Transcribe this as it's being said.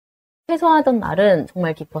퇴소하던 날은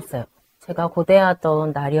정말 기뻤어요. 제가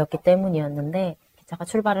고대하던 날이었기 때문이었는데 기차가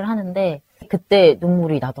출발을 하는데 그때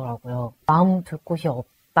눈물이 나더라고요. 마음 둘 곳이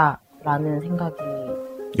없다라는 생각이.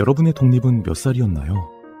 여러분의 독립은 몇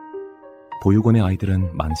살이었나요? 보육원의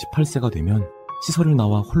아이들은 만 18세가 되면 시설을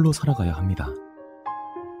나와 홀로 살아가야 합니다.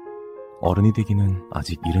 어른이 되기는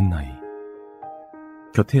아직 이른 나이.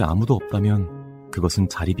 곁에 아무도 없다면 그것은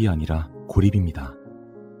자립이 아니라 고립입니다.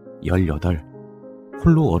 18,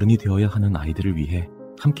 홀로 어른이 되어야 하는 아이들을 위해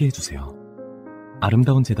함께 해주세요.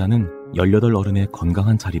 아름다운 재단은 18 어른의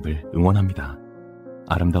건강한 자립을 응원합니다.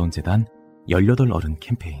 아름다운 재단 18 어른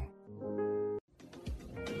캠페인.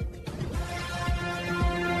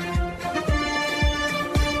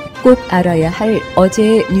 꼭 알아야 할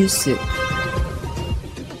어제의 뉴스.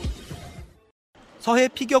 서해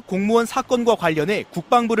피격 공무원 사건과 관련해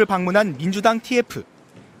국방부를 방문한 민주당 TF.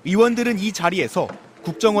 의원들은 이 자리에서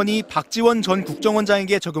국정원이 박지원 전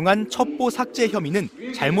국정원장에게 적용한 첩보 삭제 혐의는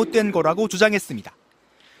잘못된 거라고 주장했습니다.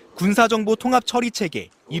 군사정보통합처리체계,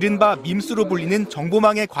 이른바 밈스로 불리는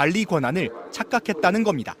정보망의 관리 권한을 착각했다는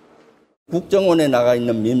겁니다. 국정원에 나가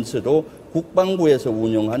있는 밈스도 국방부에서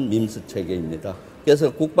운영한 밈스 체계입니다.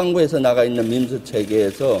 그래서 국방부에서 나가 있는 밈스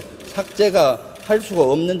체계에서 삭제가 할 수가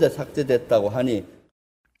없는데 삭제됐다고 하니.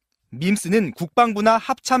 밈스는 국방부나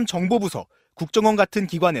합참정보부서, 국정원 같은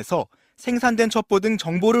기관에서 생산된 첩보 등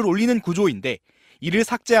정보를 올리는 구조인데 이를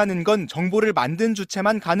삭제하는 건 정보를 만든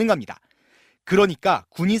주체만 가능합니다. 그러니까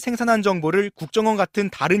군이 생산한 정보를 국정원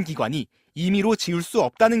같은 다른 기관이 임의로 지울 수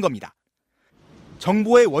없다는 겁니다.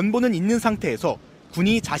 정보의 원본은 있는 상태에서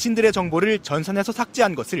군이 자신들의 정보를 전산해서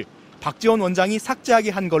삭제한 것을 박지원 원장이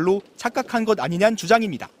삭제하게 한 걸로 착각한 것 아니냐는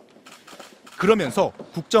주장입니다. 그러면서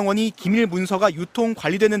국정원이 기밀 문서가 유통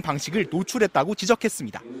관리되는 방식을 노출했다고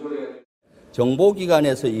지적했습니다.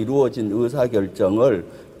 정보기관에서 이루어진 의사결정을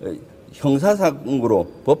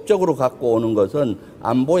형사상으로 법적으로 갖고 오는 것은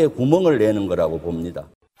안보에 구멍을 내는 거라고 봅니다.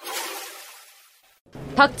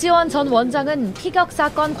 박지원 전 원장은 피격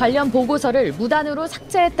사건 관련 보고서를 무단으로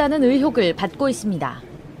삭제했다는 의혹을 받고 있습니다.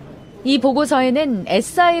 이 보고서에는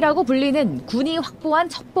SI라고 불리는 군이 확보한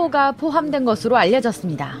첩보가 포함된 것으로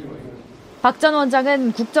알려졌습니다. 박 전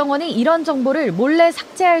원장은 국정원이 이런 정보를 몰래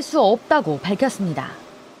삭제할 수 없다고 밝혔습니다.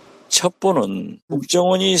 첩보는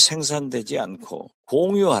국정원이 생산되지 않고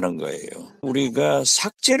공유하는 거예요. 우리가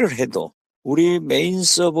삭제를 해도 우리 메인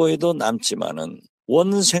서버에도 남지만은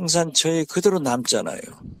원 생산처에 그대로 남잖아요.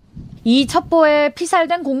 이 첩보에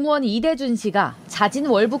피살된 공무원 이대준 씨가 자진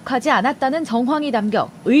월북하지 않았다는 정황이 담겨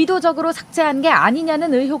의도적으로 삭제한 게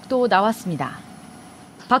아니냐는 의혹도 나왔습니다.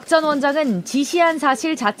 박 전 원장은 지시한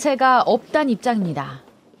사실 자체가 없다는 입장입니다.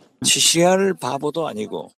 지시할 바보도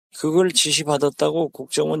아니고 그걸 지시받았다고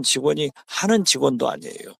국정원 직원이 하는 직원도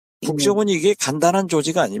아니에요. 국정원이 이게 간단한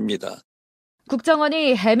조직 아닙니다.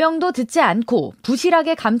 국정원이 해명도 듣지 않고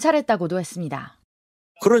부실하게 감찰했다고 했습니다.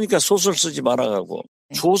 그러니까 소설 쓰지 말아가고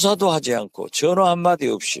조사도 하지 않고 전화 한마디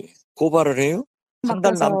없이 고발을 해요? 한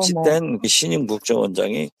달 남짓 된 신임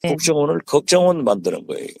국정원장이 국정원을 걱정원 만드는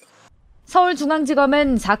거예요.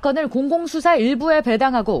 서울중앙지검은 사건을 공공수사 일부에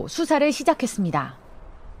배당하고 수사를 시작했습니다.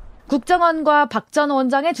 국정원과 박 전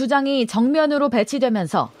원장의 주장이 정면으로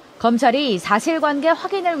배치되면서 검찰이 사실관계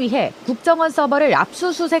확인을 위해 국정원 서버를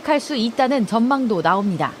압수수색할 수 있다는 전망도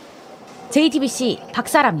나옵니다. JTBC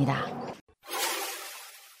박사라입니다.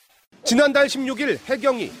 지난달 16일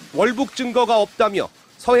해경이 월북 증거가 없다며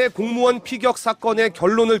서해 공무원 피격 사건의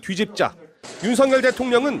결론을 뒤집자 윤석열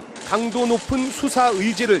대통령은 강도 높은 수사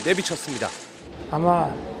의지를 내비쳤습니다. 아마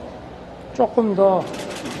조금 더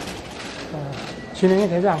진행이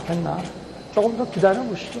되지 않겠나. 조금 더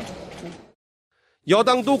기다려보시죠.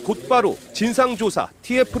 여당도 곧바로 진상조사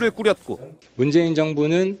TF를 꾸렸고 문재인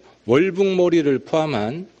정부는 월북몰이를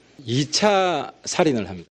포함한 2차 살인을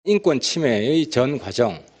합니다. 인권 침해의 전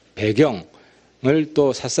과정, 배경을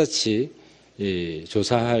또 샅샅이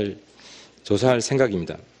조사할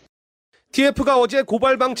생각입니다. TF가 어제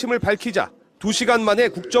고발 방침을 밝히자 2시간 만에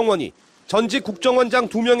국정원이 전직 국정원장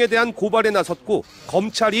 2명에 대한 고발에 나섰고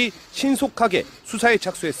검찰이 신속하게 수사에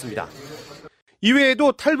착수했습니다.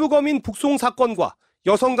 이외에도 탈북어민 북송 사건과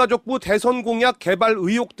여성가족부 대선 공약 개발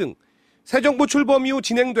의혹 등 새 정부 출범 이후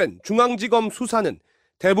진행된 중앙지검 수사는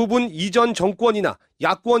대부분 이전 정권이나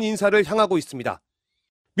야권 인사를 향하고 있습니다.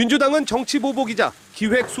 민주당은 정치보복이자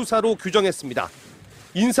기획수사로 규정했습니다.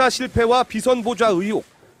 인사 실패와 비선 보좌 의혹,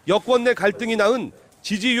 여권 내 갈등이 낳은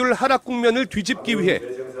지지율 하락 국면을 뒤집기 위해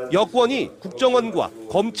여권이 국정원과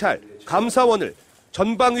검찰, 감사원을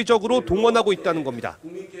전방위적으로 동원하고 있다는 겁니다.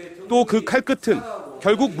 또 그 칼끝은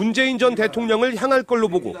결국 문재인 전 대통령을 향할 걸로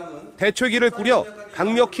보고 대책위를 꾸려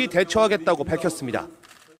강력히 대처하겠다고 밝혔습니다.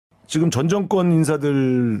 지금 전 정권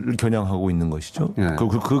인사들을 겨냥하고 있는 것이죠. 네.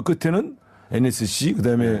 그 끝에는 NSC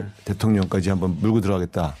그다음에 대통령까지 한번 물고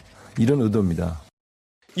들어가겠다. 이런 의도입니다.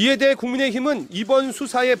 이에 대해 국민의힘은 이번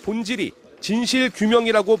수사의 본질이 진실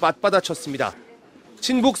규명이라고 맞받아쳤습니다.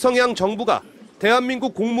 친북 성향 정부가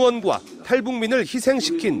대한민국 공무원과 탈북민을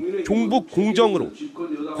희생시킨 종북 공정으로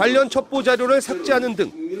관련 첩보 자료를 삭제하는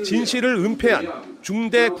등 진실을 은폐한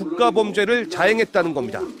중대 국가범죄를 자행했다는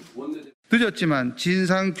겁니다. 늦었지만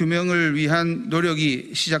진상 규명을 위한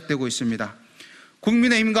노력이 시작되고 있습니다.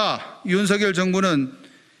 국민의힘과 윤석열 정부는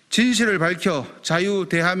진실을 밝혀 자유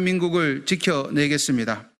대한민국을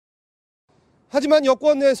지켜내겠습니다. 하지만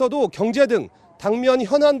여권 내에서도 경제 등 당면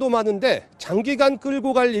현안도 많은데 장기간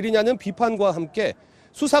끌고 갈 일이냐는 비판과 함께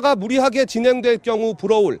수사가 무리하게 진행될 경우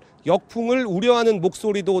불어올 역풍을 우려하는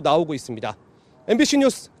목소리도 나오고 있습니다. MBC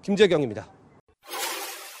뉴스 김재경입니다.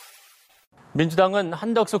 민주당은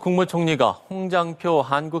한덕수 국무총리가 홍장표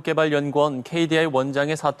한국개발연구원 KDI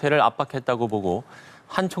원장의 사퇴를 압박했다고 보고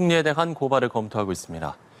한 총리에 대한 고발을 검토하고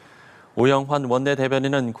있습니다. 오영환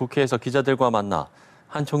원내대변인은 국회에서 기자들과 만나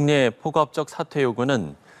한 총리의 폭압적 사퇴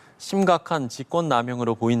요구는 심각한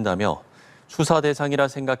직권남용으로 보인다며 수사 대상이라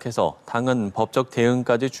생각해서 당은 법적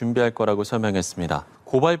대응까지 준비할 거라고 설명했습니다.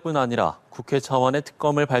 고발뿐 아니라 국회 차원의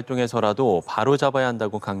특검을 발동해서라도 바로잡아야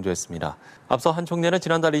한다고 강조했습니다. 앞서 한 총리는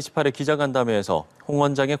지난달 28일 기자간담회에서 홍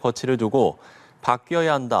원장의 거취를 두고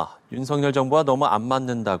바뀌어야 한다, 윤석열 정부와 너무 안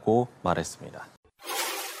맞는다고 말했습니다.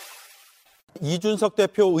 이준석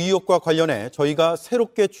대표 의혹과 관련해 저희가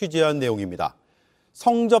새롭게 취재한 내용입니다.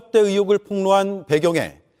 성접대 의혹을 폭로한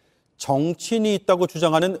배경에 정치인이 있다고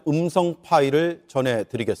주장하는 음성 파일을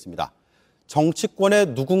전해드리겠습니다. 정치권의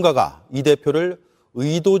누군가가 이 대표를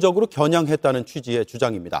의도적으로 겨냥했다는 취지의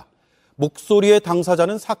주장입니다. 목소리의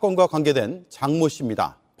당사자는 사건과 관계된 장모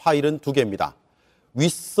씨입니다. 파일은 2개입니다.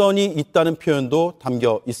 윗선이 있다는 표현도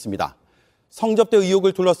담겨 있습니다. 성접대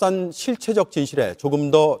의혹을 둘러싼 실체적 진실에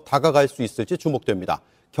조금 더 다가갈 수 있을지 주목됩니다.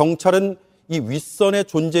 경찰은 이 윗선의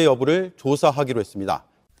존재 여부를 조사하기로 했습니다.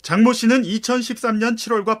 장모 씨는 2013년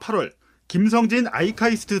 7월과 8월 김성진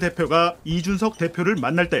아이카이스트 대표가 이준석 대표를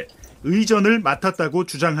만날 때 의전을 맡았다고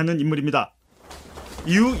주장하는 인물입니다.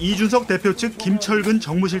 이후 이준석 대표 측 김철근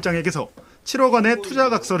정무실장에게서 7억 원의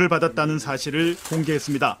투자각서를 받았다는 사실을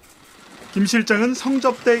공개했습니다. 김 실장은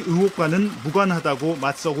성접대 의혹과는 무관하다고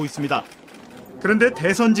맞서고 있습니다. 그런데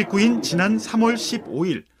대선 직후인 지난 3월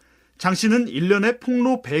 15일 장 씨는 일련의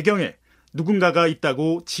폭로 배경에 누군가가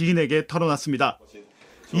있다고 지인에게 털어놨습니다.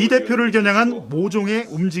 이 대표를 겨냥한 모종의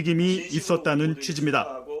움직임이 있었다는 취지입니다.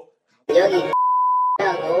 여기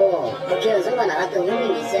하고 국회의원 선거 나갔던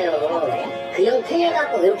형님이 있어요. 그 형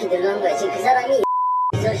통해갖고 이렇게 들어간 거야. 지금 그 사람이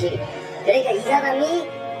이서식. 그러니까 이 사람이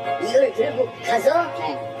이걸 들고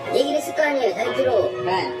가서 얘기를 했을 거 아니에요. 다이트로.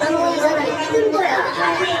 이 사람이 뜬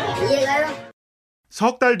거야. 이해가요?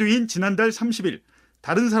 석 달 뒤인 지난달 30일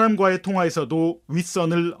다른 사람과의 통화에서도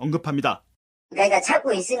윗선을 언급합니다. 그러니까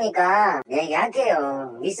찾고 있으니까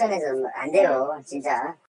얘기할게요. 윗선에서 안 돼요.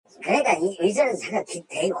 진짜. 그러니까 이 윗선에서 제가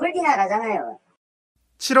되게 홀딩하라잖아요.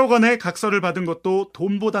 7억 원의 각서를 받은 것도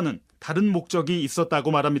돈보다는 다른 목적이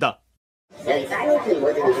있었다고 말합니다. 여기 사이트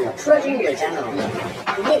뭐든 풀어주는 거 있잖아.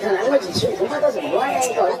 그게 더 나은 거지. 지금 돈 받아서 뭐하냐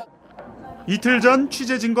이거. 이틀 전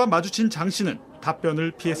취재진과 마주친 장 씨는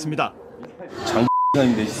답변을 피했습니다. 장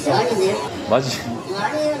X인데 아닌데요? 맞지?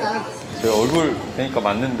 아니에요 나. 제 얼굴 보니까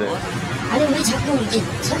맞는데. 아니 왜 자꾸 이렇게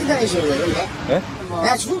소리 다니시는 거예요 근데? 네?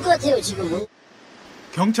 나 죽을 것 같아요 지금.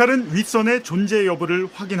 경찰은 윗선의 존재 여부를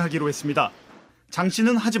확인하기로 했습니다. 장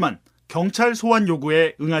씨는 하지만 경찰 소환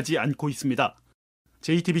요구에 응하지 않고 있습니다.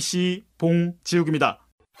 JTBC 봉지욱입니다.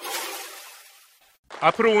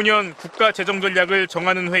 앞으로 5년 국가 재정 전략을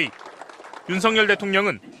정하는 회의. 윤석열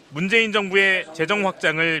대통령은 문재인 정부의 재정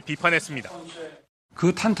확장을 비판했습니다.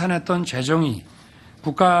 그 탄탄했던 재정이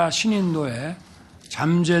국가 신인도의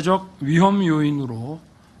잠재적 위험 요인으로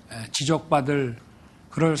지적받을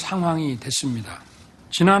그럴 상황이 됐습니다.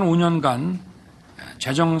 지난 5년간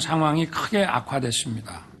재정 상황이 크게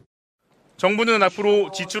악화됐습니다. 정부는 앞으로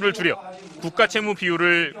지출을 줄여 국가 채무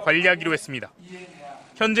비율을 관리하기로 했습니다.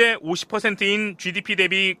 현재 50%인 GDP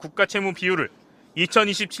대비 국가 채무 비율을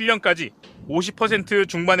 2027년까지 50%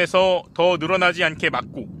 중반에서 더 늘어나지 않게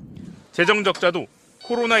막고 재정 적자도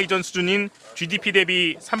코로나 이전 수준인 GDP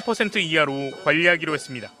대비 3% 이하로 관리하기로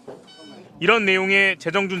했습니다. 이런 내용의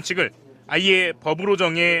재정 준칙을 아예 법으로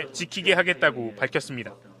정해 지키게 하겠다고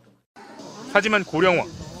밝혔습니다. 하지만 고령화,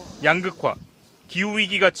 양극화,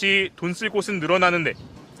 기후위기 같이 돈 쓸 곳은 늘어나는데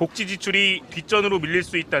복지 지출이 뒷전으로 밀릴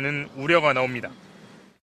수 있다는 우려가 나옵니다.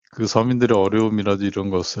 그 서민들의 어려움이라도 이런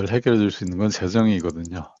것을 해결해 줄 수 있는 건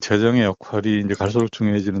재정이거든요. 재정의 역할이 이제 갈수록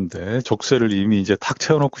중요해지는데 족쇄를 이미 이제 탁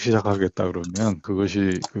채워놓고 시작하겠다 그러면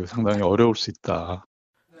그것이 상당히 어려울 수 있다.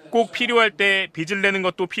 꼭 필요할 때 빚을 내는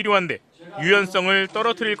것도 필요한데 유연성을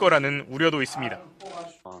떨어뜨릴 거라는 우려도 있습니다.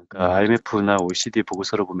 IMF나 OECD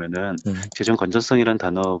보고서를 보면은 재정 건전성이라는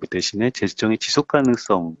단어 대신에 재정의 지속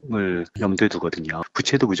가능성을 염두에 두거든요.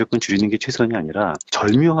 부채도 무조건 줄이는 게 최선이 아니라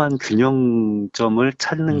절묘한 균형점을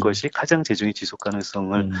찾는 것이 가장 재정의 지속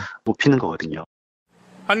가능성을 높이는 거거든요.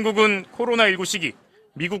 한국은 코로나19 시기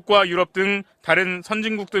미국과 유럽 등 다른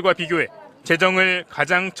선진국들과 비교해 재정을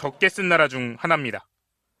가장 적게 쓴 나라 중 하나입니다.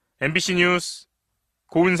 MBC 뉴스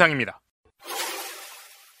고은상입니다.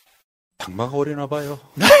 장마가 오려나 봐요.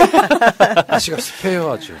 날씨가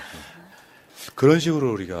습해요 아주. 그런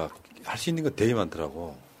식으로 우리가 할 수 있는 건 되게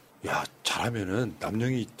많더라고. 야 잘하면은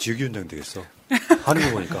남영이 지역위원장 되겠어. 하는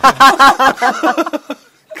거 보니까.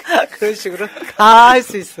 그런 식으로 다 할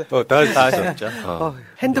수 있어. 다 할 수 있죠.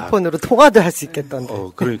 핸드폰으로 통화도 할 수 있겠던데.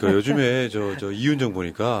 그러니까 요즘에 저 이윤정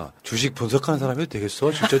보니까 주식 분석하는 사람이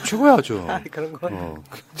되겠어. 진짜 최고야 아주. 그런 거.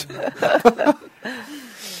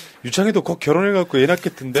 유창이도 곧 결혼해갖고 애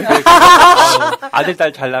낳겠던데? 아들,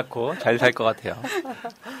 딸 잘 낳고 잘 살 것 같아요.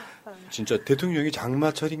 진짜 대통령이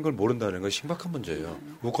장마철인 걸 모른다는 건 심각한 문제예요.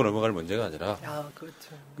 웃고 넘어갈 문제가 아니라. 그렇죠.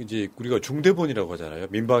 이제 우리가 중대본이라고 하잖아요.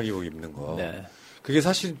 민방위복 입는 거. 네. 그게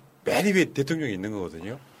사실 맨 위에 대통령이 있는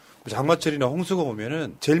거거든요. 장마철이나 홍수가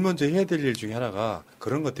오면은 제일 먼저 해야 될 일 중에 하나가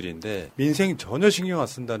그런 것들인데 민생 전혀 신경 안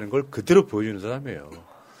쓴다는 걸 그대로 보여주는 사람이에요.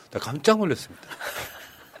 나 깜짝 놀랐습니다.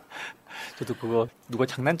 저도 그거 누가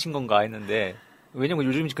장난친 건가 했는데 왜냐면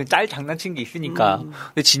요즘 그 짤 장난친 게 있으니까.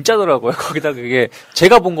 근데 진짜더라고요. 거기다 그게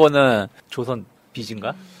제가 본 거는 조선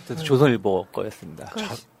비즈인가? 조선일보 거였습니다.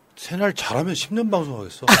 새날 잘하면 10년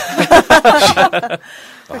방송하겠어.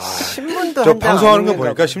 신문도 저 방송하는 거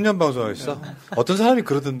보니까 10년 방송하겠어. 어떤 사람이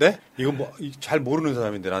그러던데? 이거 뭐 잘 모르는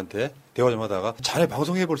사람인데 나한테 대화 좀 하다가 자네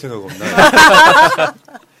방송해 볼 생각 없나?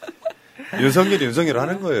 윤석열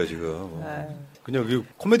하는 거예요 지금. 그냥 그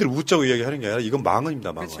코미디를 웃자고 이야기하는 게 아니라 이건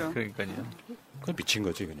망언입니다, 망언. 그렇죠. 그러니까요. 그건 미친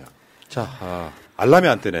거지 그냥. 자, 알람이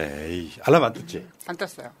안 뜨네. 에이, 알람 안 떴지? 안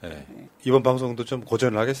떴어요. 네. 이번 방송도 좀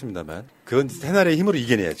고전을 하겠습니다만 그건 새날의 힘으로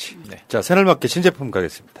이겨내야지. 네. 자, 새날맞게 신제품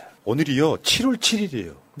가겠습니다. 오늘이요 7월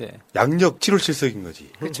 7일이에요. 네. 양력 7월 7석인 거지.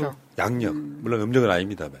 그렇죠. 양력. 물론 음력은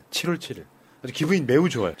아닙니다만 7월 7일. 아주 기분이 매우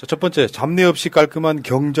좋아요. 자, 첫 번째 잡내 없이 깔끔한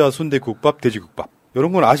경자 순대국밥, 돼지국밥.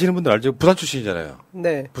 이런 건 아시는 분들 알죠? 부산 출신이잖아요.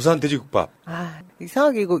 네. 부산 돼지국밥.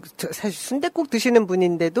 이상하게 이거 사실 순댓국 드시는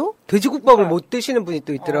분인데도 돼지국밥을 못 드시는 분이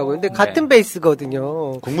또 있더라고요. 근데 같은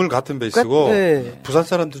베이스거든요. 국물 같은 베이스고 네. 부산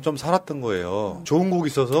사람도 좀 살았던 거예요. 좋은 고기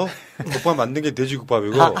있어서 국밥 만든 게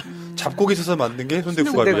돼지국밥이고 잡고기 있어서 만든 게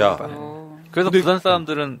순댓국밥이야. 그래서 부산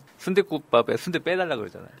사람들은 순댓국밥에 순대 빼달라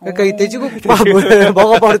그러잖아요. 그러니까 이 돼지국밥을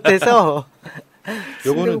먹어버릇해서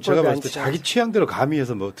요거는 제가 봤을 때 자기 취향대로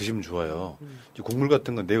가미해서 뭐 드시면 좋아요. 국물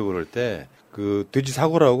같은 거 내고 그럴 때 그 돼지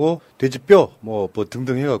사골하고 돼지 뼈 뭐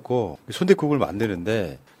등등 해갖고 순댓국을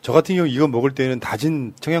만드는데 저 같은 경우 이거 먹을 때는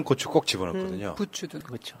다진 청양고추 꼭 집어넣거든요. 부추도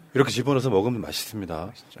그렇죠. 이렇게 집어넣어서 먹으면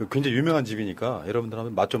맛있습니다. 굉장히 유명한 집이니까 여러분들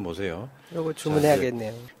한번 맛 좀 보세요. 이거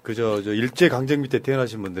주문해야겠네요. 저 일제 강점 밑에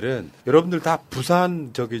태어나신 분들은 여러분들 다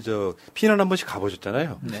부산 피난 한 번씩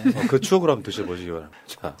가보셨잖아요. 네. 그 추억으로 한번 드셔보시기 바랍니다.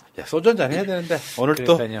 자, 소주 한잔 해야 되는데 오늘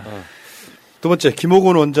또 두 번째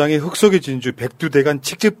김옥원 원장의 흑석의 진주 백두대간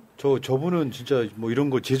칡즙. 저분은 진짜 뭐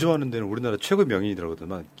이런 거 제조하는 데는 우리나라 최고의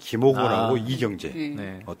명인이더라고요. 김옥원하고 이경재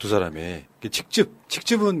네. 두 사람의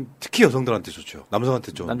칡즙은 특히 여성들한테 좋죠.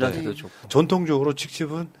 남성한테 좋은데 남자한테도 좋고. 전통적으로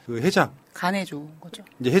칡즙은 그 해장. 간에 좋은 거죠.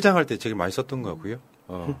 이제 해장할 때 되게 많이 썼던 것 같고요.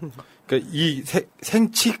 그러니까 이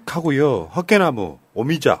생칡하고요, 헛개나무,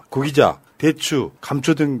 오미자, 구기자, 대추,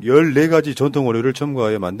 감초 등 14가지 전통 원료를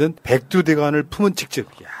첨가하여 만든 백두대간을 품은 칡즙.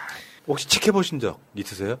 혹시 칡 해보신 적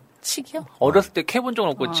있으세요? 칡이요? 어렸을 때 캐본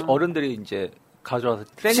적은 없고 어른들이 이제 가져와서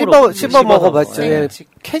생으로 씹어 먹어봤죠. 네.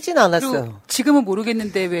 캐진 않았어요. 지금은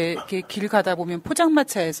모르겠는데 왜 이렇게 길 가다 보면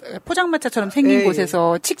포장마차처럼 생긴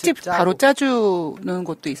곳에서 칡즙 바로 짜주는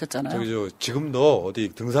곳도 있었잖아요. 지금도 어디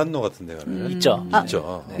등산로 같은 데 가면 있죠.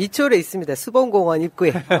 있죠. 네. 미초에 있습니다. 수봉공원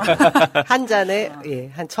입구에 한 잔에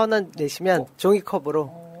한 1,000원 내시면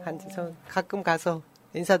종이컵으로 한 잔 가끔 가서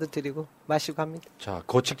인사도 드리고 마시고 합니다. 자,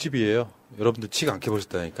 그거 칡즙이에요. 여러분들 칡 안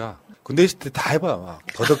캐보셨다니까. 군대 있을 때 다 해봐. 막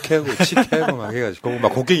더덕해고 칡해고 막 해가지고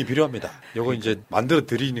막 곡괭이 필요합니다. 요거 이제 만들어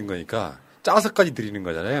드리는 거니까 짜서까지 드리는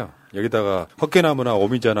거잖아요. 여기다가 헛개나무나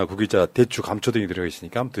오미자나 구기자, 대추, 감초 등이 들어가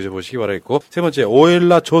있으니까 한번 드셔보시기 바라겠고, 세 번째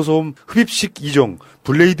오엘라 저소음 흡입식 2종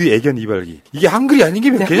블레이드 애견 이발기. 이게 한글이 아닌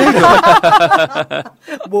게 몇 개냐 이거.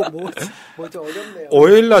 뭐죠? 어렵네요.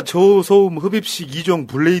 오엘라 저소음 흡입식 2종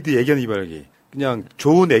블레이드 애견 이발기. 그냥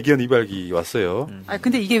좋은 애견 이발기 왔어요.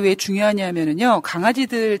 근데 이게 왜 중요하냐면은요,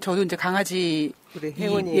 강아지들, 저도 이제 강아지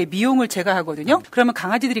미용을 제가 하거든요. 그러면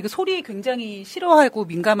강아지들이 그 소리 굉장히 싫어하고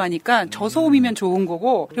민감하니까 저소음이면 좋은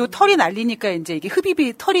거고, 그리고 털이 날리니까 이제 이게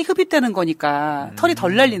털이 흡입되는 거니까 털이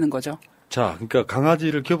덜 날리는 거죠. 자, 그러니까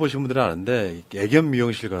강아지를 키워보신 분들은 아는데 애견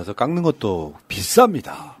미용실 가서 깎는 것도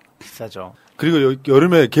비쌉니다. 비싸죠. 그리고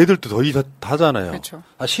여름에 개들도 더위 타잖아요. 그렇죠.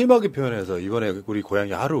 심하게 표현해서 이번에 우리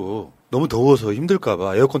고양이 하루 너무 더워서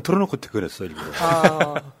힘들까봐 에어컨 틀어놓고 퇴근했어, 일부러.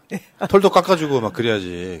 털도 깎아주고 막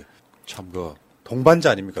그래야지. 참,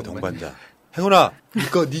 동반자 아닙니까, 동반자. 행운아,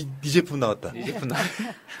 이거 네 제품 나왔다. 네 제품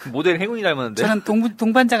모델 행운이 닮았는데. 저는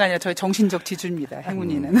동반자가 아니라 저의 정신적 지주입니다.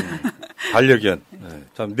 행운이는. 반려견. 네.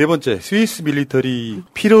 자, 네 번째 스위스 밀리터리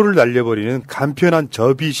피로를 날려버리는 간편한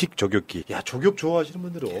접이식 조격기. 야, 조격 좋아하시는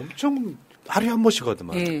분들은 엄청 하루에 한 번씩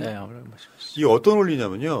하더만. 네, 하루에 한 번씩. 이게 어떤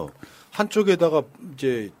원리냐면요. 한쪽에다가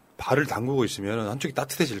이제 발을 담그고 있으면 한쪽이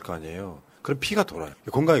따뜻해질 거 아니에요. 그럼 피가 돌아요.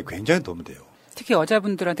 건강에 굉장히 도움이 돼요. 특히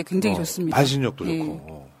여자분들한테 굉장히 좋습니다. 반신욕도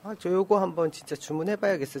좋고. 저 요거 한번 진짜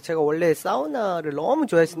주문해봐야겠어요. 제가 원래 사우나를 너무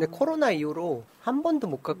좋아했었는데 코로나 이후로 한 번도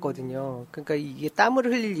못 갔거든요. 그러니까 이게 땀을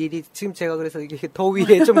흘릴 일이 지금 제가 그래서 이게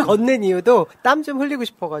더위에 좀 걷는 이유도 땀 좀 흘리고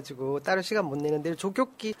싶어가지고 따로 시간 못 내는데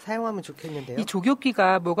조격기 사용하면 좋겠는데요. 이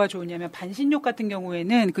조격기가 뭐가 좋으냐면 반신욕 같은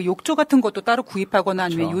경우에는 그 욕조 같은 것도 따로 구입하거나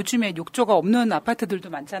아니면 그렇죠. 요즘에 욕조가 없는 아파트들도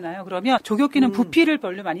많잖아요. 그러면 조격기는 부피를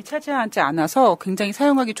별로 많이 차지하지 않아서 굉장히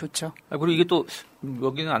사용하기 좋죠. 그리고 이게 또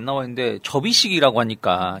여기는 안 나와 있는데 접이식이라고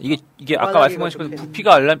하니까 이게 아까 말씀하신 것처럼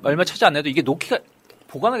부피가 얼마 차지 안 해도 이게 놓기가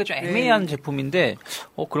보관하기 좀 애매한 제품인데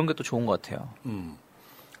그런 게 또 좋은 것 같아요.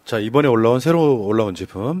 자, 이번에 새로 올라온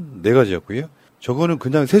제품 4가지였고요. 저거는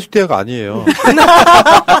그냥 세수대야가 아니에요.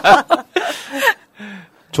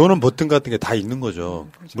 저는 버튼 같은 게 다 있는 거죠.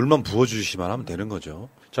 물만 부어주시면 하면 되는 거죠.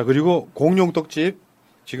 자, 그리고 공룡 떡집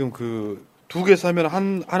지금 2개 사면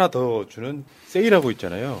하나 더 주는 세일하고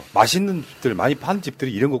있잖아요. 맛있는 집들 많이 파는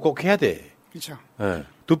집들이 이런 거 꼭 해야 돼. 그렇죠. 네.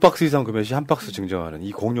 2박스 이상 구매 시 1박스 증정하는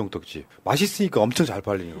이 공룡 떡집. 맛있으니까 엄청 잘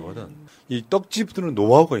팔리는 거거든. 이 떡집들은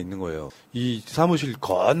노하우가 있는 거예요. 이 사무실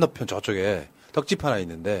건너편 저쪽에 떡집 하나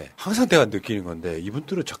있는데 항상 내가 느끼는 건데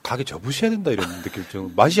이분들은 가게 접으셔야 된다 이런 느낄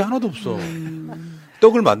정도. 맛이 하나도 없어.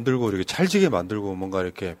 떡을 만들고 이렇게 찰지게 만들고 뭔가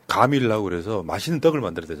이렇게 가미를 하고 그래서 맛있는 떡을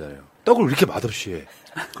만들어야 되잖아요. 떡을 왜 이렇게 맛없이 해?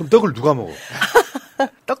 그럼 떡을 누가 먹어?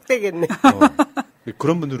 떡 되겠네.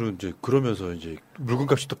 그런 분들은 이제 그러면서 이제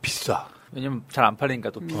물건값이 또 비싸. 왜냐면 잘 안 팔리니까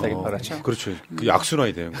또 비싸게 팔아죠. 그렇죠. 그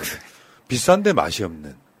악순환이 되는 거죠. 비싼데 맛이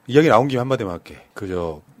없는. 이야기 나온 김에 한마디만 할게.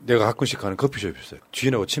 내가 가끔씩 가는 커피숍이 있어요.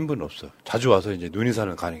 주인하고 친분은 없어. 자주 와서 이제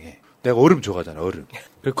눈인사는 가능해. 내가 얼음 좋아하잖아, 얼음.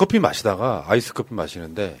 그래서 커피 마시다가 아이스 커피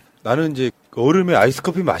마시는데 나는 이제 얼음에 아이스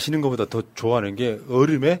커피 마시는 것보다 더 좋아하는 게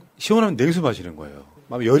얼음에 시원한 냉수 마시는 거예요.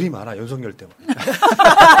 열이 많아, 윤석열 때문에.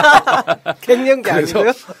 갱년기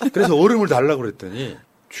아니고요? 그래서 얼음을 달라고 그랬더니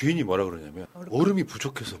주인이 뭐라 그러냐면 얼음이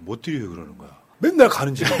부족해서 못 드려요 그러는 거야. 맨날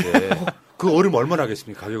가는 집인데 그 얼음 얼마나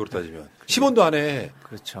하겠습니까? 가격으로 따지면 10원도 안 해.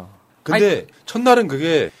 그렇죠. 근데 첫날은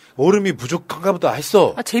그게 얼음이 부족한가 보다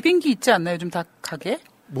했어. 제빙기 있지 않나요? 요즘 다 가게?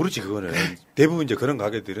 모르지 그거는. 대부분 이제 그런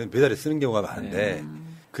가게들은 배달에 쓰는 경우가 많은데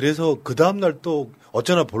그래서 그 다음날 또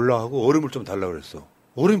어쩌나 볼라 하고 얼음을 좀 달라고 그랬어.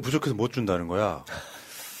 얼음이 부족해서 못 준다는 거야.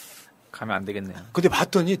 가면 안 되겠네요. 근데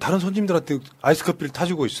봤더니 다른 손님들한테 아이스 커피를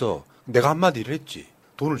타주고 있어. 내가 한마디를 했지.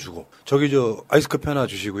 돈을 주고. 아이스 커피 하나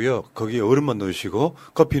주시고요. 거기에 얼음만 넣으시고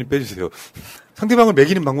커피는 빼주세요. 상대방을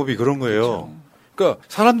먹이는 방법이 그런 거예요. 그렇죠. 그러니까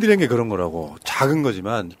사람들에게 게 그런 거라고. 작은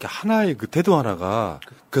거지만 이렇게 하나의 그 태도 하나가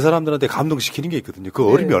그 사람들한테 감동시키는 게 있거든요. 그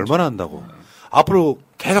얼음이 얼마나 한다고. 앞으로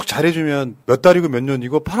계속 잘해주면 몇 달이고 몇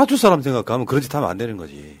년이고 팔아줄 사람 생각하면 그런 짓 하면 안 되는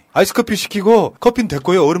거지. 아이스 커피 시키고 커피는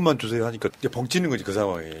됐고요. 얼음만 주세요 하니까 벙찌는 거지 그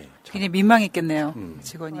상황에. 굉장히 민망했겠네요.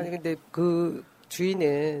 직원이. 아니 근데 그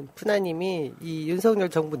주인은 푸나님이 이 윤석열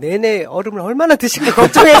정부 내내 얼음을 얼마나 드실까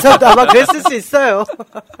걱정해서 아마 그랬을 수 있어요.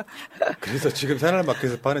 그래서 지금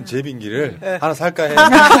새날마켓에서 파는 제빙기를 하나 살까 해.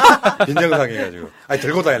 빈정상해가지고.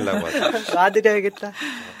 들고 다니려고 하죠. 놔드려야겠다.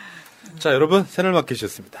 자, 여러분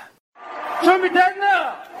새날마켓이었습니다.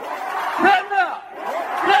 준비됐나?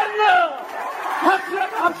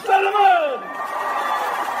 확실한 압살롬은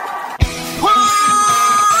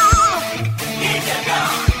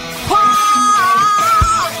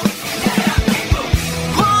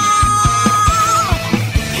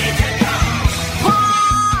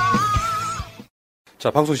자,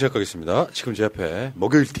 방송 시작하겠습니다. 지금 제 앞에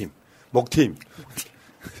목팀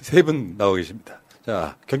세 분 나와 계십니다.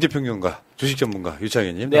 자, 경제평론가, 주식 전문가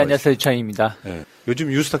유창희님. 네, 안녕하세요. 유창희입니다. 네. 요즘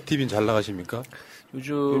뉴스탁 TV는 잘 나가십니까?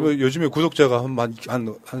 요즘에 구독자가 한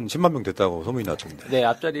 10만 명 됐다고 소문이 났던데. 네,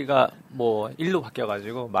 앞자리가 뭐 1로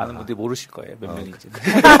바뀌어가지고 많은 분들이 모르실 거예요. 몇 명인지.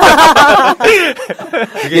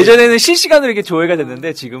 예전에는 실시간으로 이렇게 조회가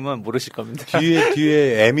됐는데 지금은 모르실 겁니다.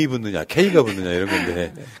 뒤에 M이 붙느냐, K가 붙느냐 이런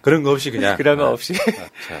건데 그런 거 없이 그냥. 그런 거 없이.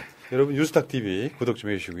 자, 여러분 뉴스탁 TV 구독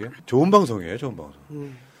좀 해주시고요. 좋은 방송이에요, 좋은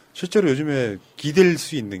방송. 실제로 요즘에 기댈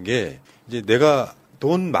수 있는 게 이제 내가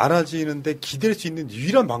돈 많아지는데 기댈 수 있는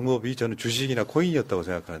유일한 방법이 저는 주식이나 코인이었다고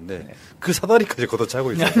생각하는데 그 사다리까지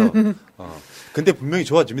걷어차고 있어서 근데 분명히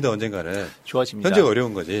좋아집니다. 언젠가는. 좋아집니다. 현재가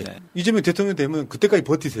어려운 거지. 네. 이재명 대통령 되면 그때까지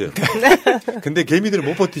버티세요. 근데 개미들은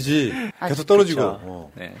못 버티지. 계속 떨어지고.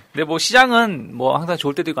 그렇죠. 네. 근데 뭐 시장은 뭐 항상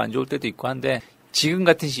좋을 때도 있고 안 좋을 때도 있고 한데 지금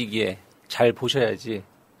같은 시기에 잘 보셔야지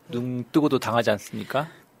눈 뜨고도 당하지 않습니까?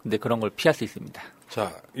 근데 그런 걸 피할 수 있습니다.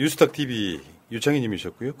 자, 뉴스탁 TV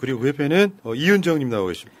유창희님이셨고요. 그리고 그 옆에는 이윤정님 나오고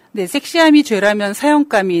계십니다. 네, 섹시함이 죄라면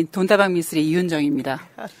사형감이 돈다방 미술의 이윤정입니다.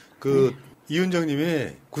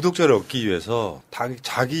 이윤정님의 구독자를 얻기 위해서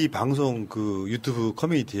자기 방송 그 유튜브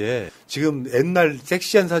커뮤니티에 지금 옛날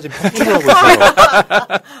섹시한 사진 폭주하고 있어요.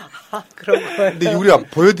 그런 거예요. 근데 우리가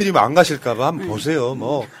보여드리면 안 가실까봐 한번 보세요.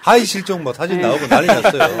 뭐 하이 실종 뭐 사진 나오고 난리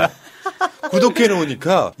났어요. 구독해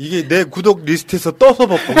놓으니까 이게 내 구독 리스트에서 떠서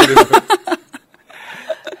보고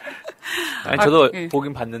아니, 저도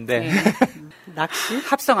보긴 봤는데. 낚시?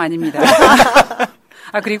 합성 아닙니다.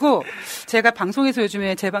 그리고 제가 방송에서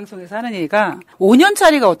요즘에 제 방송에서 하는 얘기가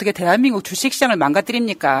 5년짜리가 어떻게 대한민국 주식시장을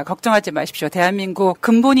망가뜨립니까? 걱정하지 마십시오. 대한민국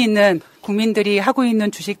근본이 있는 국민들이 하고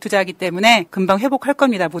있는 주식 투자이기 때문에 금방 회복할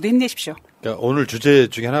겁니다. 모두 힘내십시오. 그러니까 오늘 주제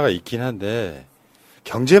중에 하나가 있긴 한데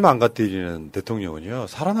경제 망가뜨리는 대통령은요.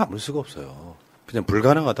 살아남을 수가 없어요. 그냥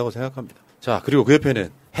불가능하다고 생각합니다. 자, 그리고 그 옆에는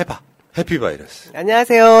해피바이러스.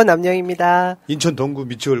 안녕하세요. 남영입니다. 인천 동구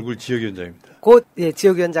미치 얼굴 지역위원장입니다. 곧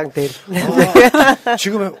지역위원장 된.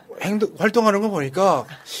 지금 활동하는 거 보니까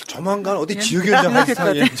조만간 어디 지역위원장 할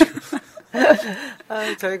스타일이에요.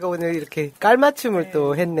 저희가 오늘 이렇게 깔맞춤을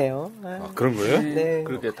또 했네요. 그런 거예요? 네.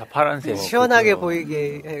 그렇게 다 파란색. 시원하게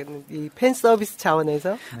보이게 이 팬 서비스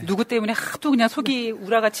차원에서. 누구 때문에 하도 그냥 속이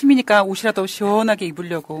우라가 치미니까 옷이라도 시원하게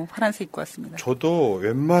입으려고 파란색 입고 왔습니다. 저도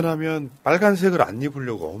웬만하면 빨간색을 안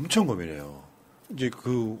입으려고 엄청 고민해요. 이제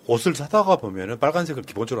그 옷을 사다가 보면은 빨간색을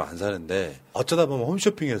기본적으로 안 사는데 어쩌다 보면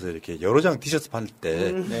홈쇼핑에서 이렇게 여러 장 티셔츠 팔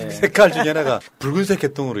때 색깔 중에 하나가 붉은색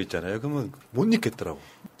개똥으로 있잖아요. 그러면 못 입겠더라고.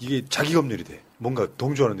 이게 자기 검열이 돼. 뭔가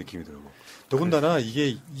동조하는 느낌이 들고. 더군다나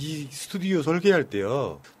이게 이 스튜디오 설계할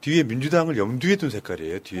때요. 뒤에 민주당을 염두에 둔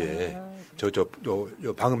색깔이에요. 뒤에. 저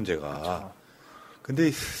방음제가.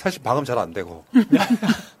 근데 사실 방음 잘 안 되고.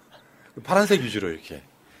 파란색 위주로 이렇게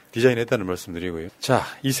디자인했다는 말씀드리고요. 자,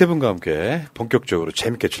 이 세 분과 함께 본격적으로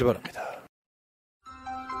재밌게 출발합니다.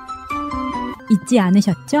 잊지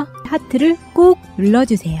않으셨죠? 하트를 꼭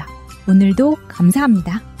눌러주세요. 오늘도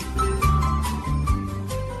감사합니다.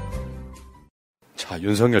 자,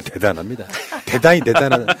 윤석열 대단합니다. 대단히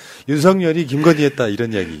대단한. 윤석열이 김건희 했다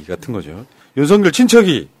이런 이야기 같은 거죠. 윤석열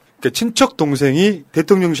친척이, 그러니까 친척 동생이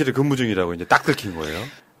대통령실에 근무 중이라고 이제 딱 들킨 거예요.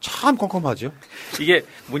 참 꼼꼼하죠. 이게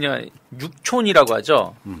육촌이라고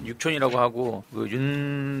하죠. 육촌이라고 하고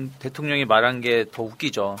윤 대통령이 말한 게 더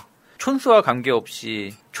웃기죠. 촌수와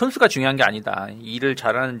관계없이 촌수가 중요한 게 아니다. 일을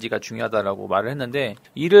잘하는지가 중요하다라고 말을 했는데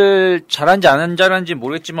일을 잘하는지 안 잘하는지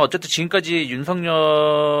모르겠지만 어쨌든 지금까지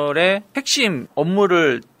윤석열의 핵심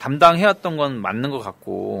업무를 담당해왔던 건 맞는 것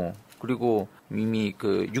같고 그리고 이미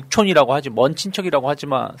그 육촌이라고 하지 먼 친척이라고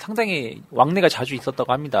하지만 상당히 왕래가 자주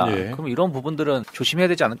있었다고 합니다. 예. 그럼 이런 부분들은 조심해야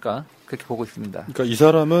되지 않을까 그렇게 보고 있습니다. 그러니까 이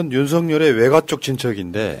사람은 윤석열의 외가 쪽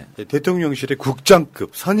친척인데 대통령실의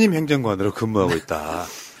국장급 선임 행정관으로 근무하고 있다.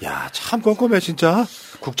 야, 참 꼼꼼해 진짜.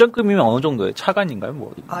 국장급이면 어느 정도예요? 차관인가요?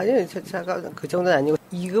 뭐? 아니요, 차관 그 정도는 아니고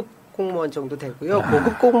 2급 공무원 정도 되고요.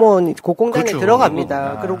 고급 공무원 고공단에 그렇죠.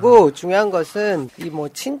 들어갑니다. 그리고 중요한 것은 이 뭐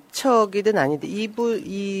친척이든 아니든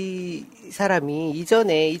이 사람이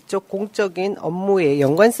이전에 이쪽 공적인 업무에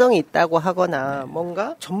연관성이 있다고 하거나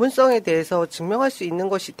뭔가 전문성에 대해서 증명할 수 있는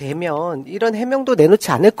것이 되면 이런 해명도 내놓지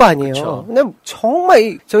않을 거 아니에요. 그렇죠. 근데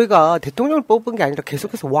정말 저희가 대통령을 뽑은 게 아니라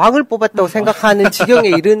계속해서 왕을 뽑았다고 생각하는 지경에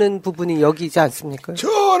이르는 부분이 여기지 않습니까?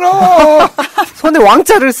 전하! 손에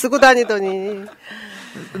왕자를 쓰고 다니더니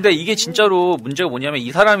근데 이게 진짜로 문제가 뭐냐면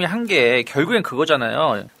이 사람이 한 게 결국엔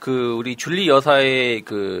그거잖아요. 그 우리 줄리 여사의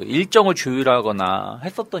그 일정을 조율하거나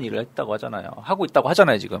했었던 일을 했다고 하잖아요. 하고 있다고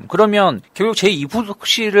하잖아요, 지금. 그러면 결국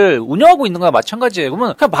제2부속실을 운영하고 있는 거나 마찬가지예요.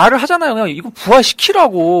 그러면 그냥 말을 하잖아요. 그냥 이거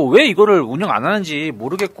부활시키라고. 왜 이거를 운영 안 하는지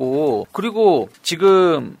모르겠고. 그리고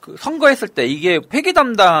지금 그 선거했을 때 이게 회계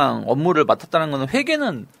담당 업무를 맡았다는 거는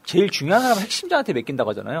회계는 제일 중요한 사람 핵심자한테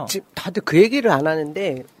맡긴다고 하잖아요. 지금 다들 그 얘기를 안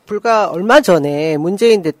하는데 불과 얼마 전에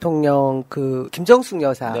문재인 대통령 그 김정숙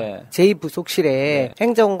여사 제2부속실에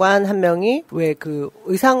행정관 한 명이 왜 그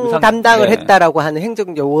의상 담당을 했다라고 하는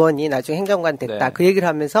행정요원이 나중에 행정관 됐다. 그 얘기를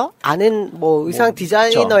하면서 아는 뭐 의상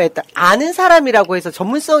디자이너였다. 아는 사람이라고 해서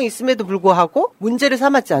전문성이 있음에도 불구하고 문제를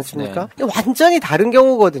삼았지 않습니까? 완전히 다른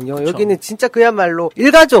경우거든요. 여기는 진짜 그야말로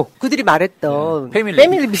일가족 그들이 말했던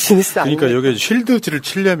패밀리 비즈니스 아닙니까? 그러니까 여기 쉴드질을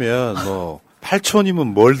치려면 뭐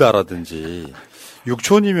 8촌이면 멀다라든지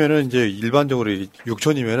 6촌이면은 이제 일반적으로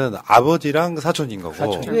 6촌이면은 아버지랑 사촌인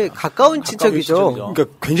거고. 네, 가까운 친척이죠. 그러니까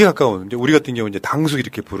굉장히 가까운. 이제 우리 같은 경우 이제 당숙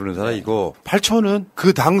이렇게 부르는 사람이고 8촌은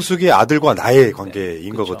그 당숙의 아들과 나의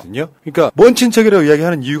관계인 거거든요. 그러니까 먼 친척이라고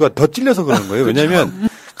이야기하는 이유가 더 찔려서 그러는 거예요. 왜냐하면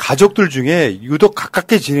가족들 중에 유독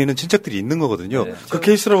가깝게 지내는 친척들이 있는 거거든요. 그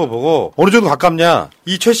케이스라고 보고 어느 정도 가깝냐?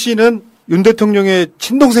 이 최 씨는 윤 대통령의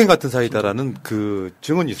친동생 같은 사이다라는 그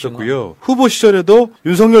증언이 있었고요. 후보 시절에도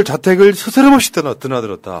윤석열 자택을 스스럼없이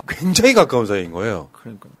드나들었다. 굉장히 가까운 사이인 거예요.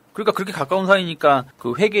 그러니까 그렇게 가까운 사이니까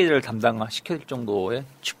그 회계를 담당시킬 정도의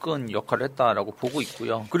측근 역할을 했다라고 보고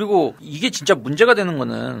있고요. 그리고 이게 진짜 문제가 되는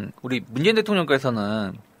거는 우리 문재인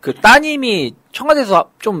대통령께서는 그 따님이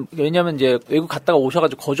청와대에서 좀 왜냐면 이제 외국 갔다가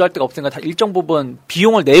오셔가지고 거주할 데가 없으니까 다 일정 부분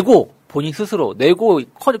비용을 내고 본인 스스로 내고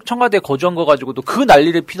청와대에 거주한 거 가지고도 그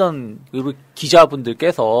난리를 피던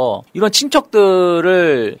기자분들께서 이런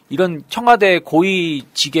친척들을 이런 청와대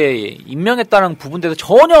고위직에 임명했다는 부분에서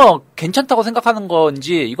전혀 괜찮다고 생각하는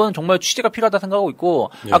건지 이건 정말 취재가 필요하다 생각하고 있고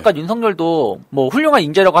아까 윤석열도 뭐 훌륭한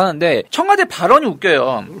인재라고 하는데 청와대 발언이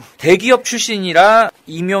웃겨요. 대기업 출신이라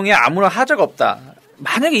임용에 아무런 하자가 없다.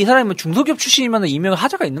 만약에 이 사람이 중소기업 출신이면 임명에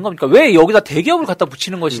하자가 있는 겁니까? 왜 여기다 대기업을 갖다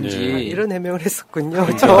붙이는 것인지. 이런 해명을 했었군요.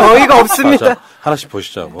 저 어이가 없습니다. 맞아. 하나씩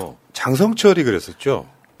보시자고. 장성철이 그랬었죠.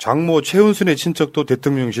 장모 최은순의 친척도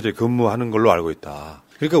대통령실에 근무하는 걸로 알고 있다.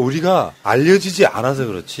 그러니까 우리가 알려지지 않아서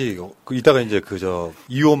그렇지. 이따가 이제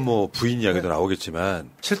이원모 부인 이야기도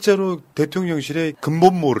나오겠지만 실제로 대통령실에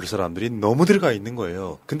근본 모를 사람들이 너무 들어가 있는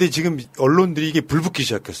거예요. 근데 지금 언론들이 이게 불붙기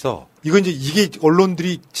시작했어. 이게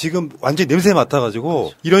언론들이 지금 완전히 냄새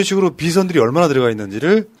맡아가지고 이런 식으로 비선들이 얼마나 들어가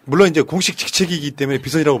있는지를 물론 이제 공식 직책이기 때문에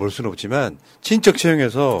비선이라고 볼 수는 없지만 친척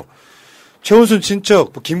채용해서 최은순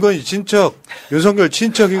친척, 김건희 친척, 윤석열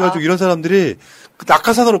친척 해가지고 이런 사람들이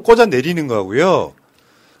낙하산으로 꽂아 내리는 거고요.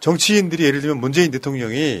 정치인들이 예를 들면 문재인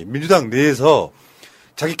대통령이 민주당 내에서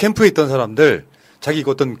자기 캠프에 있던 사람들, 자기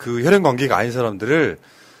어떤 그 혈연 관계가 아닌 사람들을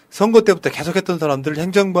선거 때부터 계속했던 사람들을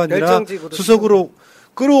행정반이나 수석으로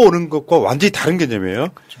끌어오는 것과 완전히 다른 개념이에요.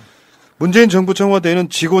 그렇죠. 문재인 정부 청와대에는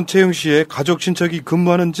직원 채용 시에 가족 친척이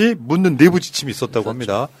근무하는지 묻는 내부 지침이 있었다고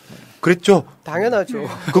합니다. 그랬죠? 당연하죠.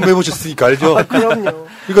 그럼 해보셨으니까 알죠? 그럼요.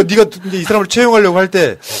 그러니까 네가 이제 이 사람을 채용하려고 할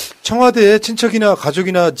때 청와대에 친척이나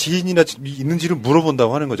가족이나 지인이나 있는지를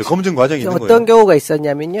물어본다고 하는 거죠. 검증 과정이 있는 거예요. 어떤 경우가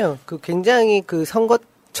있었냐면요. 그 굉장히 그 선거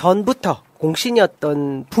전부터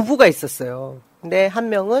공신이었던 부부가 있었어요. 근데 한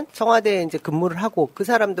명은 청와대에 이제 근무를 하고 그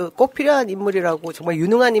사람도 꼭 필요한 인물이라고 정말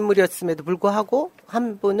유능한 인물이었음에도 불구하고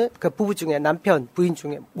한 분은 그 부부 중에 남편, 부인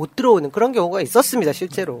중에 못 들어오는 그런 경우가 있었습니다,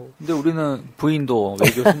 실제로. 근데 우리는 부인도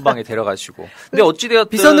외교 순방에 데려가시고. 근데 어찌되었든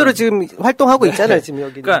비선으로 지금 활동하고 있잖아요, 지금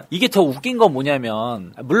여기는. 그러니까 이게 더 웃긴 건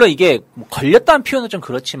뭐냐면 물론 이게 걸렸다는 표현은 좀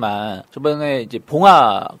그렇지만 저번에 이제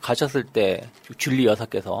봉화 가셨을 때 줄리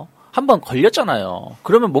여사께서 한번 걸렸잖아요.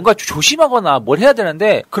 그러면 뭔가 조심하거나 뭘 해야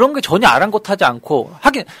되는데 그런 게 전혀 아랑곳하지 않고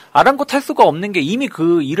하긴 아랑곳할 수가 없는 게 이미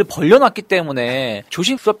그 일을 벌려놨기 때문에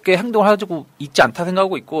조심스럽게 행동을 하고 있지 않다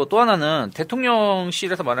생각하고 있고 또 하나는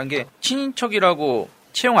대통령실에서 말한 게 친인척이라고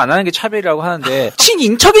채용 안 하는 게 차별이라고 하는데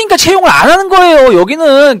친인척이니까 채용을 안 하는 거예요.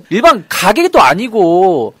 여기는 일반 가게도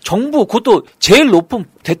아니고 정부 그것도 제일 높은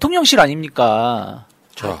대통령실 아닙니까?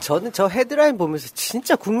 저는 저 헤드라인 보면서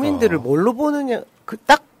진짜 국민들을 뭘로 보느냐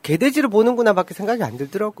딱 개돼지를 보는구나 밖에 생각이 안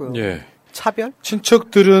들더라고요. 예. 차별?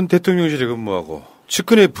 친척들은 대통령실에 근무하고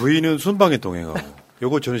측근의 부인은 순방에 동행하고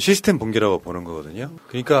요거 저는 시스템 붕괴라고 보는 거거든요.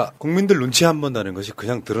 그러니까 국민들 눈치 안 본다는 것이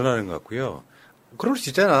그냥 드러나는 것 같고요. 그럴 수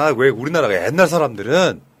있잖아. 왜 우리나라가 옛날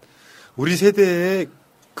사람들은 우리 세대의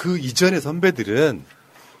그 이전의 선배들은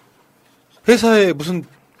회사에 무슨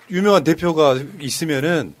유명한 대표가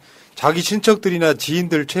있으면은 자기 친척들이나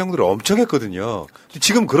지인들 채용들을 엄청 했거든요.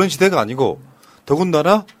 지금 그런 시대가 아니고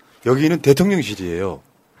더군다나 여기는 대통령실이에요.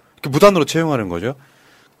 이렇게 무단으로 채용하는 거죠.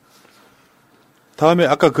 다음에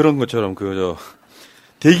아까 그런 것처럼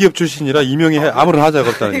대기업 출신이라 임용이 아무런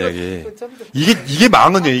하자가 없다는 얘기. 이게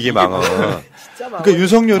망언이에요, 이게 망언. 그러니까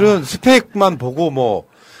윤석열은 스펙만 보고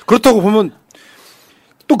그렇다고 보면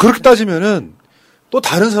또 그렇게 따지면은 또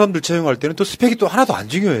다른 사람들 채용할 때는 또 스펙이 또 하나도 안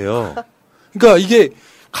중요해요. 그러니까 이게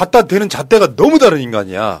갖다 대는 잣대가 너무 다른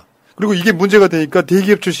인간이야. 그리고 이게 문제가 되니까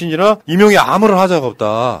대기업 출신이라 임용에 아무런 하자가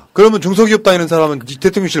없다. 그러면 중소기업 다니는 사람은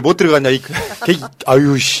대통령실 못 들어갔냐?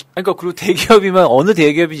 아유 씨. 그러니까 그리고 대기업이면 어느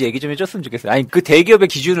대기업인지 얘기 좀 해줬으면 좋겠어요. 아니 그 대기업의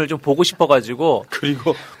기준을 좀 보고 싶어가지고.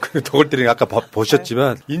 그리고 더글때리는 아까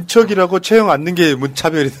보셨지만 인척이라고 채용 않는 게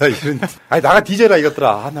문차별이다 이런. 아니 나가 뒤져라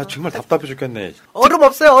이것들아. 나 정말 답답해 죽겠네. 얼음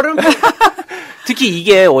없어요 얼음. 특히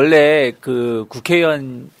이게 원래 그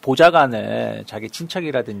국회의원 보좌관을 자기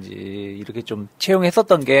친척이라든지 이렇게 좀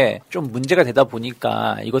채용했었던 게 좀 문제가 되다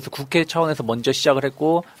보니까 이것을 국회 차원에서 먼저 시작을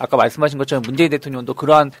했고 아까 말씀하신 것처럼 문재인 대통령도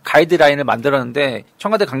그러한 가이드라인을 만들었는데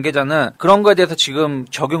청와대 관계자는 그런 거에 대해서 지금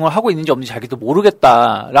적용을 하고 있는지 없는지 자기도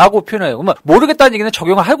모르겠다라고 표현해요. 그러면 모르겠다는 얘기는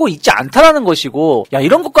적용을 하고 있지 않다라는 것이고 야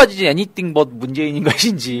이런 것까지 anything but 문재인인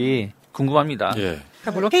것인지 궁금합니다. 예.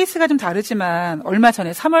 그러니까 물론 케이스가 좀 다르지만 얼마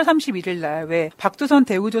전에 3월 31일 날 왜 박두선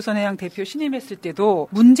대우조선해양 대표 신임했을 때도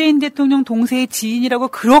문재인 대통령 동생의 지인이라고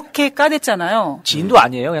그렇게 까댔잖아요. 지인도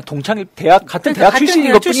아니에요. 그냥 동창 대학 같은 대학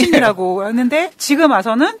출신인 것 출신이라고 했는데 지금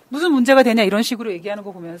와서는 무슨 문제가 되냐 이런 식으로 얘기하는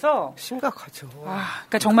거 보면서 심각하죠.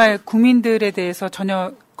 그러니까 정말 국민들에 대해서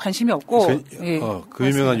전혀 관심이 없고 그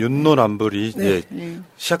유명한 윤노남불이 이제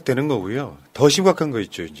시작되는 거고요. 더 심각한 거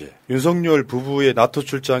있죠. 이제 윤석열 부부의 나토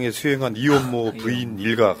출장에 수행한 이혼모 부인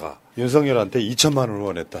일가가 윤석열한테 2천만 원을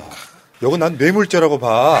원했다. 이건 난 뇌물죄라고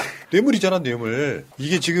봐. 뇌물이잖아, 뇌물.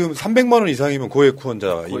 이게 지금 300만 원 이상이면 고액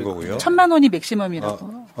후원자인 거고요. 1,000만 원이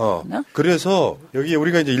맥시멈이라고. 그래서 여기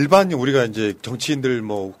우리가 이제 정치인들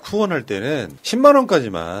후원할 때는 10만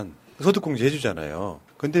원까지만 소득공제 해주잖아요.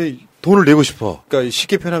 근데 돈을 내고 싶어. 그러니까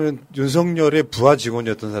쉽게 표현하면 윤석열의 부하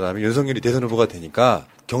직원이었던 사람이 윤석열이 대선 후보가 되니까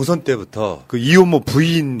경선 때부터 그 이혼모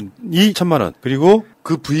부인이 1,000만 원, 그리고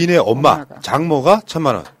그 부인의 엄마, 장모가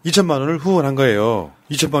 1,000만 원, 2천만 원을 후원한 거예요.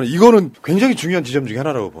 2천만 원. 이거는 굉장히 중요한 지점 중에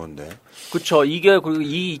하나라고 보는데. 그렇죠. 이게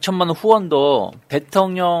이 2천만 원 후원도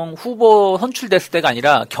대통령 후보 선출됐을 때가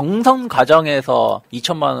아니라 경선 과정에서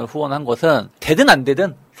 2천만 원을 후원한 것은 되든 안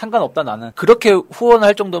되든 상관없다 나는. 그렇게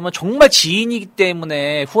후원할 정도면 정말 지인이기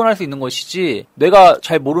때문에 후원할 수 있는 것이지 내가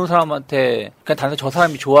잘 모르는 사람한테 그냥 단순히 저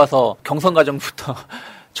사람이 좋아서 경선 과정부터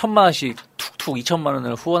 1,000만 원씩 툭툭 2천만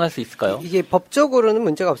원을 후원할 수 있을까요? 이게 법적으로는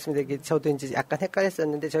문제가 없습니다. 이게 저도 이제 약간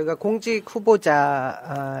헷갈렸었는데 저희가 공직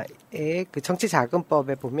후보자의 그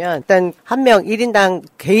정치자금법에 보면 일단 한 명 1인당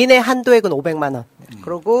개인의 한도액은 500만 원.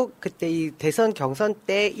 그리고 그때 이 대선 경선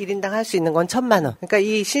때 1인당 할 수 있는 건 1,000만 원. 그러니까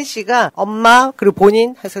이 신 씨가 엄마 그리고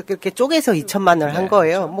본인 해서 그렇게 쪼개서 2천만 원을 한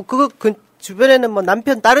거예요. 그렇죠. 주변에는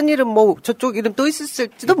남편 다른 이름 저쪽 이름 또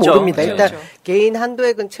있었을지도 그쵸, 모릅니다. 일단 그쵸. 개인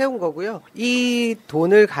한도액은 채운 거고요. 이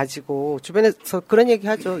돈을 가지고 주변에서 그런 얘기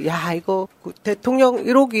하죠. 야 이거 대통령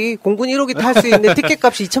 1호기 공군 1호기 탈 수 있는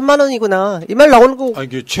티켓값이 2천만 원이구나. 이 말 나오는 거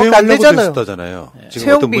이게 채용하려고 했었다잖아요. 지금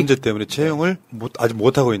채용비. 어떤 문제 때문에 채용을 아직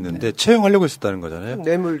못 하고 있는데 채용하려고 했었다는 거잖아요.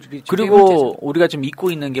 뇌물이죠. 그리고 우리가 좀 잊고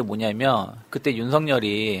있는 게 뭐냐면 그때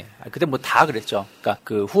윤석열이 그때 다 그랬죠. 그러니까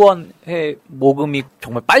그 후원회 모금이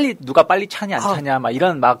정말 누가 빨리 차냐 안 차냐 막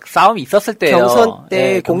이런 싸움이 있었을 때예요. 경선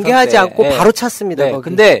때 공개하지 않고 바로 찼습니다. 네,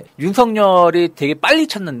 근데 윤석열이 되게 빨리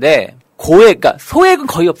찼는데 그러니까 소액은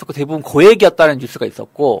거의 없었고 대부분 고액이었다는 뉴스가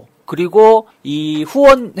있었고 그리고 이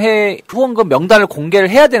후원금 명단을 공개를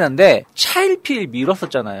해야 되는데 차일피일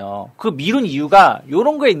미뤘었잖아요. 그 미룬 이유가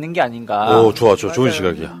이런 거에 있는 게 아닌가. 좋은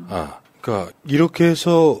시각이야. 그러니까 이렇게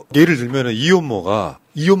해서 예를 들면은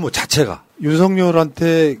이혼모 자체가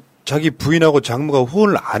윤석열한테 자기 부인하고 장모가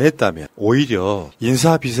후원을 안 했다면 오히려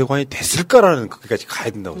인사비서관이 됐을까라는 거기까지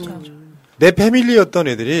가야 된다고 생각하죠. 내 패밀리였던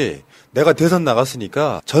애들이 내가 대선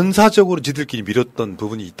나갔으니까 전사적으로 지들끼리 밀었던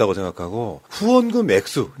부분이 있다고 생각하고 후원금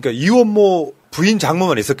액수, 그러니까 이혼모 부인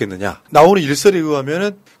장모만 있었겠느냐. 나오는 일설에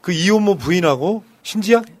의하면은 그 이혼모 부인하고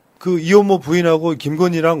심지어 그 이혼모 부인하고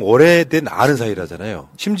김건희랑 오래된 아는 사이라잖아요.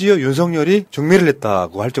 심지어 윤석열이 중매를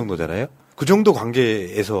했다고 할 정도잖아요. 그 정도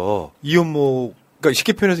관계에서 그러니까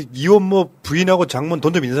쉽게 표현해서 이혼모 부인하고 장모는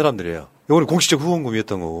돈 좀 있는 사람들이에요. 이거는 공식적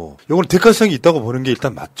후원금이었던 거고, 이거는 대가성이 있다고 보는 게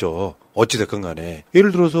일단 맞죠. 어찌됐건 간에.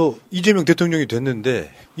 예를 들어서 이재명 대통령이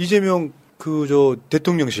됐는데, 이재명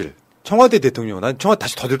대통령실, 청와대 대통령, 난 청와대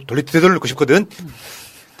다시 되돌리고 싶거든?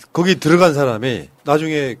 거기 들어간 사람이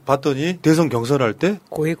나중에 봤더니 대선 경선할 때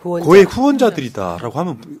고액 후원자들이다라고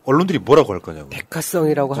하면 언론들이 뭐라고 할 거냐고.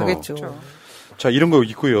 대가성이라고 하겠죠. 자, 이런 거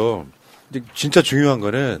있고요. 진짜 중요한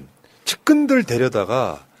거는 측근들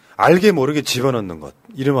데려다가 알게 모르게 집어넣는 것.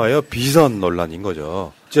 이름하여 비선 논란인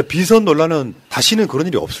거죠. 진짜 비선 논란은 다시는 그런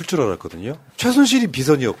일이 없을 줄 알았거든요. 최순실이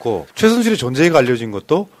비선이었고 최순실의 존재가 알려진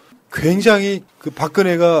것도 굉장히 그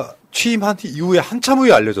박근혜가 취임한 이후에 한참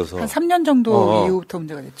후에 알려져서 한 3년 정도 이후부터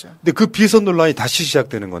문제가 됐죠. 근데 그 비선 논란이 다시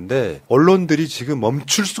시작되는 건데 언론들이 지금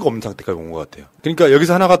멈출 수가 없는 상태까지 온 것 같아요. 그러니까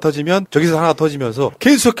여기서 하나가 터지면 저기서 하나가 터지면서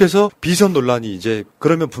계속해서 비선 논란이 이제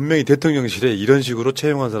그러면 분명히 대통령실에 이런 식으로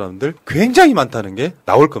채용한 사람들 굉장히 많다는 게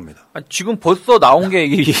나올 겁니다. 지금 벌써 나온 게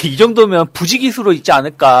이 정도면 부지기수로 있지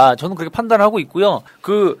않을까 저는 그렇게 판단하고 있고요.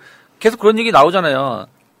 계속 그런 얘기 나오잖아요.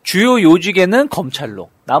 주요 요직에는 검찰로,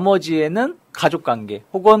 나머지에는 가족관계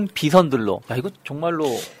혹은 비선들로. 야, 이거 정말로.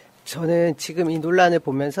 저는 지금 이 논란을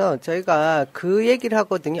보면서 저희가 그 얘기를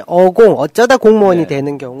하거든요. 어쩌다 공무원이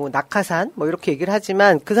되는 경우, 낙하산, 뭐 이렇게 얘기를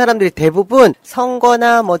하지만 그 사람들이 대부분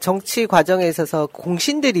선거나 뭐 정치 과정에 있어서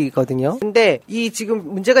공신들이거든요. 근데 이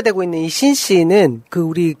지금 문제가 되고 있는 이 신 씨는 그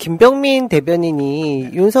우리 김병민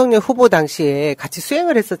대변인이 윤석열 후보 당시에 같이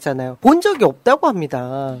수행을 했었잖아요. 본 적이 없다고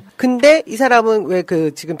합니다. 근데 이 사람은 왜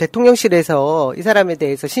지금 대통령실에서 이 사람에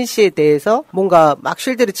대해서 신 씨에 대해서 뭔가 막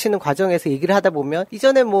쉴드를 치는 과정에서 얘기를 하다 보면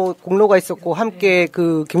이전에 뭐 공로가 있었고 함께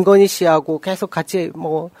김건희 씨하고 계속 같이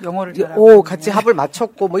영어를 같이 합을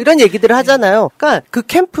맞췄고 뭐 이런 얘기들을 하잖아요. 그러니까 그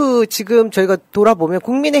캠프 지금 저희가 돌아보면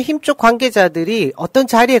국민의힘 쪽 관계자들이 어떤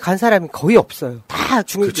자리에 간 사람이 거의 없어요. 다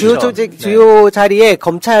주요 조직 주요 자리에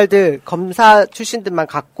검사 출신들만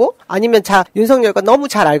갔고 아니면 윤석열과 너무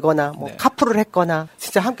잘 알거나 카풀을 했거나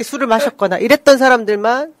진짜 함께 술을 마셨거나 이랬던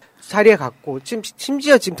사람들만 자리에 갔고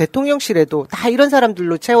심지어 지금 대통령실에도 다 이런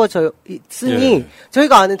사람들로 채워져 있으니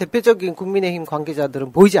저희가 아는 대표적인 국민의힘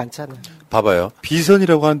관계자들은 보이지 않잖아요. 봐봐요.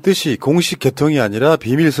 비선이라고 하는 뜻이 공식 계통이 아니라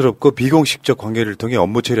비밀스럽고 비공식적 관계를 통해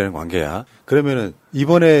업무 처리하는 관계야. 그러면은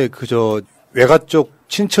이번에 외가 쪽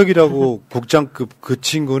친척이라고 국장급 그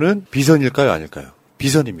친구는 비선일까요, 아닐까요?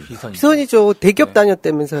 비선입니다. 비선이죠. 대기업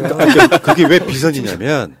다녔다면서요. 그게 왜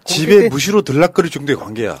비선이냐면 집에 무시로 들락거릴 정도의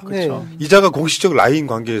관계야. 그렇죠. 이자가 공식적 라인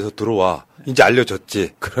관계에서 들어와. 이제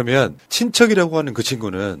알려졌지. 그러면 친척이라고 하는 그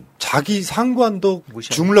친구는 자기 상관도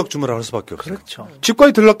주물럭주물럭 할 수밖에 없어요. 그렇죠.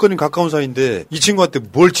 집과의 들락거리는 가까운 사이인데 이 친구한테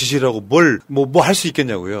뭘 지시를 하고 뭘 할 수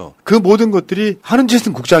있겠냐고요. 그 모든 것들이 하는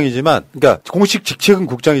짓은 국장이지만, 그러니까 공식 직책은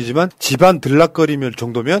국장이지만 집안 들락거리면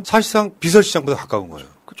정도면 사실상 비서실장보다 가까운 거예요.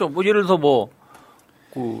 그렇죠. 뭐 예를 들어서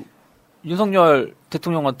윤석열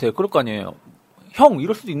대통령한테 그럴 거 아니에요. 형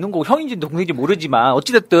이럴 수도 있는 거고 형인지 동생인지 모르지만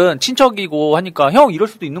어찌됐든 친척이고 하니까 형 이럴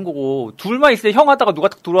수도 있는 거고 둘만 있을 때 형 하다가 누가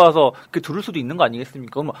딱 들어와서 들을 수도 있는 거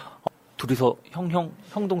아니겠습니까? 그럼 둘이서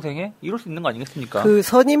형 동생 해? 이럴 수 있는 거 아니겠습니까? 그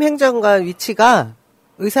선임 행정관 위치가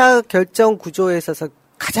의사결정 구조에 있어서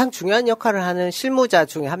가장 중요한 역할을 하는 실무자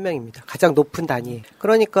중에 한 명입니다. 가장 높은 단위.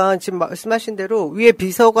 그러니까 지금 말씀하신 대로 위에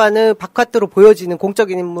비서관은 바깥으로 보여지는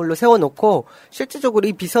공적인 인물로 세워놓고 실질적으로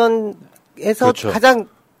이 비선에서 그렇죠. 가장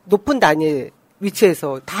높은 단위의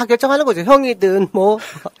위치에서 다 결정하는 거죠. 형이든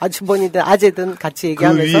아주버니든 아재든 같이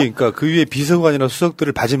얘기하면서. 그 위에 비서관이나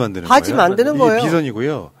수석들을 바지 만드는 거예요. 바지 만드는 거예요. 이게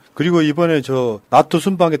비선이고요. 그리고 이번에 나토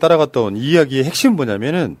순방에 따라갔다 온 이 이야기의 핵심은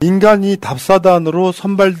뭐냐면은 민간이 답사단으로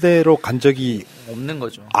선발대로 간 적이 없는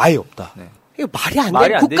거죠. 아예 없다. 네. 이거 말이 안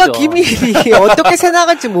돼. 국가 기밀이 어떻게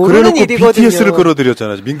새나갈지 모르는 일이거든요. 그래놓고 BTS를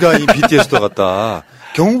끌어들였잖아요. 민간인 BTS도 갔다.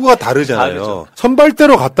 경우가 다르잖아요.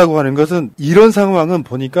 선발대로 갔다고 하는 것은 이런 상황은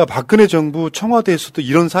보니까 박근혜 정부 청와대에서도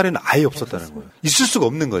이런 사례는 아예 없었다는 거예요. 있을 수가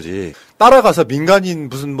없는 거지. 따라가서 민간인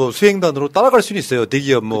무슨 수행단으로 따라갈 수는 있어요.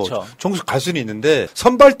 대기업 그렇죠. 총수 갈 수는 있는데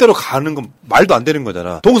선발대로 가는 건 말도 안 되는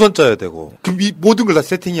거잖아. 동선 짜야 되고 모든 걸 다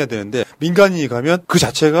세팅해야 되는데 민간인이 가면 그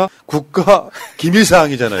자체가 국가 기밀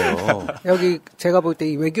사항이잖아요. 여기 제가 볼 때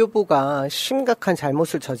이 외교부가 심각한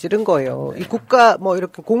잘못을 저지른 거예요. 이 국가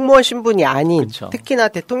이렇게 공무원 신분이 아닌 그렇죠. 특히나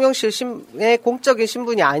대통령실의 공적인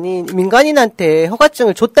신분이 아닌 민간인한테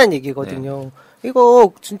허가증을 줬다는 얘기거든요. 네.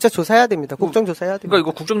 이거 진짜 조사해야 됩니다. 국정조사해야 됩니다. 그러니까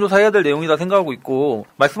이거 국정조사해야 될 내용이다 생각하고 있고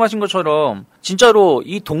말씀하신 것처럼 진짜로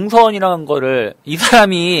이 동선이라는 거를 이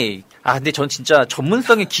사람이 근데 전 진짜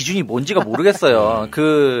전문성의 기준이 뭔지가 모르겠어요.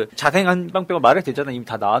 그 자생한방병원 말해도 되잖아요. 이미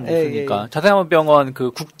다 나왔으니까. 자생한방병원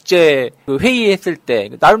국제 회의했을 때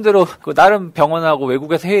나름대로 나름 병원하고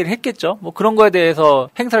외국에서 회의를 했겠죠. 그런 거에 대해서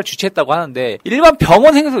행사를 주최했다고 하는데 일반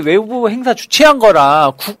병원 행사 외부 행사 주최한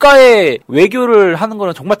거랑 국가의 외교를 하는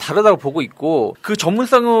거는 정말 다르다고 보고 있고 그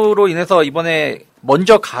전문성으로 인해서 이번에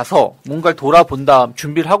먼저 가서 뭔가를 돌아본 다음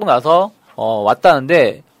준비를 하고 나서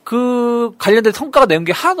왔다는데 그 관련된 성과가 내는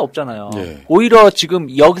게 하나도 없잖아요. 네. 오히려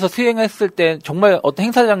지금 여기서 수행했을 때 정말 어떤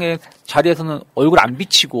행사장의 자리에서는 얼굴 안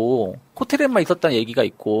비치고 호텔에만 있었다는 얘기가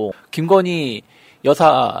있고 김건희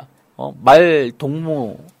여사 말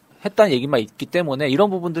동무 했다는 얘기만 있기 때문에 이런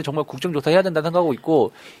부분들 정말 국정조사 해야 된다는 생각하고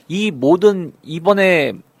있고 이 모든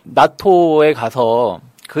이번에 나토에 가서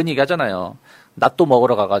그런 얘기 하잖아요. 낫또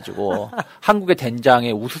먹으러 가가지고 한국의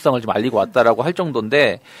된장의 우수성을 좀 알리고 왔다라고 할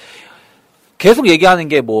정도인데 계속 얘기하는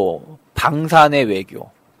게 뭐 방산의 외교,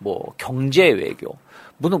 뭐 경제 외교,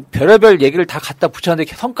 무슨 별의별 얘기를 다 갖다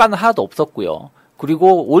붙였는데 성과는 하나도 없었고요.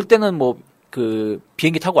 그리고 올 때는 뭐 그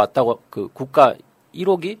비행기 타고 왔다고 그 국가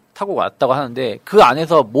 1호기 타고 왔다고 하는데 그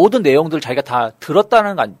안에서 모든 내용들 자기가 다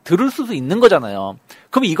들었다는 거 들을 수도 있는 거잖아요.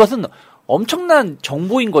 그럼 이것은 엄청난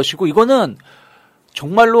정보인 것이고 이거는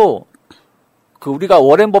정말로 그 우리가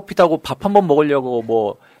워렌 버핏하고 밥 한번 먹으려고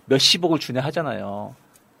뭐 몇십억을 주네 하잖아요.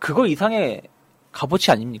 그거 이상의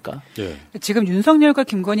값어치 아닙니까? 예. 지금 윤석열과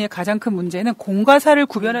김건희의 가장 큰 문제는 공과 사를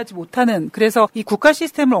구별하지 못하는, 그래서 이 국가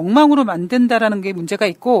시스템을 엉망으로 만든다라는 게 문제가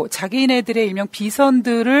있고, 자기네들의 일명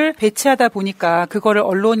비선들을 배치하다 보니까 그거를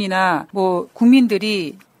언론이나 뭐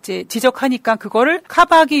국민들이 이제 지적하니까 그거를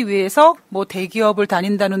커버하기 위해서 뭐 대기업을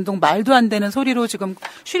다닌다는 등 말도 안 되는 소리로 지금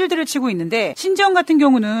쉴드를 치고 있는데, 신지영 같은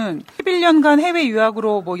경우는 11년간 해외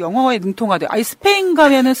유학으로 뭐 영어에 능통하대. 아니 스페인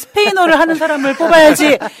가면은 스페인어를 하는 사람을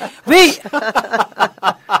뽑아야지. 왜?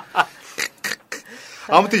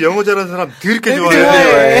 아무튼 영어 잘하는 사람 더럽게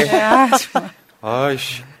좋아해.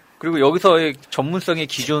 아이씨. 그리고 여기서의 전문성의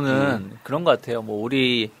기준은 그런 것 같아요. 뭐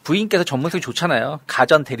우리 부인께서 전문성이 좋잖아요.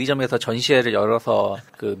 가전 대리점에서 전시회를 열어서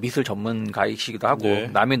그 미술 전문가이시기도 하고,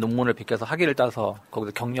 네. 남의 논문을 베껴서 학위를 따서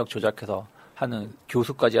거기서 경력 조작해서 하는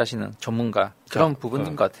교수까지 하시는 전문가, 그런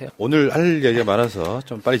부분인 것 같아요. 오늘 할 얘기가 많아서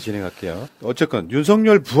좀 빨리 진행할게요. 어쨌건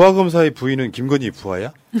윤석열 부하검사의 부인은 김건희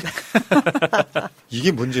부하야?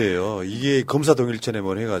 이게 문제예요. 이게 검사 동일체네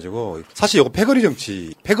뭘 해가지고, 사실 이거 패거리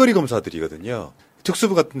정치, 패거리 검사들이거든요.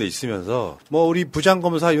 특수부 같은 데 있으면서 뭐 우리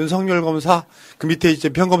부장검사 윤석열 검사 그 밑에 이제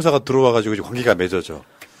평검사가 들어와가지고 이제 관계가 맺어져.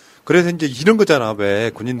 그래서 이제 이런 거잖아.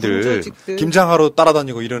 왜 군인들 김장하러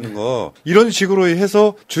따라다니고 이러는 거, 이런 식으로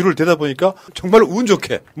해서 줄을 대다 보니까 정말 운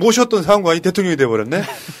좋게 모셨던 상관이 대통령이 돼버렸네.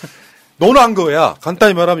 너는 안 거야.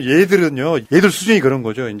 간단히 말하면 얘들은요, 얘들 수준이 그런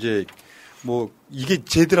거죠. 이제 뭐 이게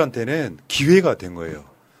쟤들한테는 기회가 된 거예요.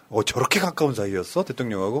 저렇게 가까운 사이였어?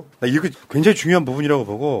 대통령하고? 나 이거 굉장히 중요한 부분이라고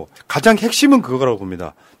보고, 가장 핵심은 그거라고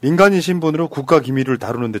봅니다. 민간인 신분으로 국가 기밀을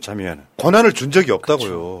다루는 데 참여하는 권한을 준 적이 없다고요.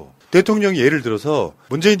 그렇죠. 대통령이 예를 들어서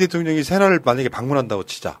문재인 대통령이 새날을 만약에 방문한다고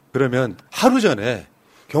치자. 그러면 하루 전에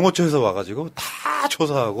경호처에서 와가지고 다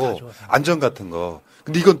조사하고 안전 같은 거.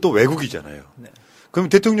 근데 이건 또 외국이잖아요. 네. 그럼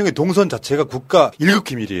대통령의 동선 자체가 국가 1급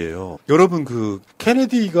기밀이에요. 여러분 그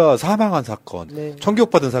케네디가 사망한 사건, 네.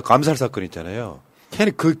 총격받은 사건, 암살 사건 있잖아요.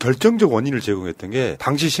 그 결정적 원인을 제공했던 게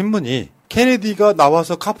당시 신문이 케네디가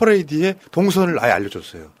나와서 카퍼레이디의 동선을 아예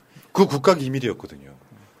알려줬어요. 그 국가 기밀이었거든요.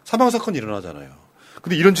 사망사건이 일어나잖아요.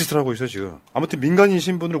 근데 이런 짓을 하고 있어요, 지금. 아무튼 민간인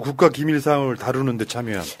신분으로 국가 기밀 사항을 다루는 데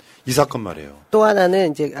참여한 이 사건 말이에요. 또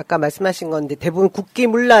하나는 이제 아까 말씀하신 건데 대부분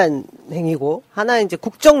국기문란 행위고, 하나 이제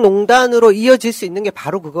국정농단으로 이어질 수 있는 게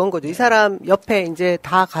바로 그건 거죠. 이 사람 옆에 이제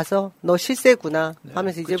다 가서 너 실세구나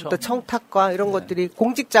하면서 이제부터 그쵸. 청탁과 이런 것들이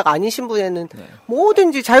공직자가 아닌 신분에는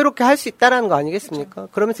뭐든지 자유롭게 할 수 있다라는 거 아니겠습니까? 그쵸.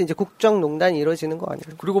 그러면서 이제 국정농단이 이루어지는 거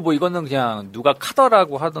아니에요. 그리고 뭐 이거는 그냥 누가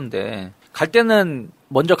카더라고 하던데, 갈 때는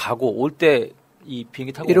먼저 가고 올 때 이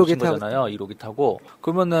비행기 타고 오신 거잖아요. 1호기 타고.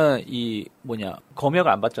 그러면은 이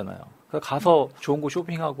검역을 안 받잖아요. 그래서 가서 좋은 거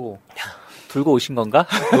쇼핑하고 들고 오신 건가?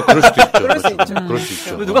 뭐 그럴 수도 있죠. 그럴 수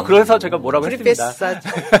있죠. 누가 그래서 제가 뭐라고 했습니다.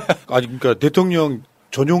 아니 그러니까 대통령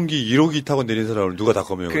전용기 1호기 타고 내린 사람을 누가 다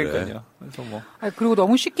검역을 해. 그러니까요. 그래서 뭐. 그리고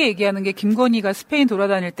너무 쉽게 얘기하는 게, 김건희가 스페인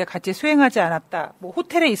돌아다닐 때 같이 수행하지 않았다, 뭐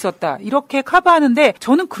호텔에 있었다, 이렇게 커버하는데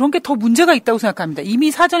저는 그런 게 더 문제가 있다고 생각합니다.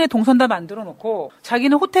 이미 사전에 동선 다 만들어 놓고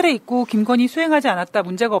자기는 호텔에 있고 김건희 수행하지 않았다,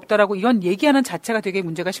 문제가 없다라고 이런 얘기하는 자체가 되게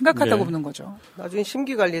문제가 심각하다고 보는 거죠. 나중에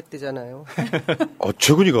심기 관리했대잖아요.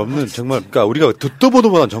 어처구니가 없는, 정말 그러니까 우리가 듣도 보도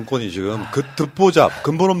못한 정권이 지금 그 듣보잡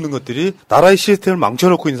근본 없는 것들이 나라의 시스템을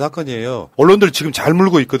망쳐놓고 있는 사건이에요. 언론들 지금 잘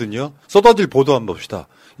물고 있거든요. 쏟아질 보도 한번 봅시다.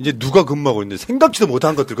 이제 누가 근무하고 있는데, 생각지도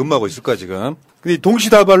못한 것들 근무하고 있을까 지금. 근데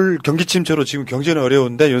동시다발 경기침체로 지금 경제는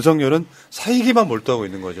어려운데 윤석열은 사익에만 몰두하고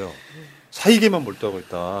있는 거죠. 사익에만 몰두하고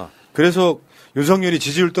있다. 그래서 윤석열이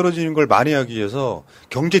지지율 떨어지는 걸 만회하기 위해서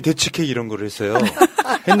경제 대책회의 이런 걸 했어요.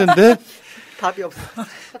 했는데 답이 없어.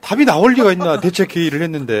 답이 나올 리가 있나. 대책회의를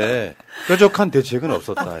했는데 뾰족한 대책은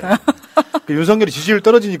없었다. 윤석열이 지지율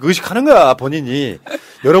떨어지니까 의식하는 거야, 본인이.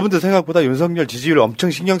 여러분들 생각보다 윤석열 지지율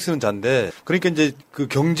엄청 신경 쓰는 자인데, 그러니까 이제 그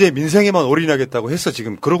경제 민생에만 올인하겠다고 해서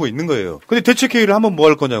지금 그러고 있는 거예요. 근데 대책회의를 하면 뭐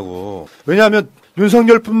할 거냐고. 왜냐하면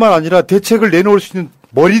윤석열뿐만 아니라 대책을 내놓을 수 있는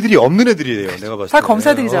머리들이 없는 애들이에요, 내가 봤을 때. 다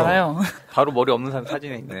검사들이잖아요. 바로 머리 없는 사람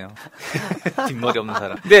사진에 있네요. 뒷머리 없는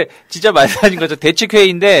사람. 근데 진짜 말씀하신 거죠.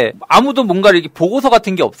 대책회의인데 아무도 뭔가 이렇게 보고서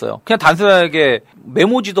같은 게 없어요. 그냥 단순하게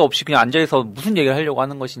메모지도 없이 그냥 앉아있어 무슨 얘기를 하려고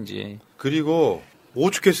하는 것인지. 그리고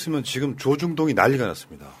오죽했으면 지금 조중동이 난리가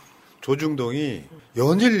났습니다. 조중동이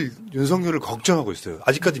연일 윤석열을 걱정하고 있어요.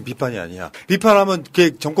 아직까지는 비판이 아니야. 비판하면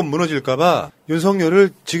이렇게 정권 무너질까봐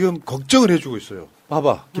윤석열을 지금 걱정을 해주고 있어요.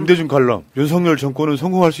 봐봐, 김대중 칼럼. 윤석열 정권은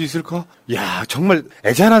성공할 수 있을까? 야, 정말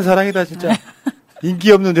애잔한 사랑이다, 진짜.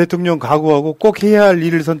 인기 없는 대통령 각오하고 꼭 해야 할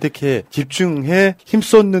일을 선택해 집중해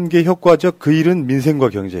힘쏟는 게 효과적. 그 일은 민생과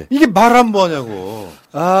경제. 이게 말 안 뭐하냐고.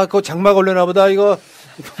 아, 그거 장마 걸려나 보다. 이거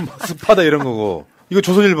습하다 이런 거고. 이거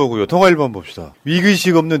조선일보고요. 동아일보 한번 봅시다.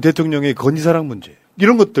 위기의식 없는 대통령의 건의사랑 문제.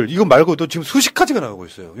 이런 것들, 이거 말고도 지금 수십 가지가 나오고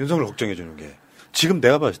있어요. 윤석열 걱정해주는 게. 지금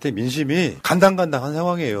내가 봤을 때 민심이 간당간당한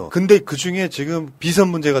상황이에요. 근데 그 중에 지금 비선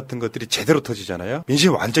문제 같은 것들이 제대로 터지잖아요.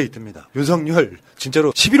 민심이 완전히 뜹니다. 윤석열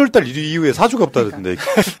진짜로 11월 달 이후에 사주가 없다던데.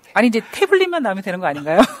 아니 이제 태블릿만 나오면 되는 거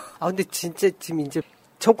아닌가요? 아 근데 진짜 지금 이제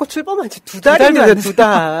정권 출범한 지 2달입니다.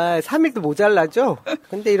 2달. 3일도 모자라죠?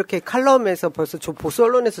 근데 이렇게 칼럼에서 벌써 보수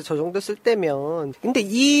언론에서 저 정도 쓸 때면. 근데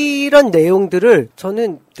이런 내용들을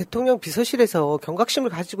저는 대통령 비서실에서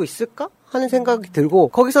경각심을 가지고 있을까? 하는 생각이 들고,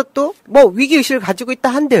 거기서 또 뭐 위기의식을 가지고 있다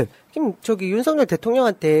한들, 저기 윤석열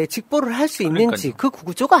대통령한테 직보를 할 수 있는지 그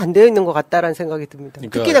구조가 안 되어 있는 것 같다라는 생각이 듭니다.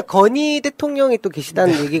 그러니까 특히나 건희 대통령이 또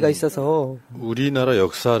계시다는 얘기가 있어서. 우리나라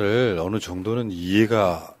역사를 어느 정도는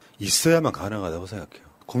이해가 있어야만 가능하다고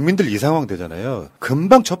생각해요. 국민들 이 상황 되잖아요.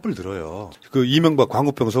 금방 촛불 들어요. 그 이명박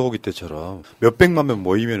광우병 소고기 때처럼 몇백만 명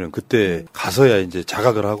모이면은 그때 가서야 이제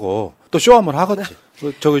자각을 하고 또 쇼 한번 하겠지.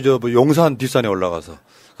 뭐 용산 뒷산에 올라가서.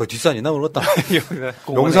 그 뒷산이나 모르겠다.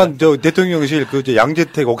 용산 대통령실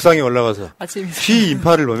양재택 옥상에 올라가서 시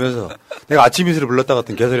인파를 보면서 내가 아침 이슬을 불렀다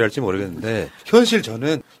같은 개소리 할지 모르겠는데, 현실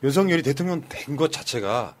저는 윤석열이 대통령 된 것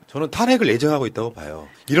자체가 저는 탄핵을 예정하고 있다고 봐요.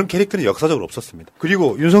 이런 캐릭터는 역사적으로 없었습니다.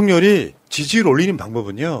 그리고 윤석열이 지지율 올리는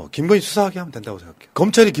방법은요, 김건희 수사하게 하면 된다고 생각해요.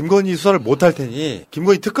 검찰이 김건희 수사를 못할 테니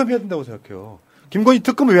김건희 특검해야 된다고 생각해요. 김건희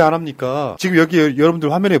특검을 왜 안 합니까? 지금 여기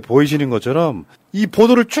여러분들 화면에 보이시는 것처럼 이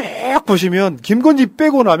보도를 쭉 보시면 김건희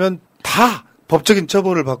빼고 나면 다 법적인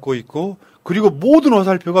처벌을 받고 있고, 그리고 모든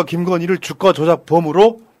화살표가 김건희를 주가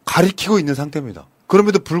조작범으로 가리키고 있는 상태입니다.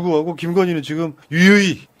 그럼에도 불구하고 김건희는 지금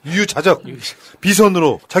유유자적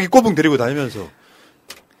비선으로 자기 꼬붕 데리고 다니면서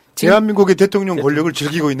대한민국의 대통령 권력을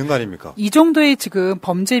즐기고 있는 거 아닙니까? 이 정도의 지금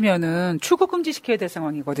범죄면은 출국 금지시켜야 될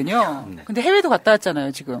상황이거든요. 근데 해외도 갔다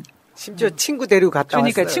왔잖아요, 지금. 심지어 친구 데리고 갔다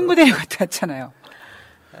왔어요. 그러니까 친구 데리고 갔다 왔잖아요.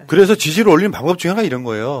 그래서 지지를 올리는 방법 중에 하나가 이런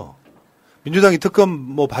거예요. 민주당이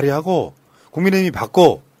특검 발의하고 국민의힘이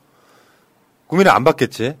받고, 국민은 안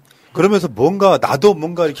받겠지. 그러면서 나도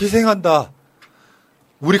뭔가 이렇게 희생한다,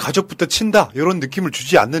 우리 가족부터 친다, 이런 느낌을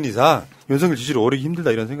주지 않는 이상 윤석열 지지를 오르기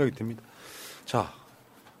힘들다, 이런 생각이 듭니다. 자,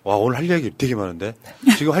 오늘 할 이야기 되게 많은데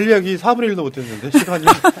지금 할 이야기 4분의 1도 못했는데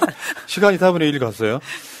시간이 4분의 1 갔어요.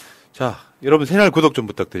 자, 여러분 새날 구독 좀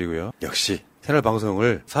부탁드리고요. 역시 새날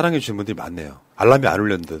방송을 사랑해 주시는 분들이 많네요. 알람이 안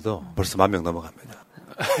울렸는데도 벌써 10,000명 넘어갑니다.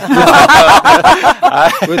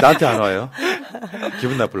 왜 나한테 안 와요?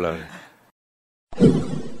 기분 나쁠라 그래.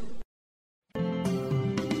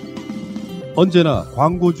 언제나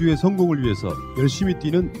광고주의 성공을 위해서 열심히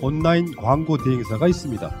뛰는 온라인 광고 대행사가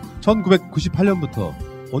있습니다. 1998년부터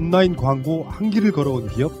온라인 광고 한길을 걸어온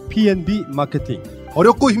기업 P&B 마케팅.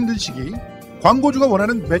 어렵고 힘든 시기 광고주가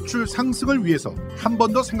원하는 매출 상승을 위해서 한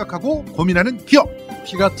번 더 생각하고 고민하는 기업.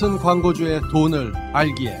 피 같은 광고주의 돈을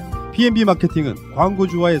알기에 P&B 마케팅은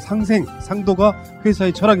광고주와의 상생, 상도가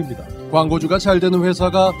회사의 철학입니다. 광고주가 잘 되는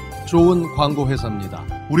회사가 좋은 광고 회사입니다.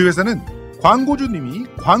 우리 회사는 광고주님이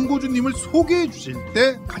광고주님을 소개해 주실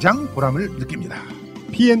때 가장 보람을 느낍니다.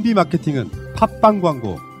 P&B 마케팅은 팟빵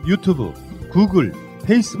광고, 유튜브, 구글,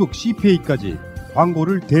 페이스북, CPA까지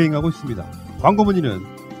광고를 대행하고 있습니다. 광고 문의는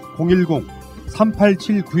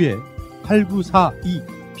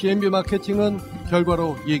 010-3879-8942. P&B 마케팅은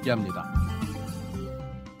결과로 얘기합니다.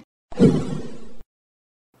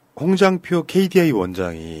 홍장표 KDI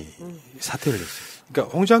원장이 사퇴를 했어요.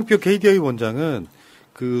 그러니까 홍장표 KDI 원장은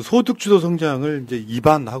그 소득주도 성장을 이제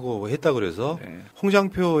입안하고 했다 그래서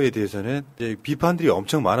홍장표에 대해서는 이제 비판들이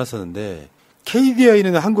엄청 많았었는데,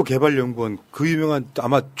 KDI는 한국개발연구원, 그 유명한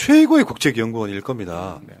아마 최고의 국책연구원일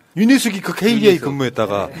겁니다. 유니스기 그 KDI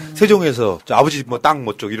근무했다가 세종에서 아버지 땅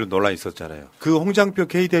쪽 이런 논란이 있었잖아요. 그 홍장표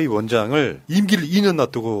KDI 원장을 임기를 2년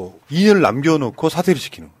놔두고 2년을 남겨놓고 사퇴를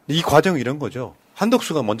시키는, 이 과정이 이런 거죠.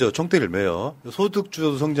 한덕수가 먼저 총대를 메요.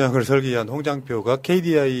 소득주도 성장을 설계한 홍장표가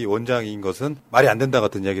KDI 원장인 것은 말이 안 된다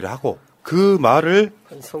같은 이야기를 하고, 그 말을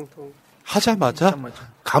하자마자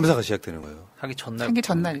감사가 시작되는 거예요. 하기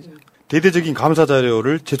전날이죠. 대대적인 감사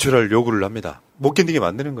자료를 제출할 요구를 합니다. 못 견디게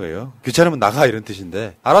만드는 거예요. 귀찮으면 나가, 이런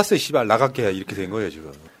뜻인데, 알았어요 씨발 나갈게, 이렇게 된 거예요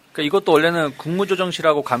지금. 그러니까 이것도 원래는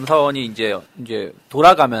국무조정실하고 감사원이 이제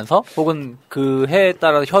돌아가면서 혹은 그 해에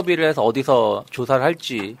따라 협의를 해서 어디서 조사를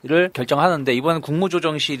할지를 결정하는데 이번엔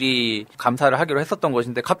국무조정실이 감사를 하기로 했었던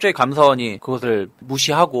것인데 갑자기 감사원이 그것을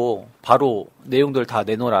무시하고 바로 내용들 다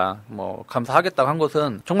내놓으라 뭐 감사하겠다고 한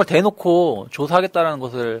것은 정말 대놓고 조사하겠다라는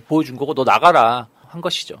것을 보여준 거고 너 나가라 한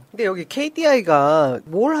것이죠. 근데 여기 KDI가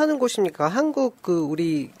뭘 하는 곳입니까? 한국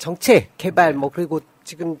우리 정책 개발 뭐 그리고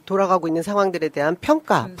지금 돌아가고 있는 상황들에 대한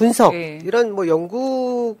평가, 분석 이런 뭐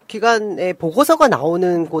연구기관의 보고서가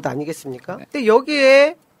나오는 곳 아니겠습니까? 근데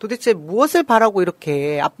여기에 도대체 무엇을 바라고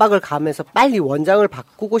이렇게 압박을 가하면서 빨리 원장을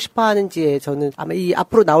바꾸고 싶어 하는지에 저는 아마 이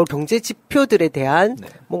앞으로 나올 경제 지표들에 대한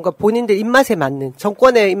뭔가 본인들 입맛에 맞는,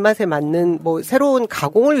 정권의 입맛에 맞는 뭐 새로운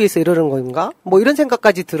가공을 위해서 이러는 건가? 뭐 이런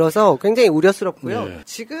생각까지 들어서 굉장히 우려스럽고요.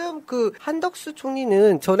 지금 그 한덕수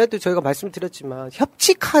총리는 전에도 저희가 말씀드렸지만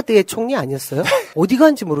협치 카드의 총리 아니었어요? 어디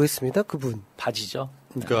간지 모르겠습니다. 그분. 바지죠.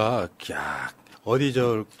 그러니까 어디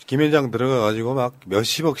김 회장 들어가가지고 막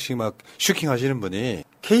몇십억씩 막 슈킹 하시는 분이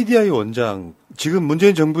KDI 원장 지금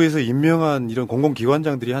문재인 정부에서 임명한 이런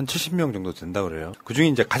공공기관장들이 한 70명 정도 된다 그래요. 그중에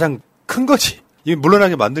이제 가장 큰 거지. 이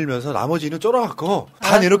물러나게 만들면서 나머지는 쫄아갖고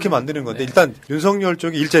다 내놓게 만드는 건데 일단 윤석열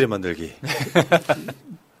쪽이 일자리 만들기.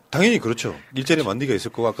 당연히 그렇죠. 일자리 만들기가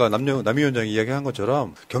있을 거고 아까 남 위원장이 이야기한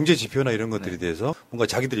것처럼 경제 지표나 이런 것들에 대해서 뭔가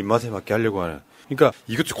자기들 입맛에 맞게 하려고 하는. 그러니까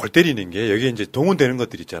이것도 골 때리는 게 여기에 이제 동원되는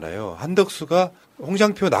것들 있잖아요. 한덕수가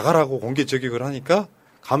홍장표 나가라고 공개 저격을 하니까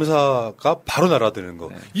감사가 바로 날아드는 거.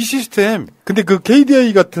 이 시스템. 근데 그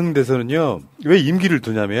KDI 같은 데서는요. 왜 임기를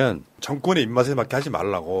두냐면 정권의 입맛에 맞게 하지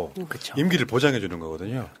말라고 그쵸. 임기를 보장해 주는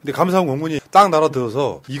거거든요. 근데 감사원 공문이 딱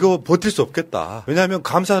날아들어서 이거 버틸 수 없겠다. 왜냐하면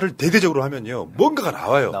감사를 대대적으로 하면요. 뭔가가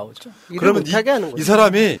나와요. 나오죠. 그러면 이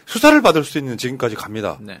사람이 수사를 받을 수 있는 지금까지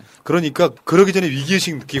갑니다. 네. 그러니까 그러기 전에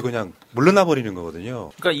위기의식 느끼고 그냥 물러나 버리는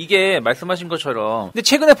거거든요. 그러니까 이게 말씀하신 것처럼 근데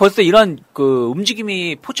최근에 벌써 이런 그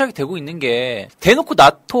움직임이 포착이 되고 있는 게 대놓고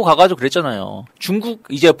나토 가가지고 그랬잖아요. 중국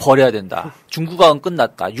이제 버려야 된다. 중국과는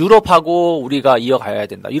끝났다. 유럽하고 우리가 이어가야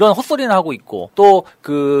된다. 이런 헛소리는 하고 있고 또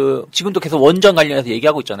그 지금도 계속 원전 관련해서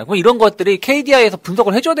얘기하고 있잖아요. 그럼 이런 것들이 KDI에서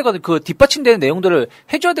분석을 해줘야 되거든요. 그 뒷받침되는 내용들을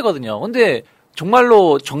해줘야 되거든요. 근데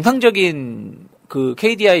정말로 정상적인 그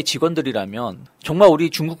KDI 직원들이라면 정말 우리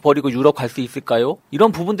중국 버리고 유럽 갈 수 있을까요?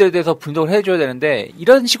 이런 부분들에 대해서 분석을 해줘야 되는데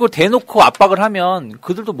이런 식으로 대놓고 압박을 하면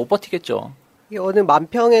그들도 못 버티겠죠. 어느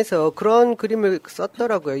만평에서 그런 그림을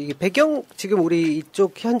썼더라고요. 이게 배경 지금 우리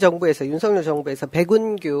이쪽 현 정부에서 윤석열 정부에서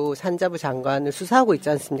백운규 산자부 장관을 수사하고 있지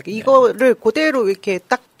않습니까? 이거를 그대로 이렇게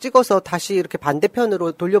딱 찍어서 다시 이렇게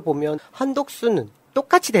반대편으로 돌려보면 한덕수는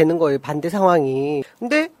똑같이 되는 거예요. 반대 상황이.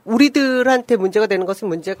 근데 우리들한테 문제가 되는 것은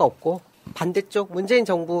문제가 없고 반대쪽 문재인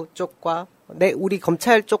정부 쪽과 우리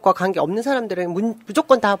검찰 쪽과 관계 없는 사람들은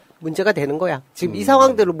무조건 다 문제가 되는 거야. 지금 이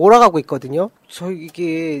상황대로 몰아가고 있거든요.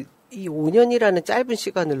 이게 이 5년이라는 짧은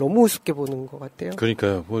시간을 너무 우습게 보는 것 같아요.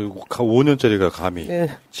 그러니까요. 뭐 5년짜리가 감히. 네.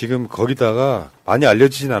 지금 거기다가 많이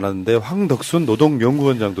알려지진 않았는데 황덕순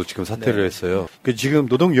노동연구원장도 지금 사퇴를 했어요. 지금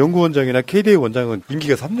노동연구원장이나 KDI 원장은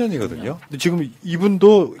임기가 3년이거든요. 근데 지금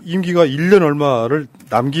이분도 임기가 1년 얼마를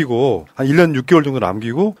남기고 한 1년 6개월 정도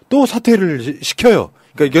남기고 또 사퇴를 시켜요.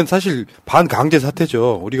 그러니까 이건 사실 반강제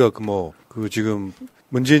사퇴죠. 우리가 지금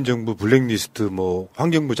문재인 정부 블랙리스트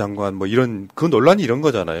환경부 장관 이런 그 논란이 이런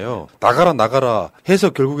거잖아요. 나가라 해서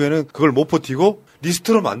결국에는 그걸 못 버티고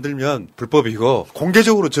리스트로 만들면 불법이고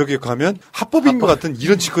공개적으로 저격하면 합법인 것 같은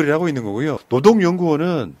이런 짓거리를 하고 있는 거고요.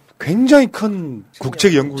 노동연구원은 굉장히 큰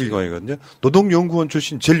국책연구기관이거든요. 노동연구원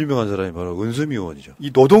출신 제일 유명한 사람이 바로 은수미 의원이죠.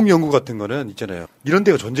 이 노동연구 같은 거는 있잖아요. 이런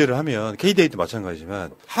데가 존재를 하면 KDI도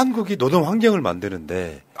마찬가지지만 한국이 노동 환경을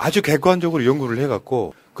만드는데 아주 객관적으로 연구를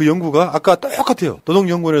해갖고 그 연구가 아까 똑같아요.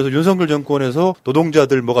 노동연구원에서 윤석열 정권에서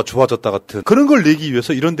노동자들 뭐가 좋아졌다 같은 그런 걸 내기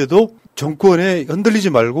위해서 이런 데도 정권에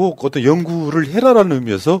흔들리지 말고 어떤 연구를 해라라는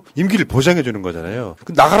의미에서 임기를 보장해 주는 거잖아요.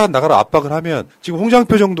 나가라 압박을 하면 지금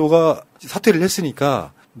홍장표 정도가 사퇴를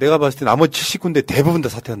했으니까 내가 봤을 때 나머지 70군데 대부분 다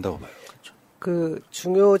사퇴한다고 봐요. 그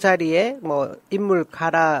중요 자리에 인물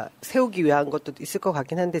갈아 세우기 위한 것도 있을 것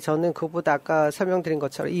같긴 한데 저는 그보다 아까 설명드린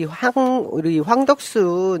것처럼 우리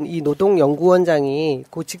황덕순 이 노동연구원장이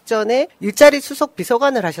그 직전에 일자리 수석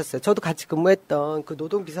비서관을 하셨어요. 저도 같이 근무했던 그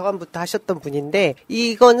노동비서관부터 하셨던 분인데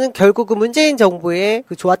이거는 결국 그 문재인 정부의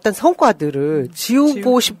그 좋았던 성과들을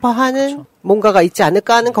지우고 싶어 하는 뭔가가 있지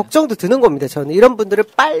않을까 하는 걱정도 드는 겁니다. 저는 이런 분들을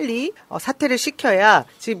빨리 사퇴를 시켜야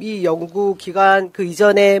지금 이 연구기관 그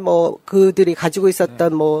이전에 뭐 그들이 가지고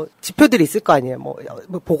있었던 뭐 지표들이 있을 거 아니에요. 뭐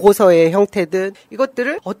보고서의 형태든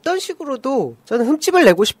이것들을 어떤 식으로도 저는 흠집을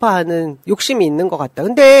내고 싶어하는 욕심이 있는 것 같다.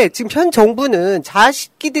 근데 지금 현 정부는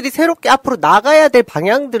자식기들이 새롭게 앞으로 나가야 될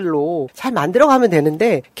방향들로 잘 만들어가면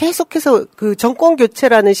되는데 계속해서 그 정권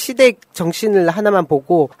교체라는 시대 정신을 하나만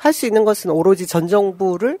보고 할 수 있는 것은 오로지 전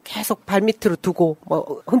정부를 계속 발밑으로 두고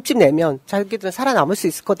뭐 흠집 내면 자기들은 살아남을 수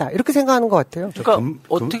있을 거다 이렇게 생각하는 것 같아요. 그러니까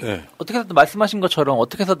어떻게 해서든 말씀하신 것처럼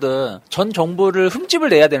어떻게 해서든 전 정부를 흠집을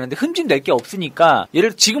내야 되는데 흠집 낼 게 없으니까 예를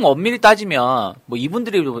들어 지금 엄밀히 따지면 뭐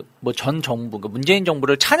이분들이 뭐 전 정부 그러니까 문재인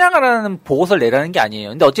정부를 찬양하라는 보고서를 내라는 게 아니에요.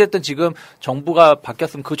 근데 어쨌든 지금 정부가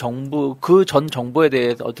바뀌었으면 그 전 정부에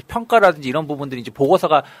대해서 어떻게 평가라든지 이런 부분들이 이제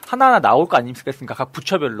보고서가 하나하나 나올 거 아니겠습니까? 각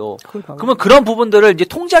부처별로. 그러면 그런 부분들을 이제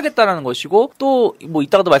통제하겠다라는 것이고 또 뭐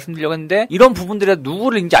이따가도 말씀드리려고 했는데 이런 부분들에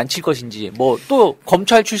누구를 이제 앉힐 것인지 뭐 또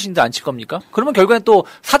검찰 출신도 앉힐 겁니까? 그러면 결국엔 또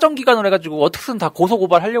사정기관으로 해가지고 어떻게든 다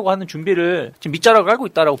고소고발하려고 하는 준비를 지금 밑자락을 깔고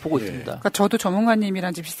있다라고 보고 있습니다. 그러니까 저도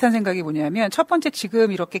전문가님이랑 비슷한 생각이 뭐냐면 첫 번째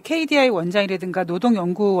지금 이렇게 KDI 원장이라든가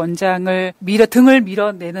노동연구원장을 등을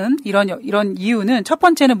밀어내는 이런 이유는 첫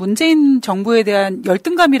번째는 문재인 정부에 대한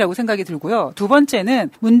열등감이라고 생각이 들고요. 두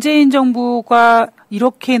번째는 문재인 정부가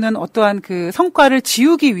이렇게는 어떠한 그 성과를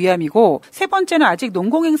지우기 위함이고 세 번째는 아직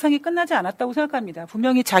농공행상이 끝나지 않았다고 생각합니다.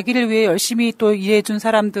 분명히 자기를 위해 열심히 또 일해준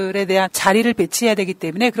사람들에 대한 자리를 배치해야 되기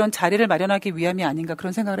때문에 그런 자리를 마련하기 위함이 아닌가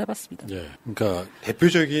그런 생각을 해봤습니다. 예, 그러니까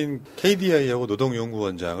대표적인 KDI하고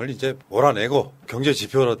노동연구원장을 이제 몰아내고 경제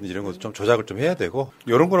지표라든지 이런 것도 좀 조작을 좀 해야 되고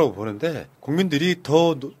이런 거라고 보는데 국민들이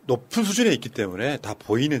더 높은 수준에 있기 때문에 다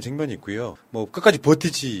보이는 측면이 있고요. 뭐 끝까지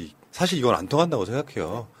버티지. 사실 이건 안 통한다고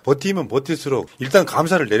생각해요. 버티면 버틸수록 일단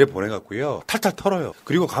감사를 내려보내갖고요. 탈탈 털어요.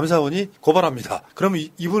 그리고 감사원이 고발합니다. 그러면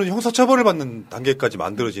이분은 형사처벌을 받는 단계까지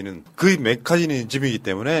만들어지는 그 메커니즘이기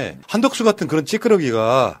때문에 한덕수 같은 그런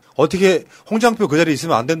찌끄러기가 어떻게 홍장표 그 자리에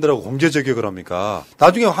있으면 안 된다라고 공개 저격을 합니까?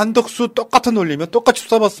 나중에 한덕수 똑같은 논리면 똑같이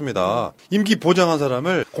수사받습니다. 임기 보장한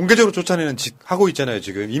사람을 공개적으로 쫓아내는 짓 하고 있잖아요.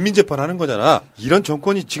 지금 인민재판 하는 거잖아. 이런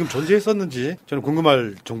정권이 지금 존재했었는지 저는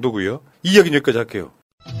궁금할 정도고요. 이 이야기는 여기까지 할게요.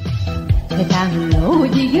 세상은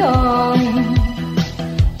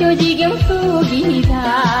요지경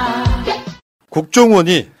속이다.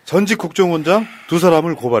 국정원이 전직 국정원장 두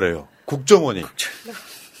사람을 고발해요. 국정원이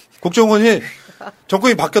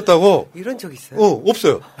정권이 바뀌었다고. 이런 적 있어요?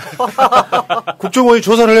 없어요. 국정원이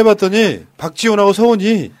조사를 해봤더니 박지원하고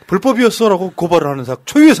서원이 불법이었어라고 고발을 하는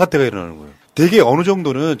초유의 사태가 일어나는 거예요. 되게 어느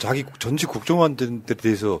정도는 자기 전직 국정원들에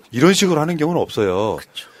대해서 이런 식으로 하는 경우는 없어요.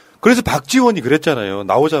 그쵸. 그래서 박지원이 그랬잖아요.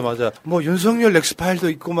 나오자마자 뭐 윤석열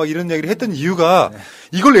엑스파일도 있고 막 이런 얘기를 했던 이유가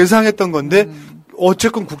이걸 예상했던 건데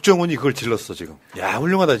어쨌건 국정원이 그걸 질렀어 지금. 야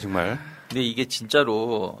훌륭하다 정말. 근데 이게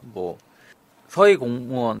진짜로 뭐 서해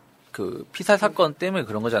공무원 그 피살 사건 때문에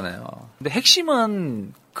그런 거잖아요. 근데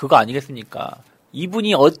핵심은 그거 아니겠습니까?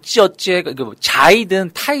 이분이 어찌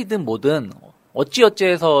자이든 타이든 뭐든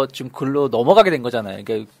어찌어찌해서 지금 글로 넘어가게 된 거잖아요.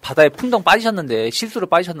 그러니까 바다에 풍덩 빠지셨는데 실수로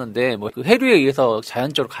빠지셨는데 뭐 그 해류에 의해서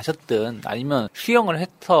자연적으로 가셨든 아니면 수영을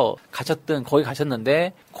해서 가셨든 거기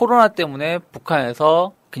가셨는데 코로나 때문에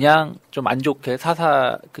북한에서 그냥 좀 안 좋게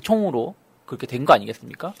그 총으로 그렇게 된 거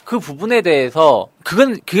아니겠습니까? 그 부분에 대해서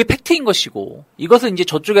그게 팩트인 것이고 이것은 이제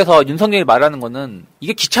저쪽에서 윤석열이 말하는 거는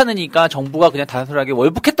이게 귀찮으니까 정부가 그냥 단순하게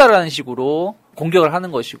월북했다라는 식으로 공격을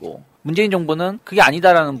하는 것이고 문재인 정부는 그게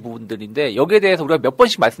아니다라는 부분들인데 여기에 대해서 우리가 몇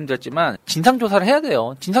번씩 말씀드렸지만 진상조사를 해야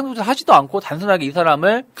돼요. 진상조사 하지도 않고 단순하게 이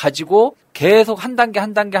사람을 가지고 계속 한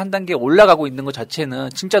단계 올라가고 있는 것 자체는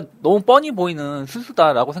진짜 너무 뻔히 보이는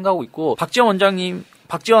수수다라고 생각하고 있고 박지원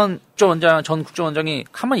전 국정원장이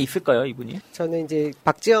가만히 있을까요, 이분이? 저는 이제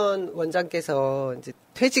박지원 원장께서 이제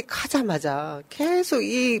퇴직하자마자 계속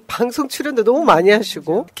이 방송 출연도 너무 많이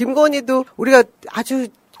하시고 김건희도 우리가 아주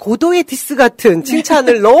고도의 디스 같은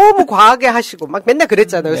칭찬을 너무 과하게 하시고 막 맨날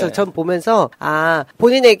그랬잖아요. 그래서 전 보면서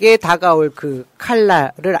본인에게 다가올 그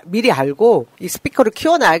칼날을 미리 알고 이 스피커를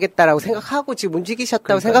키워놔야겠다라고 생각하고 지금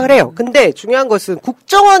움직이셨다고 생각을 해요. 근데 중요한 것은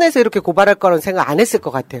국정원에서 이렇게 고발할 거라는 생각 안 했을 것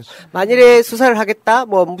같아요. 만일에 수사를 하겠다,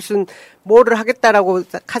 뭐를 하겠다라고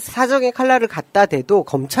사정의 칼날을 갖다 대도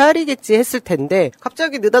검찰이겠지 했을 텐데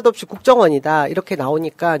갑자기 느닷없이 국정원이다 이렇게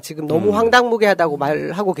나오니까 지금 너무 황당무계하다고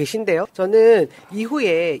말하고 계신데요. 저는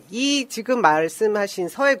이후에 이 지금 말씀하신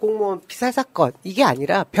서해 공무원 피살 사건 이게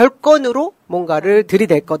아니라 별건으로 뭔가를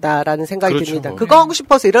들이댈 거다라는 생각이 듭니다. 그거 하고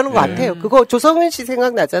싶어서 이러는 것 같아요. 그거 조성은 씨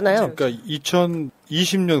생각나잖아요. 그러니까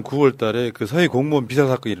 2020년 9월 달에 그 서해 공무원 피살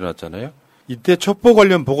사건이 일어났잖아요. 이때 첩보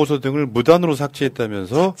관련 보고서 등을 무단으로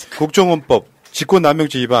삭제했다면서 국정원법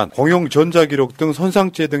직권남용죄 위반, 공용 전자기록 등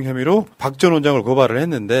손상죄 등 혐의로 박 전 원장을 고발을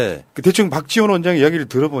했는데 대충 박지원 원장 이야기를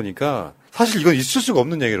들어보니까 사실 이건 있을 수가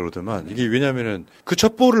없는 얘기를 그러더만. 이게 왜냐면은 그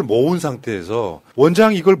첩보를 모은 상태에서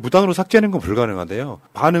원장이 이걸 무단으로 삭제하는 건 불가능한데요.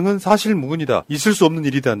 반응은 사실 무근이다. 있을 수 없는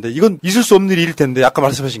일이다는데 이건 있을 수 없는 일일 텐데 아까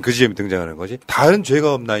말씀하신 그 지점이 등장하는 거지. 다른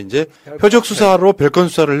죄가 없나 이제 표적 수사로 별건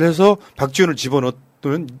수사를 해서 박지원을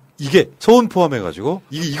집어넣는 이게 서운 포함해가지고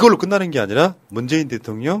이걸로 끝나는 게 아니라 문재인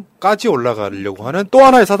대통령까지 올라가려고 하는 또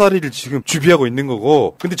하나의 사다리를 지금 준비하고 있는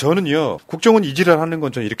거고. 근데 저는요 국정원 이지랄 하는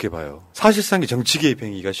건 저는 이렇게 봐요. 사실상의 정치 개입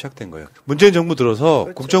행위가 시작된 거예요. 문재인 정부 들어서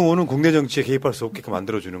그렇죠. 국정원은 국내 정치에 개입할 수 없게끔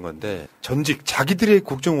만들어주는 건데 전직 자기들의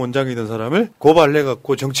국정원장이던 사람을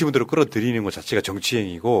고발해갖고 정치부대로 끌어들이는 것 자체가 정치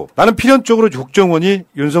행위고 나는 필연적으로 국정원이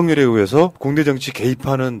윤석열에 의해서 국내 정치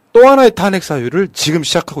개입하는 또 하나의 탄핵 사유를 지금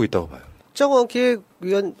시작하고 있다고 봐요. 국정원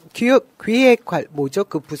뭐죠?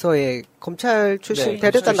 그 부서에 검찰 출신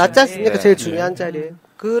데려다 놨지 않습니까? 제일 중요한 자리에.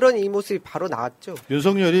 그런 이 모습이 바로 나왔죠.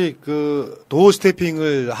 윤석열이 그 도어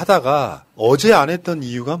스태핑을 하다가 어제 안 했던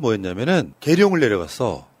이유가 뭐였냐면은 계룡을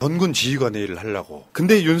내려갔어. 전군 지휘관 회의를 하려고.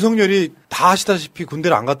 근데 윤석열이 다 아시다시피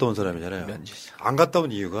군대를 안 갔다 온 사람이잖아요. 안 갔다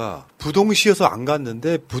온 이유가 부동시여서 안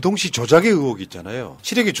갔는데 부동시 조작의 의혹이 있잖아요.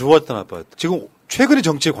 시력이 좋았다 나빴다. 지금 최근에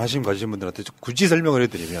정치에 관심 가지신 분들한테 굳이 설명을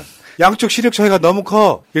해드리면 양쪽 시력 차이가 너무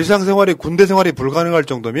커. 일상생활이 군대 생활이 불가능할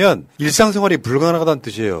정도면 일상생활이 불가능하다는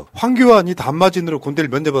뜻이에요. 황교안이 단마진으로 군대를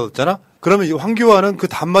면제받았잖아? 그러면 이 황교안은 그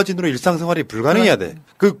단마진으로 일상생활이 불가능해야 돼.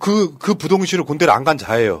 그 부동시로 군대를 안 간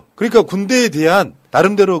자예요. 그러니까 군대에 대한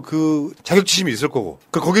나름대로 그 자격지심이 있을 거고.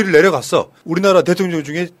 거기를 내려갔어. 우리나라 대통령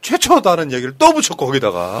중에 최초다는 얘기를 또 붙였고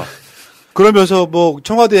거기다가. 그러면서 뭐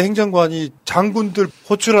청와대 행정관이 장군들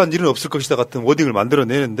호출한 일은 없을 것이다 같은 워딩을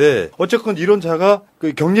만들어내는데 어쨌건 이런 자가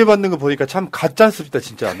그 격려받는 거 보니까 참 가짜스럽다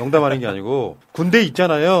진짜. 농담하는 게 아니고 군대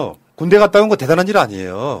있잖아요. 군대 갔다 온 거 대단한 일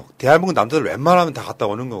아니에요. 대한민국 남자들 웬만하면 다 갔다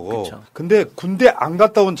오는 거고. 그쵸. 근데 군대 안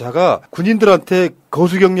갔다 온 자가 군인들한테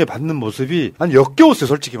거수격려 받는 모습이 난 역겨웠어요.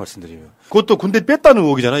 솔직히 말씀드리면. 그것도 군대 뺐다는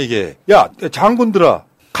의혹이잖아 이게. 야 장군들아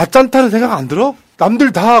가짠다는 생각 안 들어?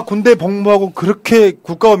 남들 다 군대 복무하고 그렇게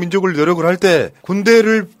국가와 민족을 노력을 할 때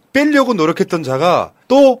군대를 빼려고 노력했던 자가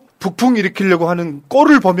또 북풍 일으키려고 하는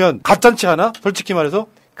꼴을 보면 가짠치 않아? 솔직히 말해서?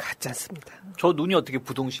 가짠습니다. 저 눈이 어떻게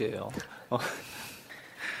부동시예요.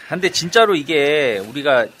 근데 진짜로 이게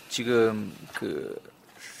우리가 지금 그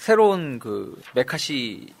새로운 그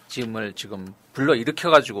메카시즘을 지금 불러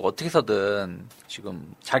일으켜가지고 어떻게 해서든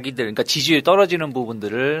지금 자기들 그러니까 지지율이 떨어지는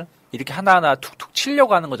부분들을 이렇게 하나하나 툭툭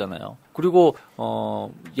치려고 하는 거잖아요. 그리고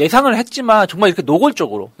예상을 했지만 정말 이렇게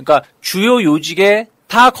노골적으로 그러니까 주요 요직에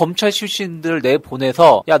다 검찰 출신들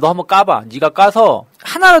내보내서 야 너 한번 까봐. 네가 까서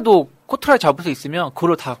하나라도 코트라에 잡을 수 있으면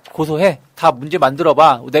그걸 다 고소해. 다 문제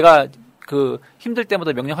만들어봐. 내가 그 힘들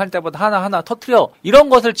때마다 명령할 때마다 하나하나 터트려. 이런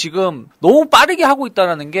것을 지금 너무 빠르게 하고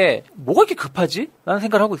있다는 게 뭐가 이렇게 급하지? 라는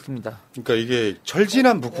생각을 하고 있습니다. 그러니까 이게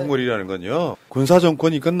철진한 북풍몰이라는 건요.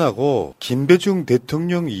 군사정권이 끝나고 김대중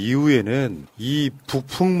대통령 이후에는 이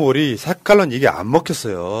북풍몰이 색깔론 이게 안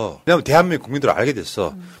먹혔어요. 왜냐하면 대한민국 국민들은 알게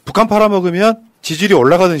됐어. 북한 팔아먹으면 지지율이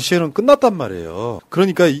올라가던 시절은 끝났단 말이에요.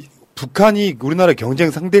 그러니까 북한이 우리나라 경쟁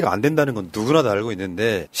상대가 안 된다는 건 누구나 다 알고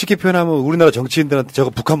있는데 쉽게 표현하면 우리나라 정치인들한테 저거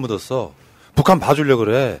북한 묻었어. 북한 봐주려고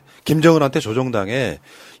그래. 김정은한테 조종당해.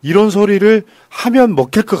 이런 소리를 하면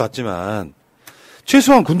먹힐 것 같지만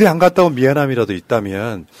최소한 군대 안 갔다 온 미안함이라도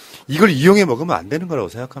있다면 이걸 이용해 먹으면 안 되는 거라고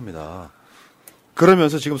생각합니다.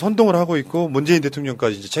 그러면서 지금 선동을 하고 있고 문재인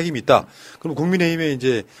대통령까지 이제 책임이 있다. 그럼 국민의힘에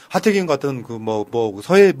이제 하태경 같은 그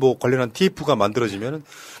서해 관련한 TF가 만들어지면은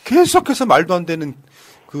계속해서 말도 안 되는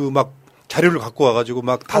그 막 자료를 갖고 와가지고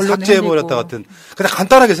막 다 삭제해버렸다 같은. 그냥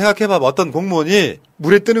간단하게 생각해봐. 어떤 공무원이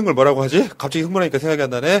물에 뜨는 걸 뭐라고 하지? 갑자기 흥분하니까 생각이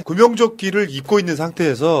안 나네. 구명조끼를 입고 있는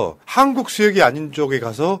상태에서 한국 수역이 아닌 쪽에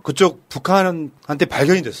가서 그쪽 북한한테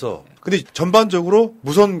발견이 됐어. 근데 전반적으로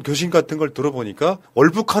무선 교신 같은 걸 들어보니까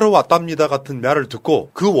월북하러 왔답니다 같은 말을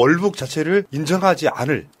듣고 그 월북 자체를 인정하지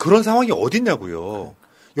않을 그런 상황이 어딨냐고요.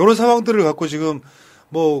 이런 상황들을 갖고 지금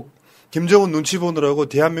김정은 눈치 보느라고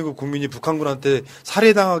대한민국 국민이 북한군한테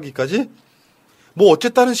살해당하기까지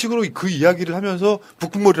어쨌다는 식으로 그 이야기를 하면서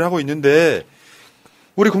북풍몰이를 하고 있는데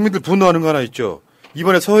우리 국민들 분노하는 거 하나 있죠.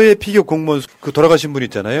 이번에 서해 피격 공무원 돌아가신 분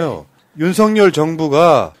있잖아요. 윤석열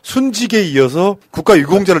정부가 순직에 이어서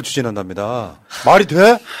국가유공자를 추진한답니다. 말이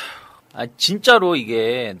돼? 진짜로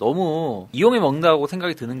이게 너무 이용해 먹는다고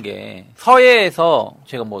생각이 드는 게 서해에서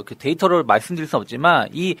제가 이렇게 데이터를 말씀드릴 수는 없지만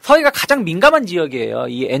이 서해가 가장 민감한 지역이에요.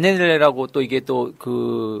 이 NLL하고 또 이게 또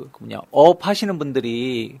어업 하시는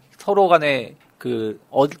분들이 서로 간에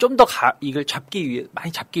좀 더 이걸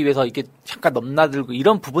많이 잡기 위해서 이렇게 잠깐 넘나들고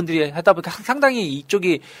이런 부분들이 하다 보니까 상당히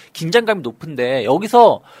이쪽이 긴장감이 높은데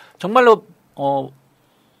여기서 정말로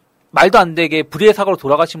말도 안 되게 불의의 사고로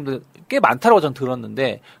돌아가신 분들 꽤 많다고 전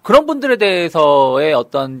들었는데 그런 분들에 대해서의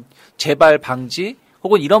어떤 재발 방지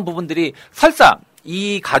혹은 이런 부분들이 설사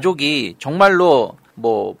이 가족이 정말로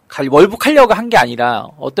뭐 월북하려고 한 게 아니라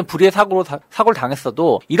어떤 불의의 사고를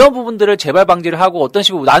당했어도 이런 부분들을 재발 방지를 하고 어떤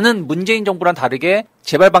식으로 나는 문재인 정부랑 다르게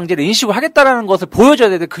재발 방지를 인식을 하겠다라는 것을 보여줘야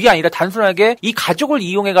되는데 그게 아니라 단순하게 이 가족을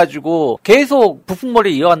이용해가지고 계속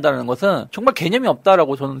부풍머리를 이어간다는 것은 정말 개념이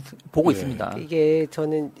없다라고 저는 보고 있습니다. 이게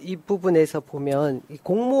저는 이 부분에서 보면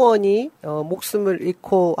공무원이 목숨을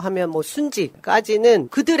잃고 하면 뭐 순직까지는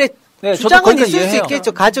그들의 주장은 있을 수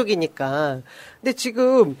있겠죠. 가족이니까. 근데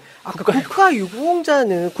지금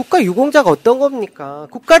국가유공자가 어떤 겁니까?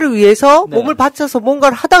 국가를 위해서 몸을 바쳐서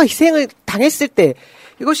뭔가를 하다가 희생을 당했을 때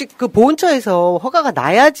이것이 그 보훈처에서 허가가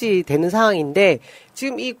나야지 되는 상황인데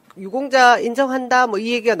지금 이 유공자 인정한다 뭐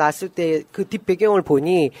이 얘기가 나왔을 때 그 뒷배경을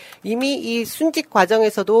보니 이미 이 순직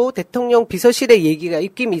과정에서도 대통령 비서실의 얘기가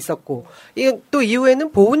입김이 있었고 또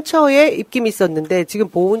이후에는 보훈처에 입김이 있었는데 지금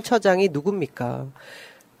보훈처장이 누굽니까?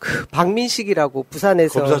 그 박민식이라고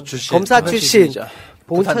부산에서 검사 출신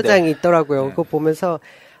보훈처장이 있더라고요. 그거 보면서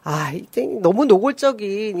이제 너무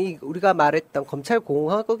노골적인 우리가 말했던 검찰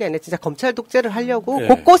공화국이 아니라 진짜 검찰 독재를 하려고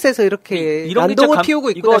곳곳에서 이렇게 난동을 피우고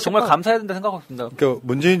있구나. 이거 정말 감사해야 된다 생각하고 있습니다. 그러니까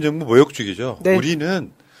문재인 정부 모욕적이죠. 네.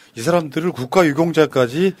 우리는 이 사람들을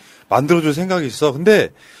국가유공자까지 만들어줄 생각이 있어. 근데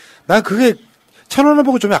난 그게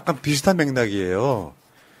천안함하고 좀 약간 비슷한 맥락이에요.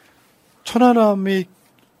 천안함이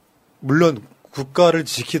물론 국가를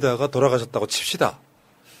지키다가 돌아가셨다고 칩시다.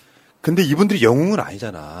 근데 이분들이 영웅은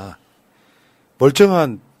아니잖아.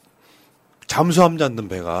 멀쩡한 잠수함 잡는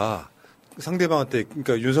배가 상대방한테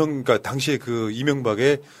그러니까 당시에 그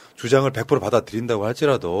이명박의 주장을 100% 받아들인다고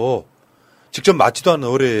할지라도 직접 맞지도 않은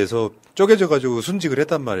어뢰에서 쪼개져가지고 순직을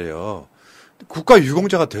했단 말이에요. 국가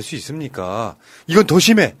유공자가 될 수 있습니까? 이건 더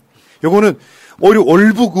심해. 요거는 오히려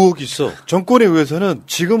월북 의혹이 있어. 정권에 의해서는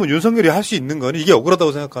지금은 윤석열이 할 수 있는 거는 이게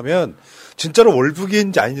억울하다고 생각하면 진짜로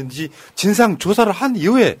월북인지 아닌지 진상 조사를 한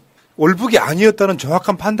이후에 월북이 아니었다는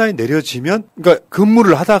정확한 판단이 내려지면 그러니까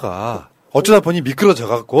근무를 하다가 어쩌다 보니 미끄러져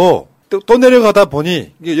갖고 또 내려가다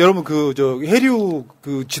보니 여러분 해류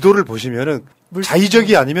지도를 보시면은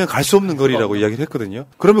자의적이 아니면 갈 수 없는 거리라고 이야기를 했거든요.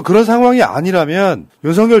 그러면 그런 상황이 아니라면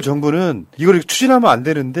윤석열 정부는 이걸 추진하면 안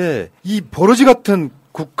되는데 이 버러지 같은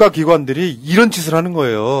국가기관들이 이런 짓을 하는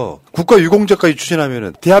거예요. 국가유공자까지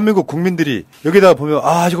추진하면은 대한민국 국민들이 여기다가 보면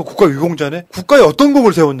이거 국가유공자네? 국가에 어떤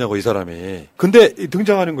공을 세웠냐고 이 사람이. 근데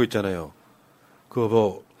등장하는 거 있잖아요.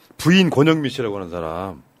 부인 권영미 씨라고 하는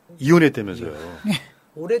사람 이혼했다면서요.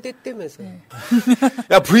 오래됐다면서요.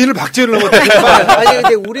 야 부인을 박제를 하면 아니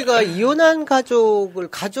근데 우리가 이혼한 가족을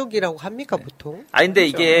가족이라고 합니까 보통? 근데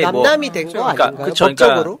이게 남남이 된 거 아닌가요?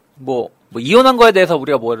 법적으로? 뭐 이혼한 거에 대해서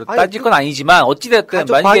우리가 따질 건 아니지만 어찌됐든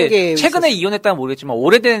만약에 최근에 이혼했다면 모르겠지만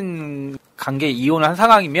오래된 관계 이혼을 한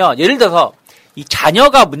상황이면 예를 들어서 이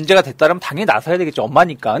자녀가 문제가 됐다면 당연히 나서야 되겠죠.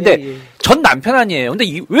 엄마니까. 근데 전 남편 아니에요. 근데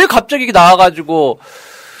왜 갑자기 나와가지고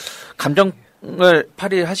감정을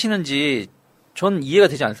발휘하시는지 전 이해가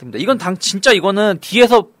되지 않습니다. 이건 진짜 이거는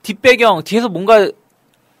뒤에서 뭔가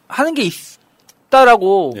하는 게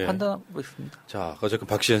있다라고 판단하고 있습니다. 자, 어쨌든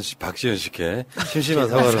박지현 씨께 심심한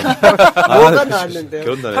사과를. 뭐가 나왔는데요?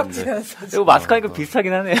 결혼 안 했는데. 이거 마스크하니까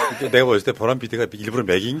비슷하긴 하네요. 내가 봤을 때 보람 PD가 일부러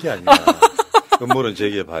매긴 게 아니야. 음모론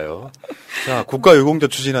제기해봐요. 자, 국가유공자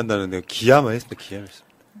추진한다는데 기함을 했습니다.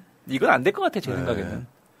 이건 안 될 것 같아요, 제 생각에는.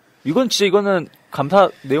 이거는 감사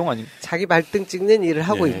내용 아닙니까? 자기 발등 찍는 일을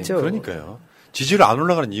하고 있죠. 그러니까요. 지지율 안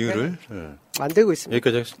올라가는 이유를 만들고 있습니다.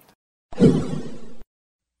 여기까지 하겠습니다.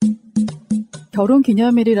 결혼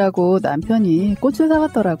기념일이라고 남편이 꽃을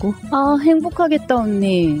사왔더라고. 행복하겠다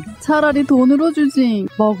언니. 차라리 돈으로 주지.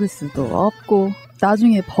 먹을 수도 없고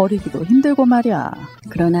나중에 버리기도 힘들고 말이야.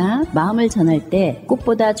 그러나 마음을 전할 때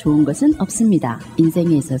꽃보다 좋은 것은 없습니다.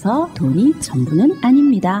 인생에 있어서 돈이 전부는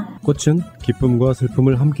아닙니다. 꽃은 기쁨과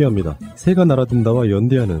슬픔을 함께합니다. 새가 날아든다와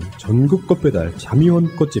연대하는 전국 꽃배달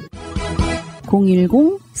자미원 꽃집.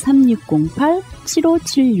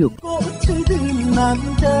 010-3608-7576. 꽃을 든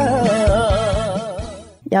남자.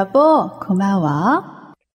 여보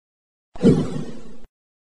고마워.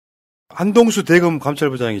 한동수 대검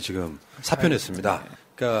감찰부장이 지금 사표냈습니다.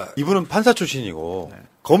 그러니까 이분은 판사 출신이고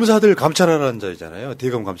검사들 감찰하라는 자이잖아요.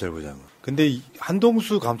 대검 감찰부장은. 근데 이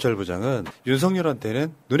한동수 감찰부장은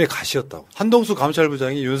윤석열한테는 눈에 가시였다고. 한동수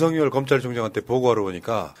감찰부장이 윤석열 검찰총장한테 보고하러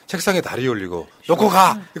오니까 책상에 다리 올리고 놓고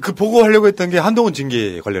가! 그 보고하려고 했던 게 한동훈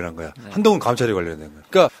징계에 관련한 거야. 한동훈 감찰에 관련된 거야.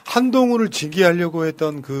 그러니까 한동훈을 징계하려고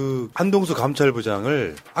했던 그 한동수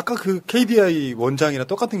감찰부장을 아까 그 KDI 원장이랑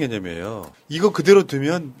똑같은 개념이에요. 이거 그대로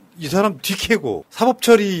두면 이 사람 뒤캐고 사법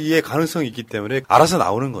처리의 가능성이 있기 때문에 알아서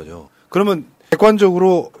나오는 거죠. 그러면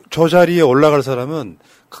객관적으로 저 자리에 올라갈 사람은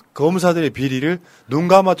검사들의 비리를 눈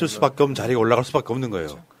감아줄 수밖에 없는 자리에 올라갈 수밖에 없는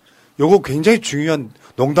거예요. 요거 굉장히 중요한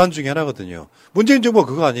농단 중에 하나거든요. 문재인 정부가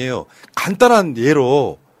그거 아니에요. 간단한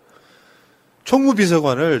예로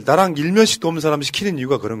총무비서관을 나랑 일면식도 없는 사람 시키는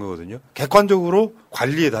이유가 그런 거거든요. 객관적으로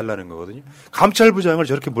관리해달라는 거거든요. 감찰부장을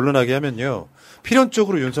저렇게 물러나게 하면요.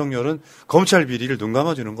 필연적으로 윤석열은 검찰 비리를 눈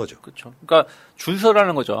감아주는 거죠. 그렇죠. 그러니까 줄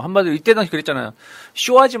서라는 거죠. 한마디로 이때 당시 그랬잖아요.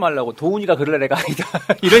 쇼하지 말라고 도훈이가 그럴 애가 아니다.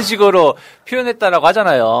 이런 식으로 표현했다라고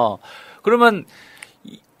하잖아요. 그러면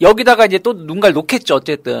여기다가 이제 또 누군가를 놓겠죠.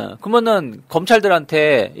 어쨌든. 그러면은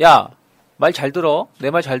검찰들한테 야, 말 잘 들어. 내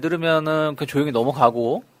말 잘 들으면은 그냥 조용히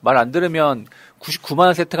넘어가고 말 안 들으면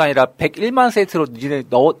 99만 세트가 아니라 101만 세트로 니네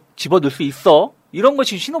집어넣을 수 있어. 이런 거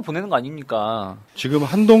지금 신호 보내는 거 아닙니까? 지금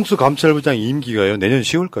한동수 감찰부장 임기가요. 내년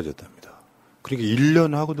 10월까지였답니다. 그러니까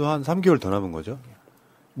 1년 하고도 한 3개월 더 남은 거죠.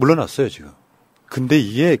 물러났어요, 지금. 근데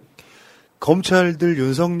이게 검찰들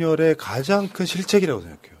윤석열의 가장 큰 실책이라고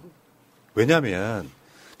생각해요. 왜냐하면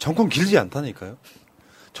정권 길지 않다니까요.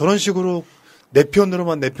 저런 식으로 내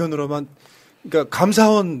편으로만 그러니까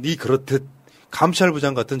감사원이 그렇듯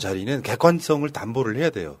감찰부장 같은 자리는 객관성을 담보를 해야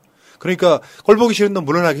돼요. 그러니까 꼴 보기 싫은 놈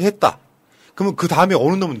물러나게 했다. 그러면 그 다음에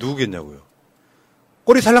오는 놈은 누구겠냐고요.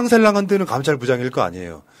 꼬리 살랑살랑한 데는 감찰부장일 거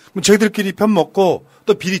아니에요. 그럼 쟤들끼리 편 먹고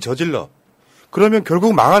또 비리 저질러. 그러면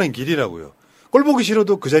결국 망하는 길이라고요. 꼴 보기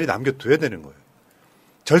싫어도 그 자리 남겨둬야 되는 거예요.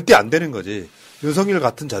 절대 안 되는 거지. 윤석열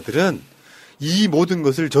같은 자들은 이 모든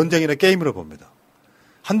것을 전쟁이나 게임으로 봅니다.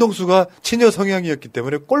 한동수가 친여 성향이었기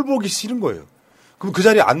때문에 꼴 보기 싫은 거예요. 그럼 그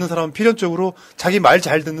자리에 앉는 사람은 필연적으로 자기 말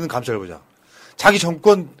잘 듣는 감찰부장, 자기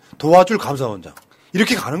정권 도와줄 감사원장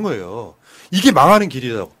이렇게 가는 거예요. 이게 망하는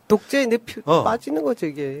길이라고. 독재의 늪이 빠지는 거죠,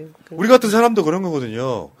 이게. 우리 같은 사람도 그런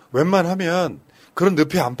거거든요. 웬만하면 그런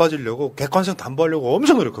늪에 안 빠지려고 객관성 담보하려고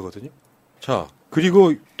엄청 노력하거든요. 자,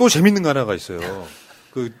 그리고 또 재밌는 거 하나가 있어요.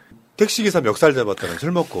 그 택시기사 멱살 잡았다는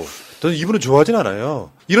술 먹고. 저는 이분은 좋아하진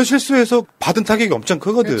않아요. 이런 실수해서 받은 타격이 엄청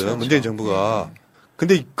크거든. 그렇죠. 문재인 정부가.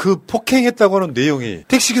 근데 그 폭행했다고 하는 내용이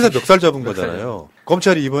택시기사 멱살 잡은 거잖아요.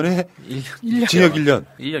 검찰이 이번에 1년. 징역 1년.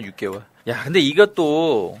 1년 6개월. 야, 근데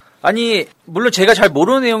이것도 아니 물론 제가 잘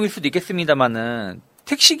모르는 내용일 수도 있겠습니다만은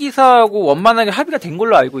택시기사하고 원만하게 합의가 된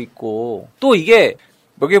걸로 알고 있고 또 이게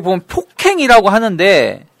여기 보면 폭행이라고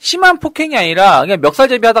하는데 심한 폭행이 아니라 그냥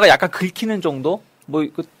멱살잡이 하다가 약간 긁히는 정도?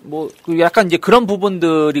 약간 이제 그런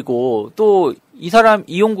부분들이고 또 이 사람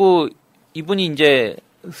이용구 이분이 이제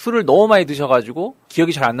술을 너무 많이 드셔가지고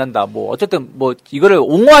기억이 잘 안 난다. 어쨌든 이거를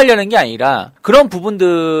옹호하려는 게 아니라 그런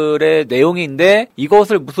부분들의 내용인데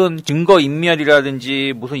이것을 무슨 증거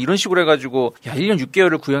인멸이라든지 무슨 이런 식으로 해가지고 1년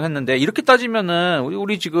 6개월을 구형했는데 이렇게 따지면은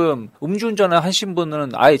우리 지금 음주운전을 하신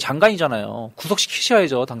분은 아예 장관이잖아요.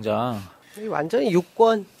 구속시키셔야죠 당장. 완전히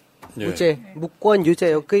유권 무죄, 무권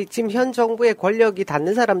유죄요. 지금 현 정부의 권력이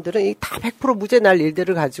닿는 사람들은 다 100% 무죄 날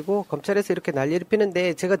일들을 가지고 검찰에서 이렇게 난리를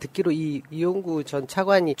피는데 제가 듣기로 이용구 전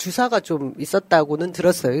차관이 주사가 좀 있었다고는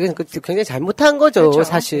들었어요. 이건 굉장히 잘못한 거죠, 그렇죠.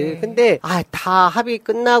 사실. 네. 근데 다 합의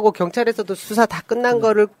끝나고 경찰에서도 수사 다 끝난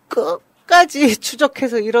거를 끝까지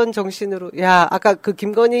추적해서 이런 정신으로 아까 그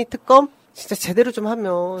김건희 특검 진짜 제대로 좀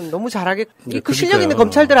하면 너무 잘하게 그 실력 있는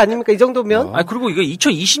검찰들 아닙니까? 이 정도면? 그리고 이거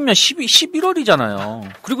 2020년 11월이잖아요.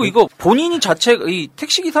 그리고 이거 본인이 이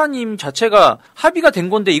택시기사님 자체가 합의가 된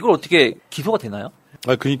건데 이걸 어떻게 기소가 되나요?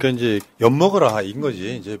 그러니까 이제 엿먹어라 인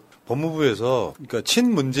거지. 이제 법무부에서 그러니까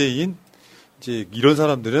친문재인 이제 이런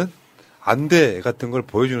사람들은 안돼 같은 걸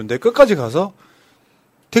보여주는데 끝까지 가서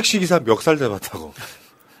택시기사 멱살 잡았다고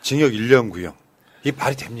징역 1년 구형. 이게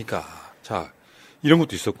말이 됩니까? 자, 이런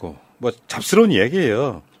것도 있었고. 잡스러운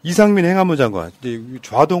이야기예요. 이상민 행안부 장관,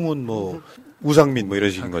 좌동훈 우상민 이런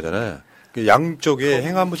식인 거잖아요. 양쪽에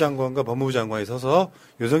행안부 장관과 법무부 장관이 서서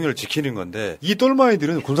윤석열을 지키는 건데 이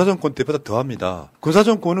똘마이들은 군사정권 때보다 더합니다.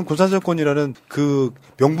 군사정권은 군사정권이라는 그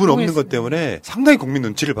명분 없는 것 때문에 상당히 국민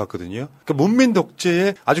눈치를 봤거든요. 그러니까 문민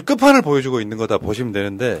독재의 아주 끝판을 보여주고 있는 거다 보시면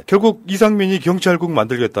되는데 결국 이상민이 경찰국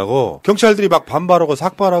만들겠다고 경찰들이 막 반발하고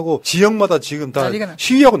삭발하고 지역마다 지금 다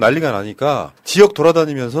시위하고 난리가 나니까 지역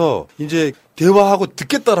돌아다니면서 이제 대화하고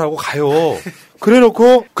듣겠다라고 가요.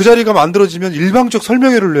 그래놓고 그 자리가 만들어지면 일방적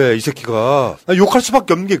설명회를 내, 이 새끼가. 욕할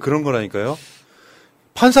수밖에 없는 게 그런 거라니까요.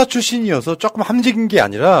 판사 출신이어서 조금 함직인 게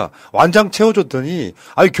아니라 완장 채워줬더니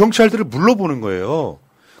경찰들을 물러보는 거예요.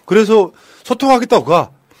 그래서 소통하겠다고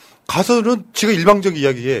가서는 지가 일방적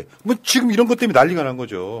이야기해. 지금 이런 것 때문에 난리가 난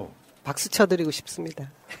거죠. 박수 쳐드리고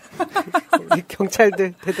싶습니다.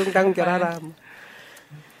 경찰들 대동단결하라.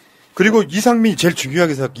 그리고 이상민이 제일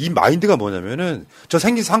중요하게 생각, 이 마인드가 뭐냐면은, 저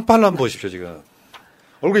생긴 상팔로 한번 보십시오, 지금.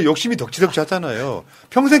 얼굴에 욕심이 덕지덕지 하잖아요.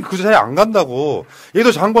 평생 그 자리에 안 간다고.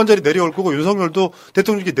 얘도 장관 자리 내려올 거고 윤석열도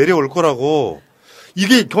대통령이 내려올 거라고.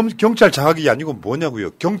 이게 경찰 장악이 아니고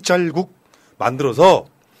뭐냐고요. 경찰국 만들어서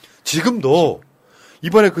지금도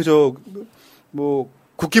이번에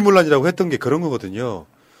국기문란이라고 했던 게 그런 거거든요.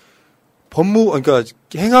 그러니까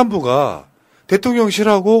행안부가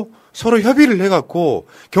대통령실하고 서로 협의를 해갖고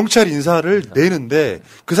경찰 인사를 내는데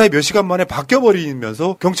그 사이 몇 시간 만에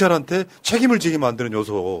바뀌어버리면서 경찰한테 책임을 지게 만드는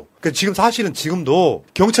요소. 그러니까 지금 사실은 지금도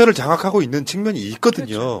경찰을 장악하고 있는 측면이 있거든요.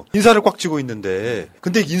 그렇죠. 인사를 꽉 쥐고 있는데.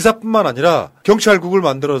 근데 인사뿐만 아니라 경찰국을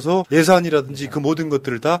만들어서 예산이라든지 그 모든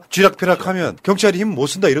것들을 다 쥐락펴락하면 경찰이 힘 못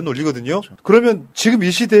쓴다 이런 논리거든요. 그러면 지금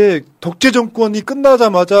이 시대에 독재 정권이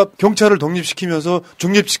끝나자마자 경찰을 독립시키면서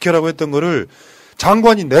중립시켜라고 했던 거를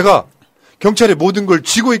장관이 내가 경찰이 모든 걸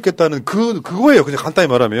쥐고 있겠다는 그거예요. 그냥 간단히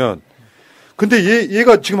말하면. 근데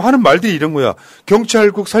얘가 지금 하는 말들이 이런 거야.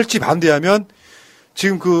 경찰국 설치 반대하면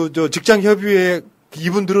지금 직장협의회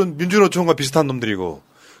이분들은 민주노총과 비슷한 놈들이고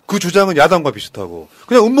그 주장은 야당과 비슷하고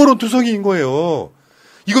그냥 음모론 투성이인 거예요.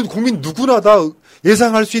 이건 국민 누구나 다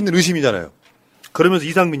예상할 수 있는 의심이잖아요. 그러면서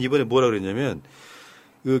이상민이 이번에 뭐라 그랬냐면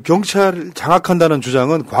경찰을 장악한다는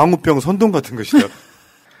주장은 광우병 선동 같은 것이다.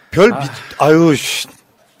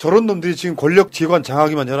 저런 놈들이 지금 권력기관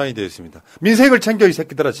장악이만 혈안이 되어 있습니다. 민생을 챙겨 이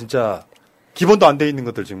새끼들아 진짜 기본도 안 돼 있는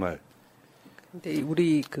것들 정말. 근데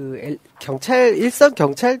우리 일선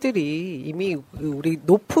경찰들이 이미 우리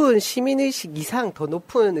높은 시민의식 이상 더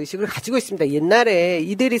높은 의식을 가지고 있습니다. 옛날에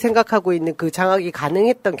이들이 생각하고 있는 그 장악이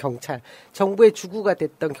가능했던 경찰, 정부의 주구가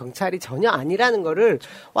됐던 경찰이 전혀 아니라는 거를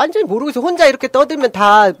완전히 모르고 있어. 혼자 이렇게 떠들면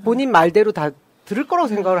다 본인 말대로 다 들을 거라고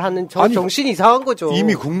생각을 하는 정신이 이상한 거죠.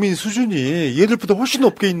 이미 국민 수준이 얘들보다 훨씬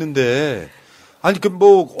높게 있는데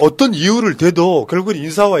어떤 이유를 대도 결국은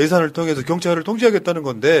인사와 예산을 통해서 경찰을 통제하겠다는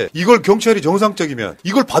건데 이걸 경찰이 정상적이면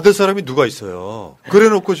이걸 받을 사람이 누가 있어요.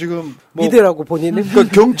 그래놓고 지금 믿으라고 본인은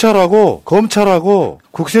그러니까 경찰하고 검찰하고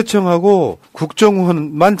국세청하고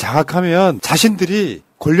국정원만 장악하면 자신들이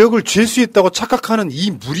권력을 쥘 수 있다고 착각하는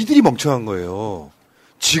이 무리들이 멍청한 거예요.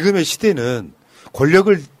 지금의 시대는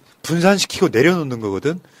권력을 분산시키고 내려놓는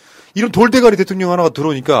거거든. 이런 돌대가리 대통령 하나가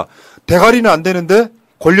들어오니까 대가리는 안 되는데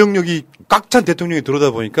권력력이 꽉 찬 대통령이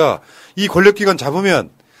들어오다 보니까 이 권력기관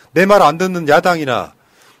잡으면 내 말 안 듣는 야당이나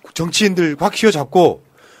정치인들 확 휘어잡고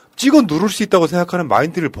찍어 누를 수 있다고 생각하는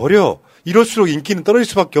마인드를 버려. 이럴수록 인기는 떨어질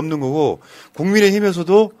수밖에 없는 거고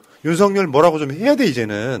국민의힘에서도 윤석열 뭐라고 좀 해야 돼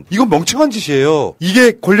이제는. 이건 멍청한 짓이에요.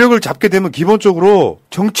 이게 권력을 잡게 되면 기본적으로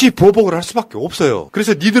정치 보복을 할 수밖에 없어요.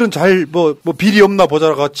 그래서 니들은 잘 비리 없나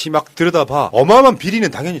보자 같이 막 들여다봐. 어마어마한 비리는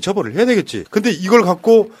당연히 처벌을 해야 되겠지. 근데 이걸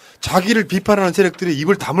갖고 자기를 비판하는 세력들이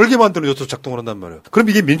입을 다물게 만드는 요소 작동을 한단 말이에요. 그럼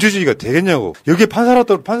이게 민주주의가 되겠냐고. 여기에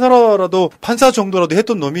판사 정도라도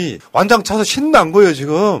했던 놈이 완장 차서 신난 거예요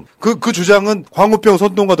지금. 그 주장은 광우병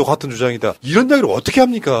선동과도 같은 주장이다. 이런 이야기를 어떻게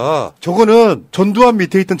합니까? 저거는 전두환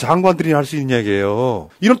밑에 있던 장관들이 할 수 있는 이야기예요.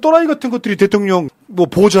 이런 또라이 같은 것들이 대통령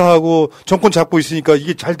보좌하고 정권 잡고 있으니까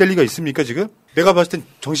이게 잘 될 리가 있습니까 지금? 내가 봤을 땐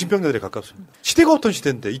정신병자들에 가깝습니다. 시대가 어떤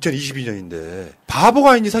시대인데 2022년인데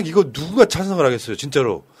바보가 아닌 이상 이거 누가 찬성을 하겠어요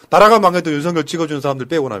진짜로. 나라가 망해도 윤석열 찍어주는 사람들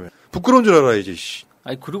빼고 나면 부끄러운 줄 알아야지.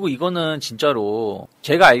 그리고 이거는 진짜로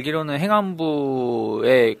제가 알기로는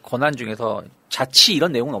행안부의 권한 중에서 자치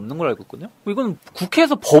이런 내용은 없는 걸로 알고 있거든요. 이건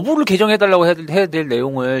국회에서 법을 개정해달라고 해야 될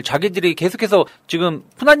내용을 자기들이 계속해서 지금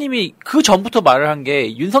푸나님이 그 전부터 말을 한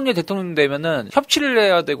게 윤석열 대통령 되면은 협치를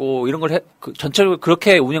해야 되고 이런 걸 전체적으로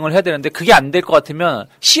그렇게 운영을 해야 되는데 그게 안 될 것 같으면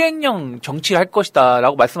시행령 정치를 할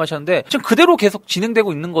것이다라고 말씀하셨는데 지금 그대로 계속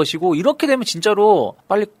진행되고 있는 것이고 이렇게 되면 진짜로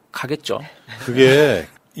빨리 가겠죠. 그게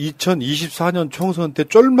 2024년 총선 때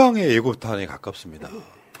쫄망의 예고탄에 가깝습니다.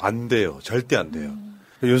 안 돼요. 절대 안 돼요.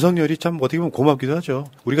 윤석열이 참 어떻게 보면 고맙기도 하죠.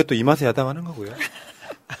 우리가 또 이 맛에 야당하는 거고요.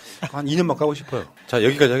 한 2년만 가고 싶어요. 자,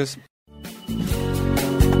 여기까지 하겠습니다.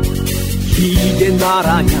 이게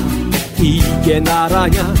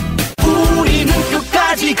나라냐 우리는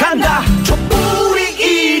끝까지 간다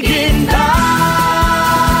촛불이 이긴다.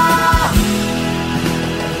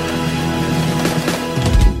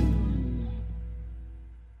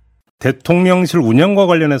 대통령실 운영과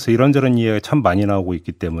관련해서 이런저런 이야기가 참 많이 나오고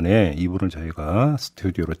있기 때문에 이분을 저희가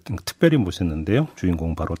스튜디오로 특별히 모셨는데요.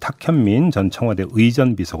 주인공 바로 탁현민 전 청와대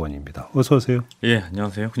의전비서관입니다. 어서 오세요. 예,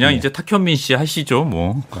 안녕하세요. 그냥 이제 탁현민 씨 하시죠,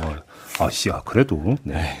 뭐. 그래도.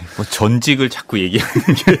 네. 뭐 전직을 자꾸 얘기하는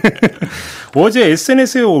게. 어제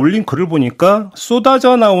SNS에 올린 글을 보니까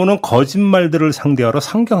쏟아져 나오는 거짓말들을 상대하러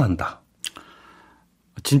상경한다.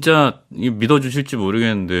 진짜 믿어주실지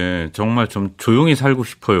모르겠는데 정말 좀 조용히 살고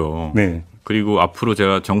싶어요. 네. 그리고 앞으로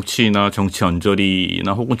제가 정치나 정치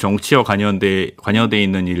언저리나 혹은 정치와 관여돼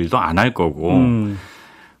있는 일도 안 할 거고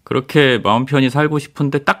그렇게 마음 편히 살고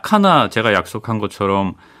싶은데 딱 하나 제가 약속한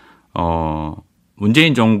것처럼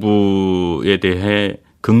문재인 정부에 대해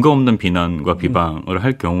근거 없는 비난과 비방을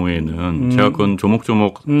할 경우에는 제가 그건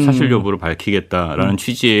조목조목 사실 여부를 밝히겠다라는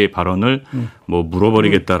취지의 발언을 뭐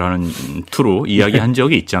물어버리겠다라는 투로 이야기한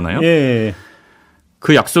적이 있잖아요. 예.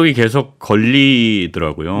 그 약속이 계속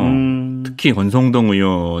걸리더라고요. 특히 권성동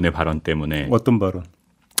의원의 발언 때문에. 어떤 발언?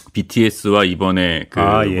 BTS와 이번에 그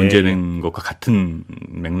예. 문제된 것과 같은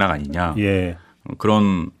맥락 아니냐. 예.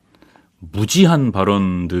 그런 무지한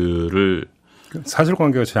발언들을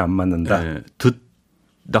사실관계가 잘 안 맞는다. 네,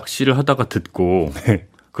 낚시를 하다가 듣고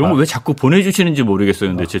그런 거 왜 자꾸 보내주시는지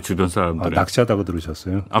모르겠어요. 근데 제 주변 사람들은. 낚시하다가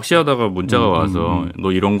들으셨어요? 낚시하다가 문자가 와서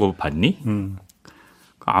너 이런 거 봤니?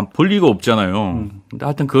 안 볼 리가 없잖아요. 근데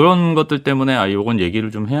하여튼 그런 것들 때문에 이건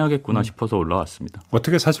얘기를 좀 해야겠구나 싶어서 올라왔습니다.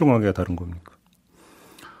 어떻게 사실관계가 다른 겁니까?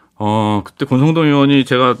 그때 권성동 의원이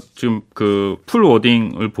제가 지금 그 풀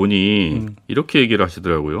워딩을 보니 이렇게 얘기를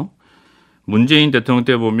하시더라고요. 문재인 대통령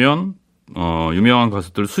때 보면 유명한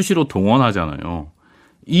가수들 수시로 동원하잖아요.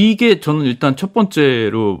 이게 저는 일단 첫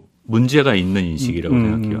번째로 문제가 있는 인식이라고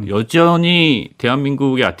생각해요. 여전히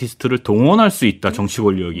대한민국의 아티스트를 동원할 수 있다, 정치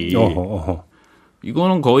권력이.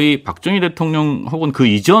 이거는 거의 박정희 대통령 혹은 그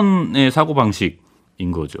이전의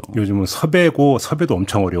사고방식인 거죠. 요즘은 섭외도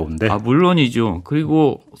엄청 어려운데. 물론이죠.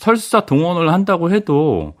 그리고 설사 동원을 한다고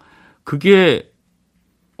해도 그게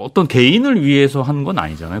어떤 개인을 위해서 한 건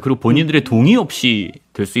아니잖아요. 그리고 본인들의 동의 없이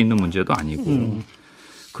될 수 있는 문제도 아니고.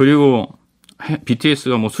 그리고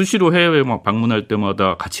BTS가 뭐 수시로 해외 방문할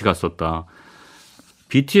때마다 같이 갔었다.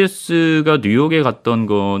 BTS가 뉴욕에 갔던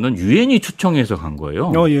거는 유엔이 초청해서 간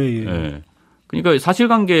거예요. 예. 그러니까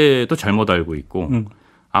사실관계도 잘못 알고 있고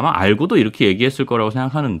아마 알고도 이렇게 얘기했을 거라고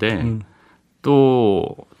생각하는데 또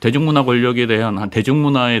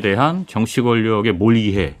대중문화에 대한 정치 권력의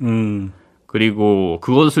몰이해 그리고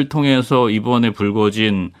그것을 통해서 이번에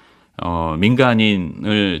불거진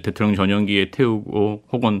민간인을 대통령 전용기에 태우고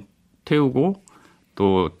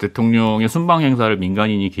또 대통령의 순방 행사를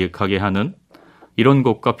민간인이 기획하게 하는 이런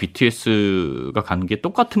것과 BTS가 가는 게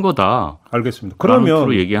똑같은 거다. 알겠습니다.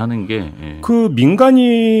 그러면 얘기하는 게 그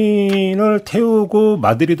민간인을 태우고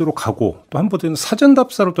마드리드로 가고 또 한 번은 사전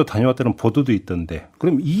답사로 또 다녀왔다는 보도도 있던데.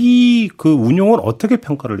 그럼 이 그 운용을 어떻게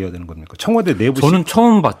평가를 해야 되는 겁니까? 청와대 내부 저는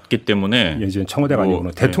처음 봤기 때문에 이제 청와대가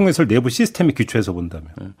아니구나. 대통령실 내부 시스템에 기초해서 본다면.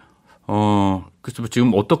 그래서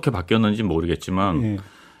지금 어떻게 바뀌었는지 모르겠지만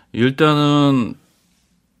일단은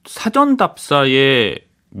사전 답사에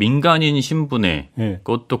민간인 신분에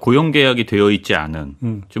그것도 고용계약이 되어 있지 않은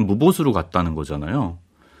지금 무보수로 갔다는 거잖아요.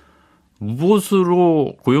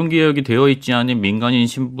 무보수로 고용계약이 되어 있지 않은 민간인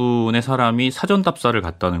신분의 사람이 사전 답사를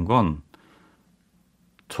갔다는 건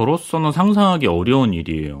저로서는 상상하기 어려운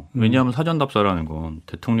일이에요. 왜냐하면 사전 답사라는 건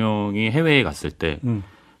대통령이 해외에 갔을 때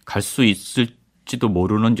갈 수 있을지도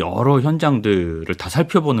모르는 여러 현장들을 다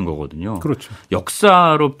살펴보는 거거든요. 그렇죠.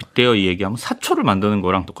 역사로 빗대어 얘기하면 사초를 만드는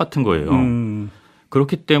거랑 똑같은 거예요.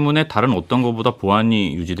 그렇기 때문에 다른 어떤 것보다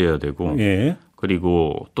보안이 유지돼야 되고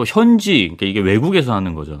그리고 또 현지, 그러니까 이게 외국에서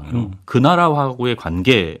하는 거잖아요. 그 나라하고의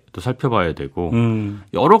관계도 살펴봐야 되고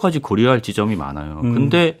여러 가지 고려할 지점이 많아요.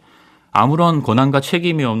 근데 아무런 권한과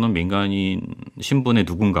책임이 없는 민간인 신분의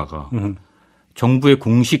누군가가 정부의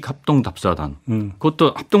공식 합동답사단,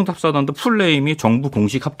 그것도 합동답사단도 풀네임이 정부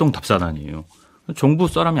공식 합동답사단이에요. 정부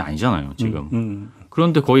사람이 아니잖아요, 지금.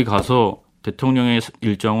 그런데 거기 가서 대통령의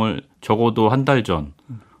일정을 적어도 한 달 전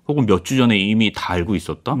혹은 몇 주 전에 이미 다 알고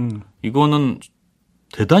있었다? 이거는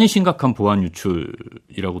대단히 심각한 보안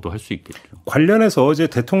유출이라고도 할 수 있겠죠. 관련해서 어제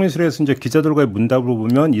대통령실에서 이제 기자들과의 문답을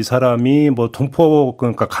보면 이 사람이 뭐 동포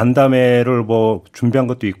그러니까 간담회를 뭐 준비한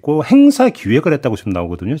것도 있고 행사 기획을 했다고 지금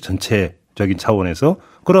나오거든요. 전체적인 차원에서.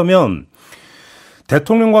 그러면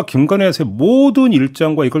대통령과 김건희에서의 모든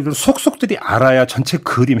일정과 이걸 속속들이 알아야 전체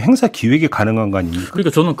그림, 행사 기획이 가능한 거 아닙니까?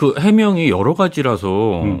 그러니까 저는 그 해명이 여러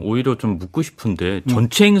가지라서 오히려 좀 묻고 싶은데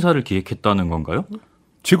전체 행사를 기획했다는 건가요?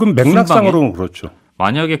 지금 맥락상으로는 그렇죠.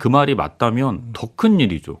 만약에 그 말이 맞다면 더 큰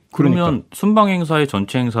일이죠. 그러면 순방 행사의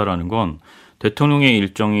전체 행사라는 건 대통령의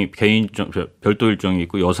일정이 개인 별도 일정이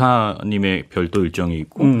있고 여사님의 별도 일정이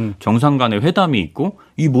있고 정상 간의 회담이 있고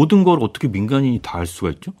이 모든 걸 어떻게 민간인이 다 알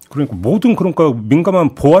수가 있죠? 그러니까 그러니까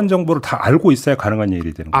민감한 보안 정보를 다 알고 있어야 가능한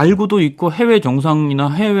일이 되는 거죠. 알고도 있고 해외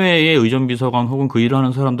정상이나 해외의 의전비서관 혹은 그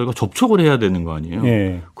일하는 사람들과 접촉을 해야 되는 거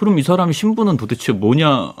아니에요? 그럼 이 사람의 신분은 도대체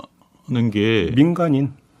뭐냐는 게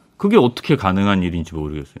민간인. 그게 어떻게 가능한 일인지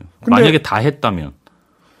모르겠어요. 만약에 다 했다면.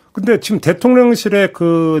 근데 지금 대통령실에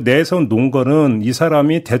그 내세운 논거는 이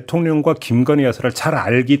사람이 대통령과 김건희 여사를 잘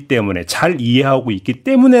알기 때문에 잘 이해하고 있기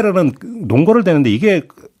때문에라는 논거를 대는데 이게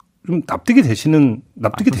좀 납득이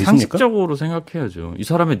되십니까? 상식적으로 생각해야죠. 이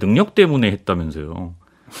사람의 능력 때문에 했다면서요.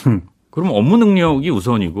 그럼 업무 능력이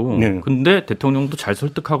우선이고, 근데 대통령도 잘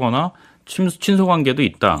설득하거나 친소관계도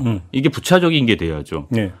있다. 이게 부차적인 게 돼야죠.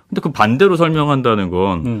 근데 그 반대로 설명한다는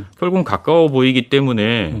건 결국은 가까워 보이기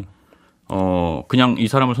때문에 그냥 이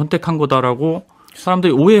사람을 선택한 거다라고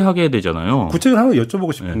사람들이 오해하게 되잖아요. 구체적으로 하나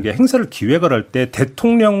여쭤보고 싶은 게 행사를 기획을 할 때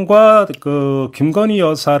대통령과 그 김건희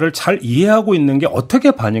여사를 잘 이해하고 있는 게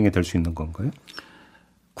어떻게 반영이 될 수 있는 건가요?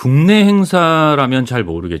 국내 행사라면 잘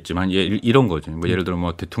모르겠지만 이런 거죠. 뭐 예를 들어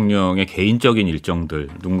뭐 대통령의 개인적인 일정들,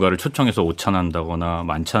 누군가를 초청해서 오찬한다거나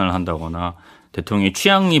만찬을 한다거나 대통령의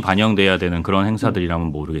취향이 반영돼야 되는 그런 행사들이라면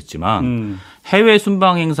모르겠지만 해외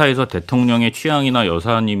순방 행사에서 대통령의 취향이나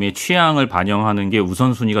여사님의 취향을 반영하는 게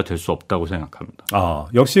우선순위가 될 수 없다고 생각합니다. 아,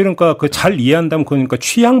 역시 그러니까 그 잘 이해한다면 그러니까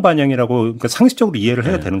취향 반영이라고 그러니까 상식적으로 이해를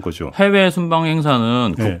해야 되는 거죠. 해외 순방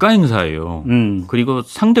행사는 국가 행사예요. 그리고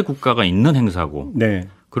상대 국가가 있는 행사고.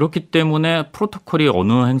 그렇기 때문에 프로토콜이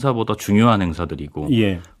어느 행사보다 중요한 행사들이고.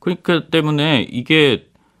 그러니까 때문에 이게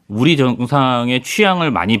우리 정상의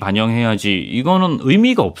취향을 많이 반영해야지 이거는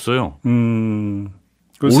의미가 없어요.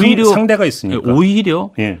 오히려 상대가 있으니까.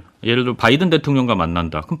 오히려 예를 들어 바이든 대통령과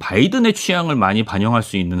만난다. 그럼 바이든의 취향을 많이 반영할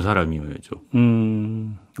수 있는 사람이어야죠.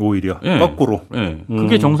 오히려 거꾸로.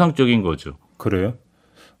 그게 정상적인 거죠. 그래요?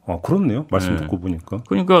 그렇네요. 말씀 듣고 보니까.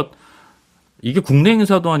 그러니까 이게 국내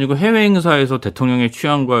행사도 아니고 해외 행사에서 대통령의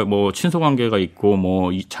취향과 뭐 친소 관계가 있고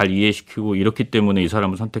뭐 잘 이해시키고 이렇기 때문에 이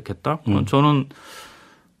사람을 선택했다. 저는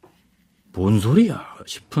뭔 소리야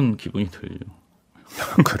싶은 기분이 들죠.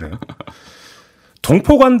 그래요?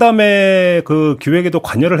 동포간담회 그 기획에도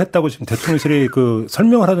관여를 했다고 지금 대통령실이 그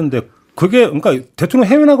설명을 하던데 그게 그러니까 대통령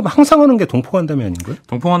해외 나가면 항상 하는 게 동포간담회 아닌가요?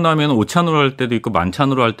 동포간담회는 오찬으로 할 때도 있고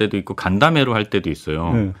만찬으로 할 때도 있고 간담회로 할 때도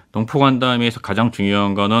있어요. 동포간담회에서 가장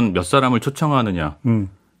중요한 거는 몇 사람을 초청하느냐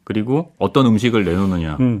그리고 어떤 음식을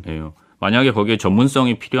내놓느냐예요. 만약에 거기에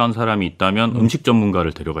전문성이 필요한 사람이 있다면 음식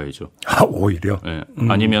전문가를 데려가야죠. 아, 오히려?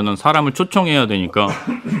 아니면은 사람을 초청해야 되니까,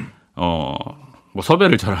 뭐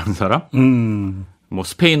섭외를 잘하는 사람? 뭐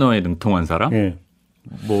스페인어에 능통한 사람?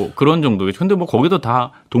 뭐 그런 정도겠죠. 근데 뭐 거기도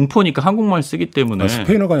다 동포니까 한국말 쓰기 때문에.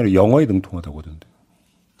 스페인어가 아니라 영어에 능통하다고 하던데.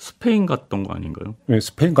 스페인 갔던 거 아닌가요? 네,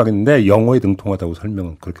 스페인 가겠는데 영어에 능통하다고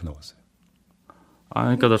설명은 그렇게 나왔어요.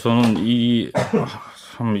 아, 그러니까 저는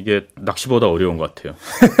참 이게 낚시보다 어려운 것 같아요.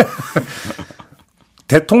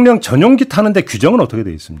 대통령 전용기 타는데 규정은 어떻게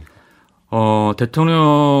되어 있습니까?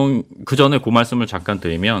 대통령 그 전에 그 말씀을 잠깐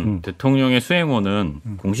드리면 대통령의 수행원은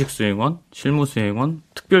공식 수행원, 실무 수행원,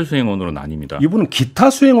 특별 수행원으로 나뉩니다. 이분은 기타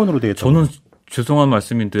수행원으로 되어 있다고. 저는 죄송한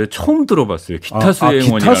말씀인데 처음 들어봤어요. 기타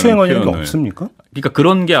수행원이라는 기타 수행원이라는 게 없습니까? 그러니까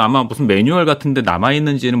그런 게 아마 무슨 매뉴얼 같은 데 남아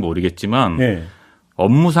있는지는 모르겠지만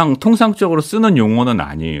업무상 통상적으로 쓰는 용어는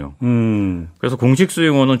아니에요. 그래서 공식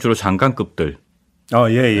수행원은 주로 장관급들.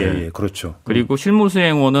 그렇죠. 그리고 실무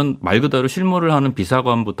수행원은 말 그대로 실무를 하는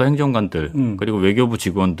비사관부터 행정관들, 그리고 외교부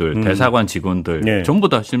직원들, 대사관 직원들, 전부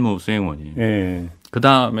다 실무 수행원이에요. 그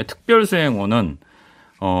다음에 특별 수행원은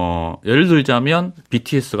예를 들자면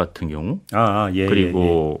BTS 같은 경우,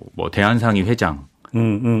 그리고 뭐 대한상의 회장,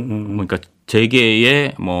 그러니까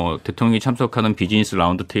재계에 뭐 대통령이 참석하는 비지니스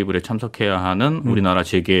라운드 테이블에 참석해야 하는 우리나라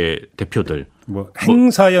재계 대표들, 뭐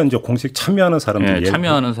행사에 이제 공식 참여하는 사람들,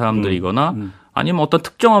 참여하는 사람들이거나 아니면 어떤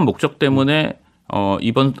특정한 목적 때문에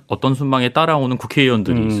이번 어떤 순방에 따라오는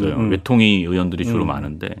국회의원들이 있어요. 외통위 의원들이 주로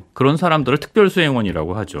많은데 그런 사람들을 특별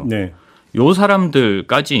수행원이라고 하죠. 요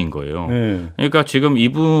사람들까지인 거예요. 그러니까 지금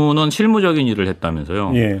이분은 실무적인 일을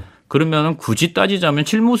했다면서요. 그러면은 굳이 따지자면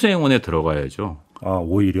실무 수행원에 들어가야죠.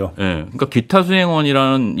 오히려. 그러니까 기타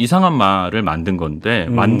수행원이라는 이상한 말을 만든 건데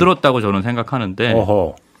만들었다고 저는 생각하는데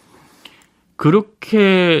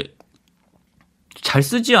그렇게 잘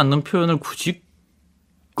쓰지 않는 표현을 굳이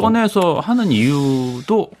꺼내서 하는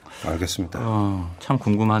이유도 알겠습니다. 참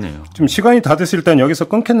궁금하네요. 지금 시간이 다 됐을 땐 여기서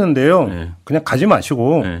끊겠는데요. 그냥 가지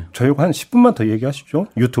마시고 저희가 한 10분만 더 얘기하시죠.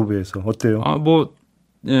 유튜브에서 어때요?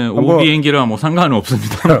 오비행기라 뭐 상관은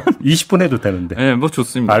없습니다. 20분 해도 되는데. 뭐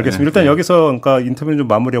좋습니다. 알겠습니다. 일단 여기서 그러니까 인터뷰는 좀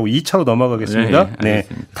마무리하고 2차로 넘어가겠습니다.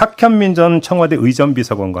 탁현민 전 청와대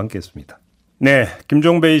의전비서관과 함께했습니다. 네,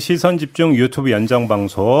 김종배의 시선집중 유튜브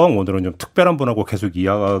연장방송 오늘은 좀 특별한 분하고 계속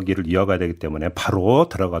이야기를 이어가야 되기 때문에 바로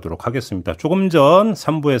들어가도록 하겠습니다. 조금 전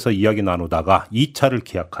 3부에서 이야기 나누다가 2차를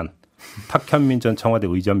기약한 탁현민 전 청와대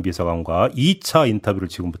의전비서관과 2차 인터뷰를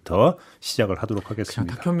지금부터 시작을 하도록 하겠습니다.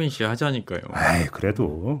 그냥 탁현민 씨 하자니까요.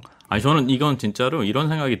 그래도. 저는 이건 진짜로 이런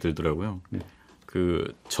생각이 들더라고요. 그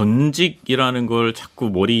전직이라는 걸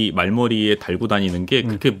자꾸 말머리에 달고 다니는 게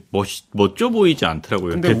그렇게 멋져 보이지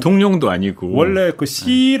않더라고요. 대통령도 아니고. 원래 그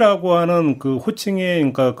C라고 하는 그 호칭이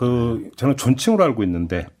그러니까 그 저는 존칭으로 알고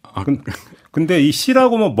있는데 근데 이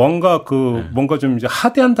C라고 뭐 뭔가 뭔가 좀 이제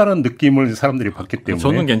하대한다는 느낌을 사람들이 받기 때문에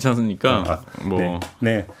저는 괜찮으니까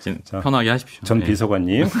네. 편하게 하십시오. 전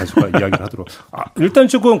비서관님 다시 이야기를 하도록. 일단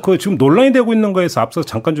지금 지금 논란이 되고 있는 거에서 앞서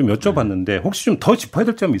잠깐 좀 여쭤봤는데 혹시 좀 더 짚어야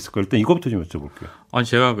될 점이 있을까요? 일단 이거부터 좀 여쭤볼게요. 아니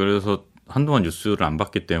제가 그래서 한동안 뉴스를 안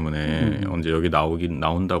봤기 때문에 언제 여기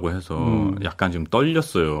나온다고 해서 약간 좀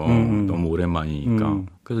떨렸어요. 너무 오랜만이니까.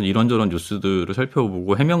 그래서 이런저런 뉴스들을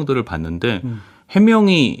살펴보고 해명들을 봤는데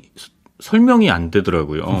해명이 설명이 안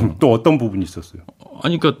되더라고요. 또 어떤 부분이 있었어요?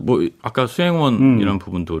 아니, 그러니까 뭐 아까 수행원이라는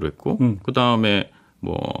부분도 그랬고, 그 다음에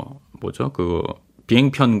뭐죠?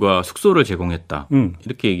 비행편과 숙소를 제공했다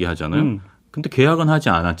이렇게 얘기하잖아요. 근데 계약은 하지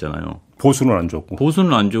않았잖아요. 보수는 안 줬고.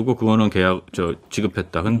 보수는 안 주고 그거는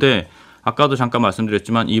지급했다. 근데 아까도 잠깐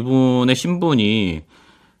말씀드렸지만 이분의 신분이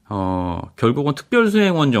결국은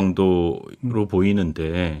특별수행원 정도로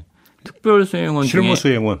보이는데 특별수행원 실무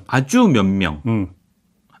수행원 아주 몇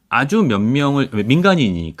명을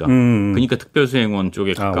민간인이니까 그러니까 특별수행원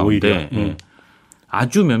쪽에 가까운데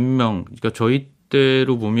아주 몇 명 그러니까 저희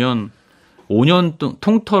때로 보면 5년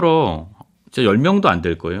통틀어 진짜 10명도 안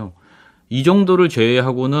될 거예요. 이 정도를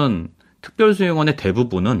제외하고는 특별수행원의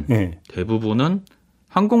대부분은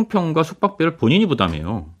항공편과 숙박비를 본인이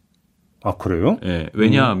부담해요. 아, 그래요? 네,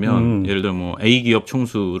 왜냐하면 예를 들어 뭐 A 기업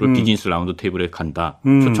총수를 비지니스 라운드 테이블에 간다,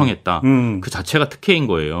 초청했다. 그 자체가 특혜인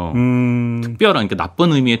거예요. 특별한, 그러니까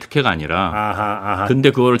나쁜 의미의 특혜가 아니라.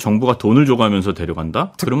 근데 그거를 정부가 돈을 줘가면서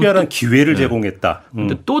데려간다? 특별한 기회를 제공했다.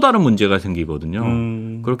 근데 또 다른 문제가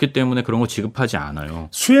생기거든요. 그렇기 때문에 그런 거 지급하지 않아요.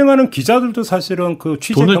 수행하는 기자들도 사실은 그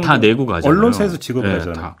취재 돈을 다 내고 가잖아요. 언론사에서 지급을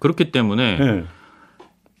하잖아요. 그렇기 때문에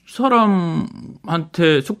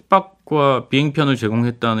사람한테 숙박과 비행편을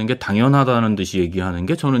제공했다는 게 당연하다는 듯이 얘기하는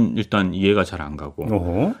게 저는 일단 이해가 잘 안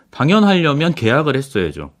가고 당연하려면 계약을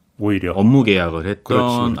했어야죠. 오히려 업무 계약을 했던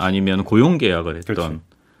그렇지. 아니면 고용 계약을 했던 그렇지.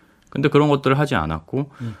 근데 그런 것들을 하지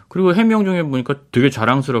않았고 그리고 해명 중에 보니까 되게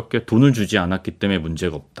자랑스럽게 돈을 주지 않았기 때문에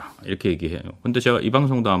문제가 없다 이렇게 얘기해요. 근데 제가 이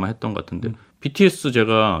방송도 아마 했던 것 같은데 BTS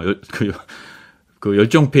제가 그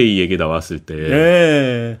열정페이 얘기 나왔을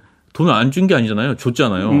때 돈을 안 준 게 아니잖아요.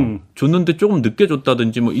 줬잖아요. 줬는데 조금 늦게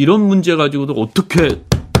줬다든지 뭐 이런 문제 가지고도 어떻게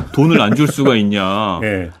돈을 안 줄 수가 있냐.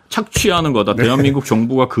 착취하는 거다. 대한민국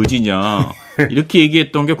정부가 거지냐. 이렇게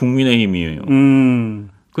얘기했던 게 국민의힘이에요.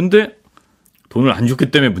 근데 돈을 안 줬기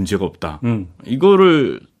때문에 문제가 없다.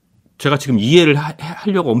 이거를 제가 지금 이해를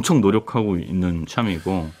하려고 엄청 노력하고 있는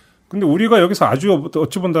참이고. 근데 우리가 여기서 아주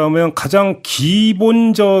어찌 본다면 가장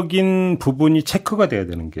기본적인 부분이 체크가 돼야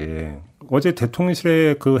되는 게 어제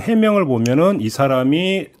대통령실의 그 해명을 보면은 이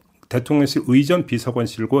사람이 대통령실 의전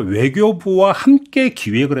비서관실과 외교부와 함께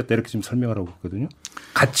기획을 했다 이렇게 지금 설명을 하고 있거든요.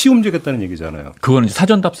 같이 움직였다는 얘기잖아요. 그거는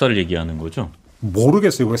사전 답사를 얘기하는 거죠?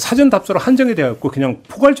 모르겠어요. 사전 답사로 한정이 되었고 그냥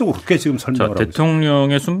포괄적으로 그렇게 지금 설명을 하고 있어요.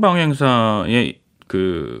 대통령의 순방 행사의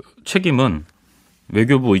그 책임은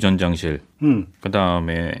외교부 의전장실,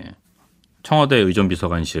 그다음에 청와대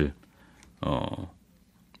의전비서관실,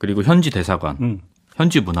 그리고 현지 대사관,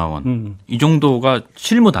 현지 문화원 이 정도가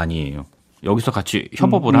실무 단위예요. 여기서 같이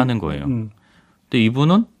협업을 하는 거예요. 근데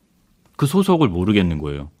이분은 그 소속을 모르겠는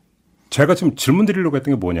거예요. 제가 지금 질문 드리려고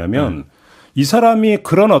했던 게 뭐냐면 이 사람이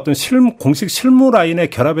그런 어떤 공식 실무 라인에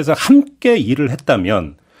결합해서 함께 일을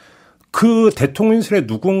했다면 그 대통령실에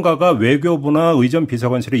누군가가 외교부나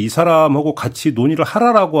의전비서관실에 이 사람하고 같이 논의를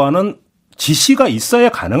하라라고 하는 지시가 있어야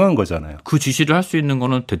가능한 거잖아요. 그 지시를 할 수 있는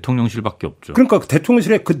거는 대통령실밖에 없죠. 그러니까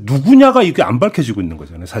대통령실에 그 누구냐가 이게 안 밝혀지고 있는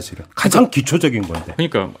거잖아요. 사실은. 가장 기초적인 건데.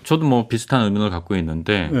 그러니까 저도 뭐 비슷한 의문을 갖고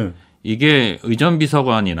있는데 이게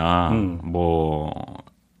의전비서관이나 뭐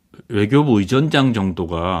외교부 의전장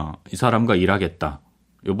정도가 이 사람과 일하겠다.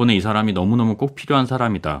 이번에 이 사람이 너무너무 꼭 필요한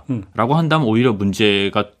사람이다. 라고 한다면 오히려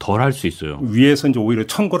문제가 덜 할 수 있어요. 위에서 이제 오히려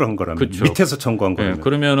청구를 한 거라면. 그렇죠. 밑에서 청구한 거라면.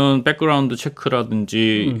 그러면은 백그라운드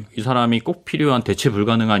체크라든지 이 사람이 꼭 필요한 대체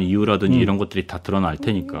불가능한 이유라든지 이런 것들이 다 드러날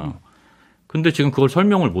테니까. 근데 지금 그걸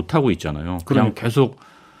설명을 못 하고 있잖아요. 그냥 계속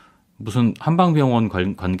무슨 한방병원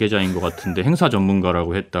관계자인 것 같은데 행사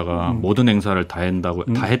전문가라고 했다가 모든 행사를 다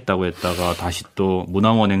했다고 했다가 다시 또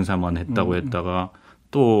문화원 행사만 했다고 했다가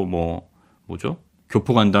또 뭐죠?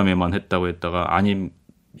 교포 간담회만 했다고 했다가 아니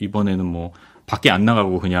이번에는 뭐 밖에 안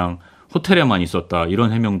나가고 그냥 호텔에만 있었다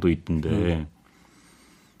이런 해명도 있던데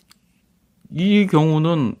이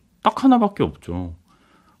경우는 딱 하나밖에 없죠.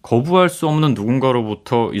 거부할 수 없는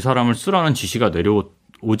누군가로부터 이 사람을 쓰라는 지시가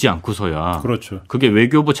내려오지 않고서야 그렇죠. 그게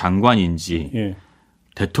외교부 장관인지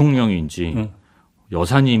대통령인지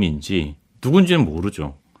여사님인지 누군지는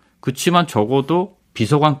모르죠. 그렇지만 적어도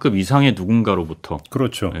비서관급 이상의 누군가로부터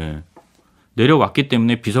그렇죠. 내려왔기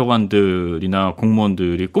때문에 비서관들이나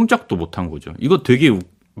공무원들이 꼼짝도 못한 거죠. 이거 되게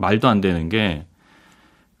말도 안 되는 게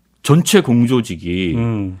전체 공조직이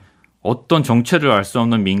어떤 정체를 알 수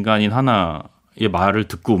없는 민간인 하나의 말을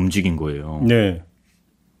듣고 움직인 거예요. 네.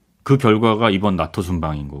 그 결과가 이번 나토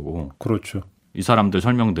순방인 거고. 그렇죠. 이 사람들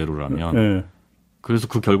설명대로라면. 네. 그래서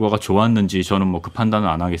그 결과가 좋았는지 저는 뭐 그 판단은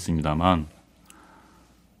안 하겠습니다만.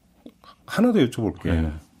 하나 더 여쭤볼게요.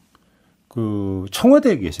 네. 그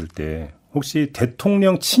청와대에 계실 때 혹시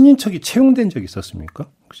대통령 친인척이 채용된 적이 있었습니까?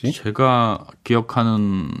 혹시? 제가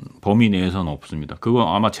기억하는 범위 내에서는 없습니다.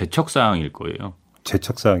 그거 아마 제척사항일 거예요.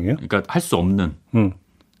 제척사항이요? 그러니까 할 수 없는. 그러니까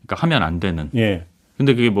하면 안 되는. 예.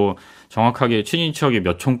 근데 그게 뭐 정확하게 친인척이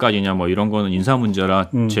몇 촌까지냐 뭐 이런 거는 인사 문제라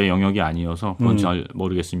제 영역이 아니어서 그건 잘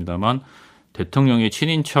모르겠습니다만 대통령의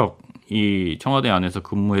친인척이 청와대 안에서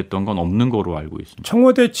근무했던 건 없는 거로 알고 있습니다.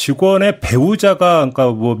 청와대 직원의 배우자가 그러니까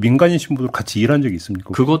뭐 민간인 신분으로 같이 일한 적이 있습니까?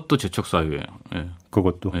 혹시? 그것도 제척 사유예요. 예.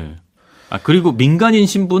 그것도. 예. 아 그리고 민간인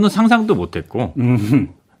신분은 상상도 못했고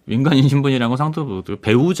민간인 신분이라는 건 상상도 못했고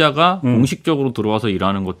배우자가 공식적으로 들어와서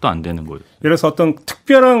일하는 것도 안 되는 거예요. 그래서 어떤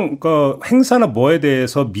특별한 그 행사나 뭐에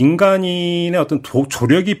대해서 민간인의 어떤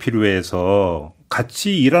조력이 필요해서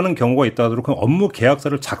같이 일하는 경우가 있다 하더라도 그 업무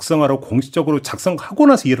계약서를 작성하라고 공식적으로 작성하고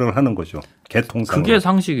나서 일을 하는 거죠. 개통상. 그게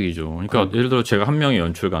상식이죠. 그러니까 예를 들어 제가 한 명의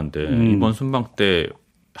연출가인데 이번 순방 때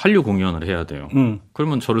한류 공연을 해야 돼요.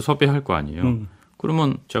 그러면 저를 섭외할 거 아니에요.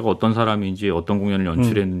 그러면 제가 어떤 사람인지 어떤 공연을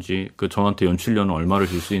연출했는지 그 저한테 연출료는 얼마를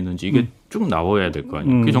줄 수 있는지 이게 쭉 나와야 될 거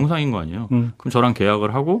아니에요. 그게 정상인 거 아니에요. 그럼 저랑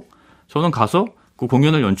계약을 하고 저는 가서 그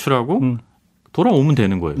공연을 연출하고 돌아오면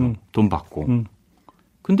되는 거예요. 돈 받고.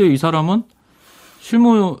 근데 이 사람은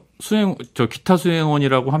실무 수행 기타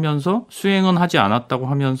수행원이라고 하면서 수행은 하지 않았다고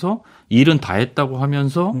하면서 일은 다 했다고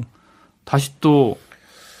하면서 다시 또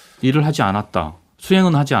일을 하지 않았다.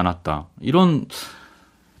 수행은 하지 않았다. 이런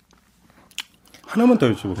하나만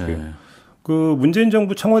더 여쭤볼게요. 네. 그 문재인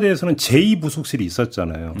정부 청와대에서는 제2부속실이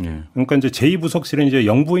있었잖아요. 네. 그러니까 이제 제2부속실은 이제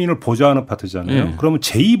영부인을 보좌하는 파트잖아요. 네. 그러면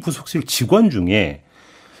제2부속실 직원 중에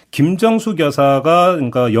김정숙 여사가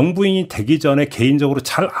그러니까 영부인이 되기 전에 개인적으로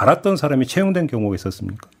잘 알았던 사람이 채용된 경우가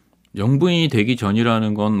있었습니까? 영부인이 되기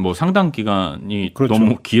전이라는 건 뭐 상당 기간이 그렇죠.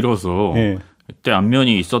 너무 길어서 네. 그때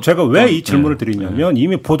안면이 있었던. 제가 왜 이 질문을 드리냐면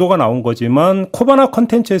이미 보도가 나온 거지만 코바나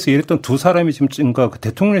컨텐츠에서 일했던 두 사람이 지금 그러니까 그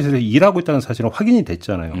대통령실에서 일하고 있다는 사실은 확인이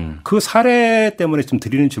됐잖아요. 그 사례 때문에 지금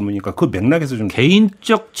드리는 질문이니까 그 맥락에서 좀.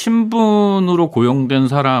 개인적 친분으로 고용된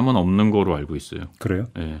사람은 없는 거로 알고 있어요. 그래요?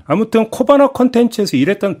 네. 아무튼 코바나 컨텐츠에서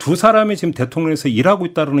일했던 두 사람이 지금 대통령실에서 일하고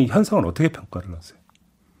있다는 현상을 어떻게 평가를 하세요?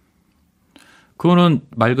 그거는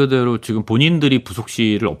말 그대로 지금 본인들이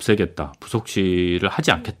부속실을 없애겠다. 부속실을 하지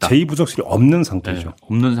않겠다. 제2부속실이 없는 상태죠. 네,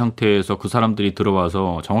 없는 상태에서 그 사람들이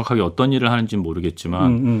들어와서 정확하게 어떤 일을 하는지는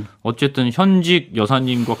모르겠지만 어쨌든 현직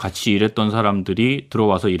여사님과 같이 일했던 사람들이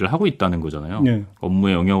들어와서 일을 하고 있다는 거잖아요. 네.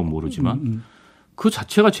 업무의 영역은 모르지만. 그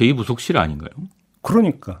자체가 제2부속실 아닌가요?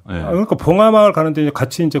 그러니까. 네. 그러니까 봉화마을 가는데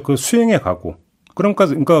같이 이제 그 수행해 가고. 그러니까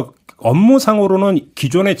업무상으로는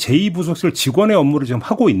기존의 제2부속실 직원의 업무를 지금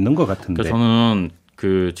하고 있는 것 같은데. 그러니까 저는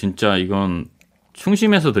그 진짜 이건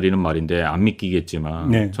충심해서 드리는 말인데 안 믿기겠지만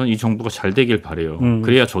네. 저는 이 정부가 잘 되길 바래요.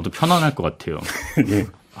 그래야 저도 편안할 것 같아요. 네.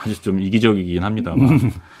 아주 좀 이기적이긴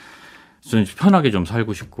합니다만 저는 편하게 좀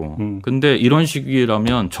살고 싶고. 근데 이런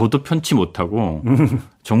식이라면 저도 편치 못하고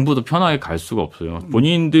정부도 편하게 갈 수가 없어요.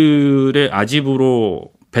 본인들의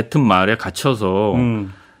아집으로 뱉은 말에 갇혀서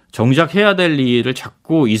정작 해야 될 일을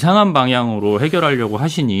자꾸 이상한 방향으로 해결하려고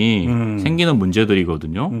하시니 생기는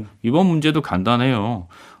문제들이거든요. 이번 문제도 간단해요.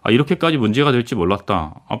 아, 이렇게까지 문제가 될지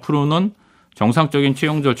몰랐다. 앞으로는 정상적인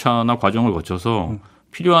채용 절차나 과정을 거쳐서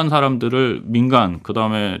필요한 사람들을 민간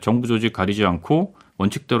그다음에 정부 조직 가리지 않고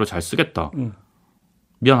원칙대로 잘 쓰겠다.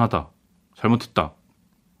 미안하다. 잘못했다.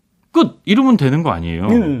 끝! 이러면 되는 거 아니에요.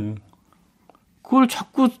 그걸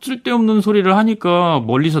자꾸 쓸데없는 소리를 하니까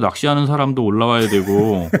멀리서 낚시하는 사람도 올라와야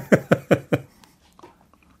되고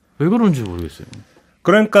왜 그런지 모르겠어요.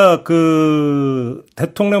 그러니까 그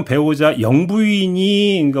대통령 배우자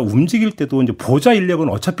영부인이 그러니까 움직일 때도 이제 보좌 인력은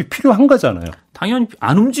어차피 필요한 거잖아요. 당연히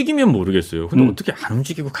안 움직이면 모르겠어요. 근데 어떻게 안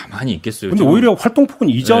움직이고 가만히 있겠어요? 근데 오히려 활동폭은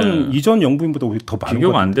이전 영부인보다 더 많은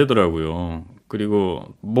비교가 안 되더라고요. 그리고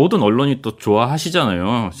모든 언론이 또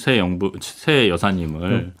좋아하시잖아요. 새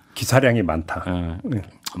여사님을. 기사량이 많다. 네.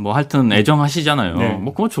 뭐 하여튼 애정하시잖아요. 네.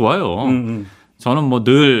 뭐 그거 좋아요. 저는 뭐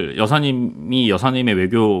늘 여사님의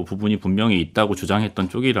외교 부분이 분명히 있다고 주장했던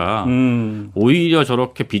쪽이라 오히려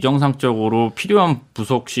저렇게 비정상적으로 필요한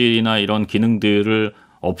부속실이나 이런 기능들을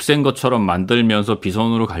없앤 것처럼 만들면서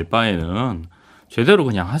비선으로 갈 바에는 제대로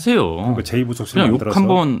그냥 하세요. 그러니까 제2부속실 그냥 만들어서. 욕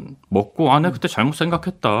한번 먹고 내 그때 잘못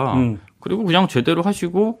생각했다. 그리고 그냥 제대로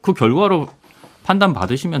하시고 그 결과로 판단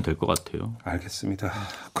받으시면 될 것 같아요. 알겠습니다.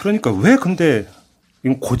 그러니까 왜 근데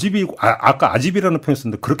이건 고집이 아까 아집이라는 표현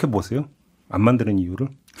썼는데 그렇게 보세요? 안 만드는 이유를?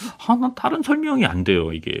 난 다른 설명이 안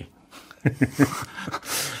돼요, 이게.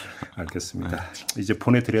 알겠습니다. 이제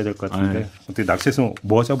보내드려야 될 것 같은데 어떻게 낚시에서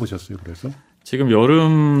뭐 잡으셨어요? 그래서 지금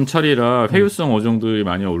여름철이라 회유성 어종들이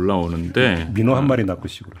많이 올라오는데 민어 한 마리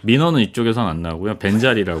낚으시고 민어는 이쪽에선 안 나오고요.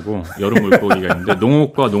 벤자리라고 여름 물고기가 있는데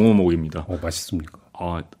농어과 농어목입니다. 맛있습니까?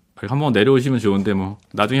 한번 내려오시면 좋은데 뭐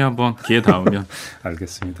나중에 한번 기회 닿으면.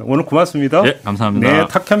 알겠습니다. 오늘 고맙습니다. 네, 감사합니다. 네,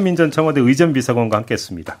 탁현민 전 청와대 의전비서관과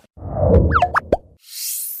함께했습니다.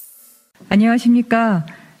 안녕하십니까.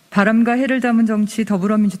 바람과 해를 담은 정치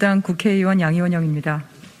더불어민주당 국회의원 양희원영입니다.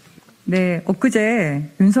 네,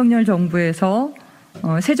 엊그제 윤석열 정부에서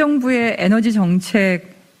새 정부의 에너지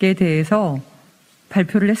정책에 대해서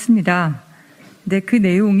발표를 했습니다. 근데 그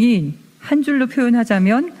내용이 한 줄로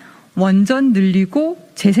표현하자면 원전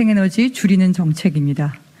늘리고 재생에너지 줄이는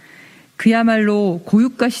정책입니다. 그야말로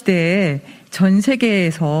고유가 시대에 전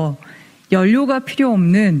세계에서 연료가 필요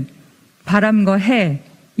없는 바람과 해,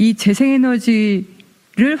 이 재생에너지를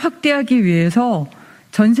확대하기 위해서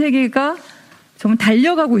전 세계가 정말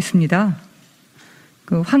달려가고 있습니다.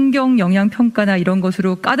 그 환경 영향 평가나 이런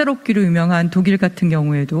것으로 까다롭기로 유명한 독일 같은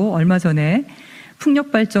경우에도 얼마 전에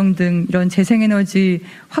풍력 발전 등 이런 재생에너지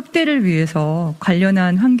확대를 위해서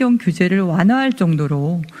관련한 환경 규제를 완화할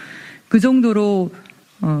정도로 그 정도로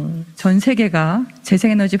전 세계가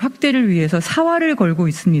재생에너지 확대를 위해서 사활을 걸고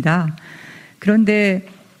있습니다. 그런데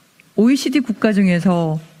OECD 국가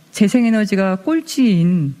중에서 재생에너지가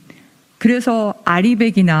꼴찌인, 그래서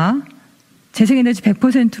아리백이나 재생에너지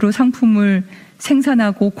 100%로 상품을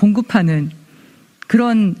생산하고 공급하는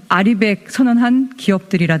그런 아리백 선언한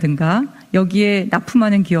기업들이라든가 여기에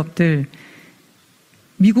납품하는 기업들,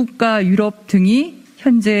 미국과 유럽 등이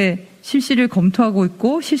현재 실시를 검토하고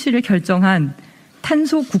있고 실시를 결정한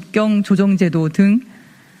탄소 국경 조정제도 등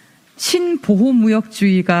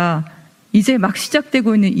신보호무역주의가 이제 막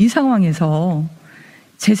시작되고 있는 이 상황에서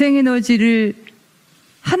재생에너지를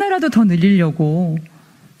하나라도 더 늘리려고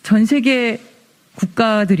전 세계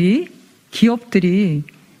국가들이, 기업들이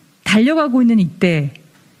달려가고 있는 이때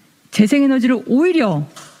재생에너지를 오히려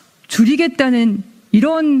줄이겠다는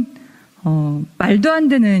이런 말도 안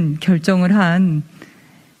되는 결정을 한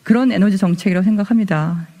그런 에너지 정책이라고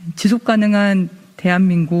생각합니다. 지속가능한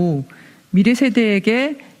대한민국 미래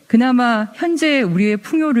세대에게 그나마 현재 우리의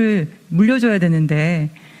풍요를 물려줘야 되는데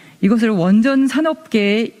이것을 원전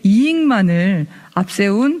산업계의 이익만을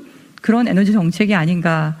앞세운 그런 에너지 정책이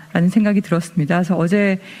아닌가라는 생각이 들었습니다. 그래서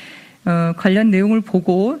어제 관련 내용을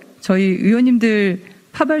보고 저희 의원님들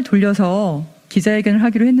파발 돌려서 기자회견을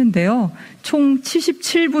하기로 했는데요. 총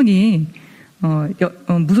 77분이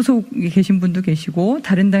무소속에 계신 분도 계시고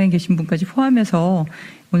다른 당에 계신 분까지 포함해서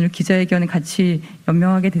오늘 기자회견을 같이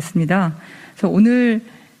연명하게 됐습니다. 그래서 오늘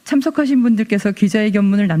참석하신 분들께서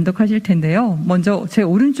기자회견문을 낭독하실 텐데요. 먼저 제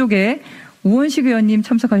오른쪽에 우원식 의원님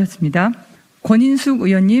참석하셨습니다. 권인숙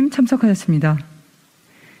의원님 참석하셨습니다.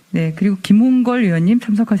 네, 그리고 김홍걸 의원님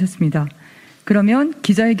참석하셨습니다. 그러면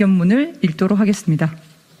기자회견문을 읽도록 하겠습니다.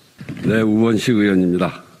 네, 우원식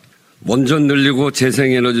의원입니다. 원전 늘리고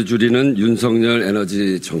재생에너지 줄이는 윤석열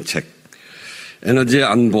에너지 정책. 에너지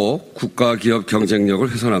안보, 국가 기업 경쟁력을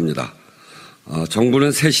훼손합니다.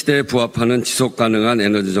 정부는 새 시대에 부합하는 지속가능한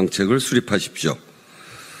에너지 정책을 수립하십시오.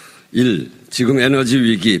 1. 지금 에너지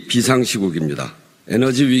위기 비상시국입니다.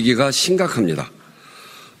 에너지 위기가 심각합니다.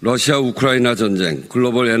 러시아 우크라이나 전쟁,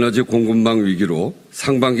 글로벌 에너지 공급망 위기로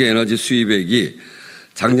상반기 에너지 수입액이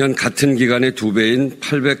작년 같은 기간의 2배인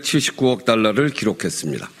 879억 달러를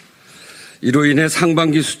기록했습니다. 이로 인해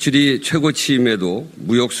상반기 수출이 최고치임에도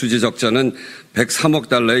무역 수지 적자는 103억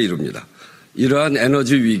달러에 이릅니다. 이러한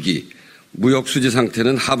에너지 위기, 무역 수지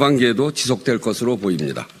상태는 하반기에도 지속될 것으로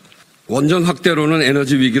보입니다. 원전 확대로는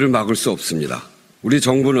에너지 위기를 막을 수 없습니다. 우리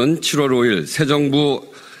정부는 7월 5일 새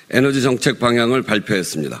정부 에너지 정책 방향을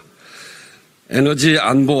발표했습니다. 에너지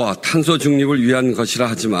안보와 탄소 중립을 위한 것이라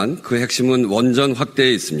하지만 그 핵심은 원전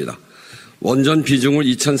확대에 있습니다. 원전 비중을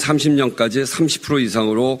 2030년까지 30%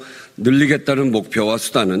 이상으로 늘리겠다는 목표와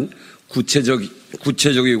수단은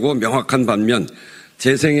구체적이고 명확한 반면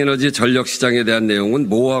재생에너지 전력 시장에 대한 내용은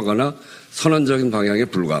모호하거나 선언적인 방향에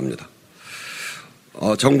불과합니다.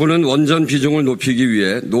 정부는 원전 비중을 높이기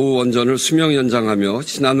위해 노원전을 수명 연장하며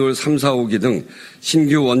신한울 3, 4, 5기 등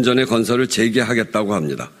신규 원전의 건설을 재개하겠다고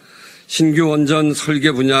합니다. 신규 원전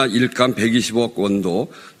설계 분야 일감 120억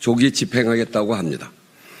원도 조기 집행하겠다고 합니다.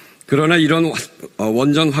 그러나 이런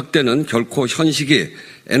원전 확대는 결코 현시기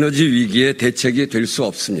에너지 위기의 대책이 될 수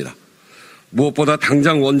없습니다. 무엇보다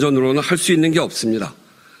당장 원전으로는 할 수 있는 게 없습니다.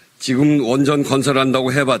 지금 원전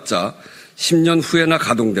건설한다고 해봤자 10년 후에나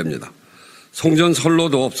가동됩니다.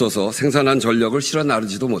 송전선로도 없어서 생산한 전력을 실어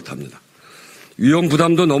나르지도 못합니다. 위험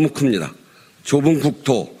부담도 너무 큽니다. 좁은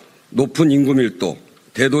국토, 높은 인구 밀도,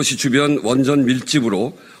 대도시 주변 원전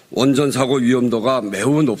밀집으로 원전 사고 위험도가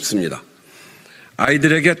매우 높습니다.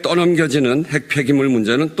 아이들에게 떠넘겨지는 핵 폐기물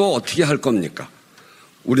문제는 또 어떻게 할 겁니까?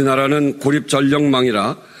 우리나라는 고립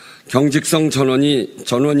전력망이라 경직성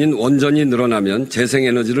전원인 원전이 늘어나면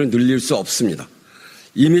재생에너지를 늘릴 수 없습니다.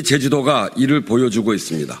 이미 제주도가 이를 보여주고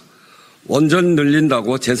있습니다. 원전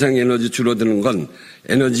늘린다고 재생에너지 줄어드는 건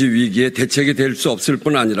에너지 위기에 대책이 될 수 없을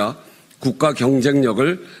뿐 아니라 국가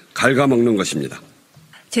경쟁력을 갉아먹는 것입니다.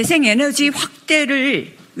 재생에너지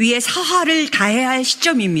확대를 위해 사활을 다해야 할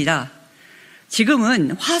시점입니다.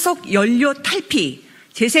 지금은 화석 연료 탈피,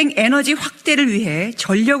 재생에너지 확대를 위해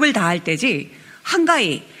전력을 다할 때지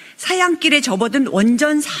한가히 사양길에 접어든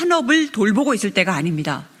원전 산업을 돌보고 있을 때가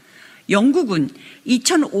아닙니다. 영국은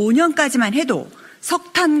 2005년까지만 해도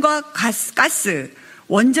석탄과 가스,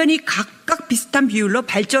 원전이 각각 비슷한 비율로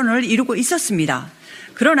발전을 이루고 있었습니다.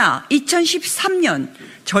 그러나 2013년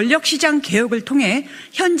전력시장 개혁을 통해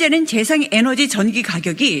현재는 재생에너지 전기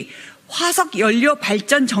가격이 화석 연료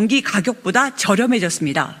발전 전기 가격보다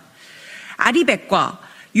저렴해졌습니다. 아리백과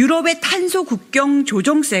유럽의 탄소 국경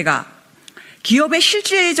조정세가 기업의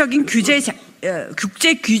실질적인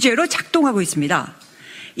국제 규제로 작동하고 있습니다.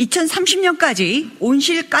 2030년까지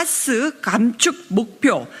온실가스 감축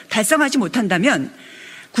목표 달성하지 못한다면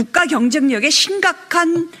국가 경쟁력에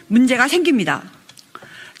심각한 문제가 생깁니다.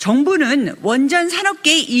 정부는 원전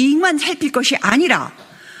산업계의 이익만 살필 것이 아니라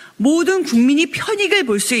모든 국민이 편익을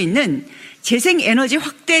볼 수 있는 재생에너지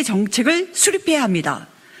확대 정책을 수립해야 합니다.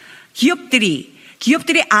 기업들이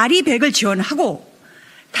아리백을 지원하고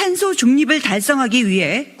탄소 중립을 달성하기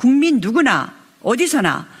위해 국민 누구나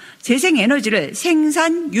어디서나 재생에너지를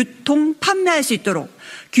생산, 유통, 판매할 수 있도록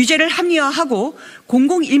규제를 합리화하고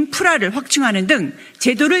공공인프라를 확충하는 등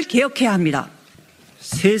제도를 개혁해야 합니다.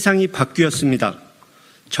 세상이 바뀌었습니다.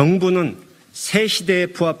 정부는 새 시대에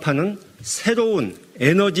부합하는 새로운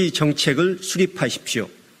에너지 정책을 수립하십시오.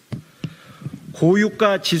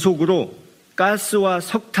 고유가 지속으로 가스와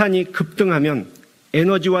석탄이 급등하면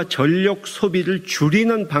에너지와 전력 소비를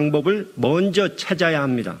줄이는 방법을 먼저 찾아야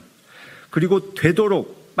합니다. 그리고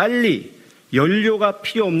되도록 빨리 연료가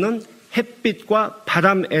필요 없는 햇빛과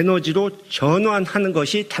바람 에너지로 전환하는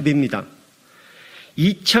것이 답입니다.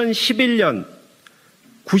 2011년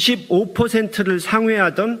 95%를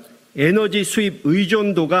상회하던 에너지 수입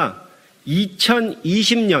의존도가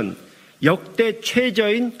 2020년 역대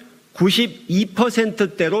최저인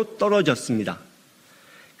 92%대로 떨어졌습니다.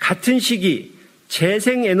 같은 시기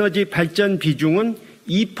재생에너지 발전 비중은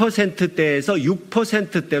 2%대에서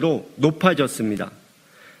 6%대로 높아졌습니다.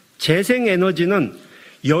 재생에너지는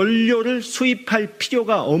연료를 수입할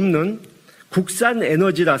필요가 없는 국산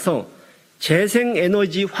에너지라서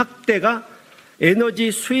재생에너지 확대가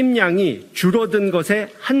에너지 수입량이 줄어든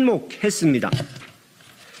것에 한몫했습니다.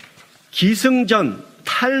 기승전,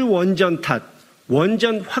 탈원전 탓,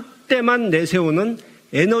 원전 확대만 내세우는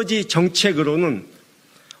에너지 정책으로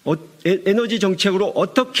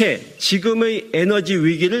어떻게 지금의 에너지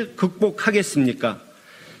위기를 극복하겠습니까?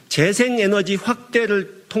 재생에너지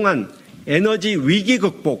확대를 통한 에너지 위기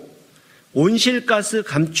극복, 온실가스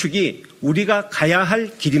감축이 우리가 가야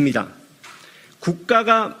할 길입니다.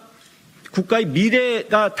 국가의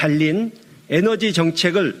미래가 달린 에너지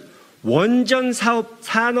정책을 원전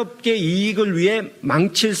산업계 이익을 위해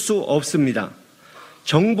망칠 수 없습니다.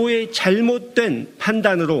 정부의 잘못된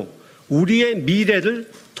판단으로 우리의 미래를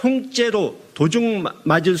통째로 도중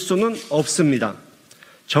맞을 수는 없습니다.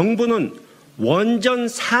 정부는 원전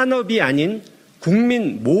산업이 아닌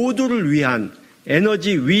국민 모두를 위한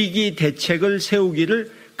에너지 위기 대책을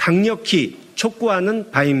세우기를 강력히 촉구하는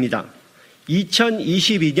바입니다.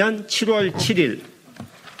 2022년 7월 7일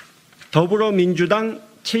더불어민주당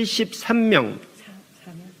 74명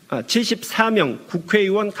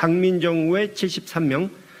국회의원 강민정우의 73명,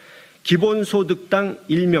 기본소득당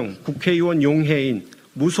 1명 국회의원 용혜인,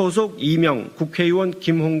 무소속 2명 국회의원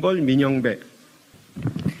김홍걸 민영배.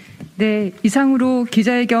 네, 이상으로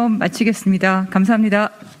기자회견 마치겠습니다.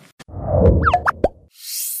 감사합니다.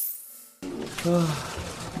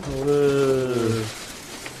 오늘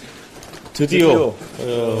드디어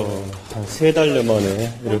한 3달여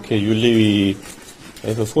만에 이렇게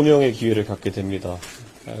윤리위에서 소명의 기회를 갖게 됩니다.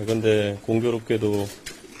 그런데 공교롭게도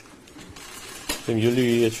지금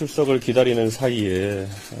윤리위에 출석을 기다리는 사이에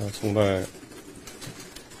정말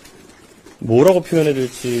뭐라고 표현해야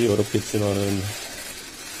될지 어렵겠지만은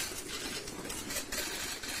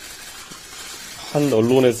한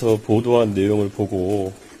언론에서 보도한 내용을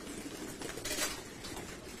보고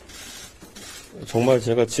정말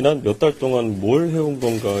제가 지난 몇 달 동안 뭘 해온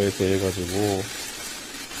건가에 대해 가지고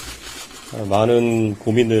많은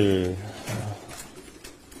고민을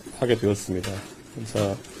하게 되었습니다.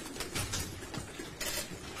 그래서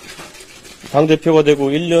당대표가 되고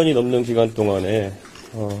 1년이 넘는 기간 동안에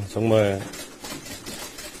정말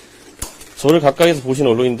저를 가까이서 보신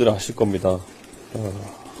언론인들 아실 겁니다.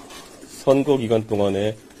 선거 기간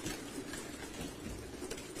동안에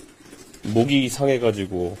목이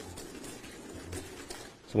상해가지고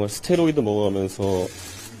정말 스테로이드 먹어가면서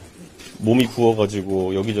몸이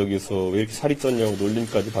부어가지고 여기저기서 왜 이렇게 살이 쪘냐고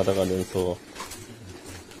놀림까지 받아가면서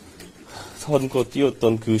선거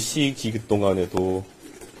뛰었던 그 시기 동안에도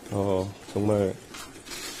정말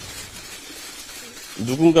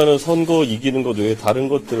누군가는 선거 이기는 것 외에 다른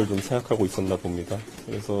것들을 좀 생각하고 있었나 봅니다.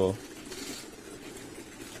 그래서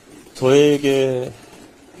저에게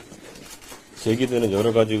제기되는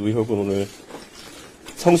여러 가지 의혹은 오늘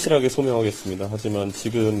성실하게 소명하겠습니다. 하지만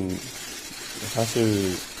지금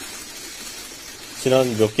사실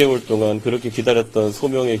지난 몇 개월 동안 그렇게 기다렸던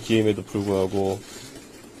소명의 기임에도 불구하고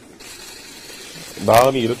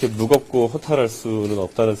마음이 이렇게 무겁고 허탈할 수는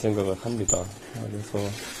없다는 생각을 합니다. 그래서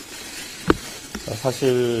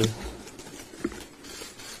사실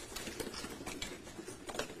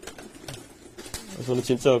저는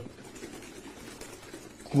진짜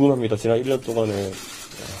궁금합니다. 지난 1년 동안에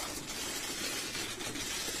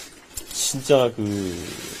진짜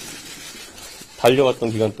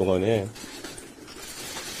달려왔던 기간 동안에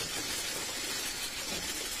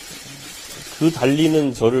그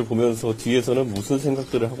달리는 저를 보면서 뒤에서는 무슨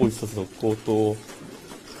생각들을 하고 있었었고 또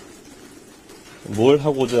뭘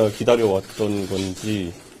하고자 기다려왔던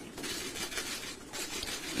건지,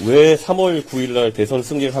 왜 3월 9일날 대선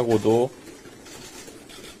승리를 하고도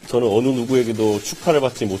저는 어느 누구에게도 축하를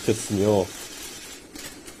받지 못했으며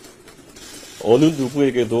어느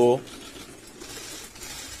누구에게도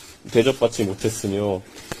대접받지 못했으며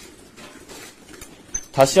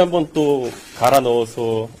다시 한번 또 갈아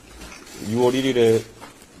넣어서 6월 1일에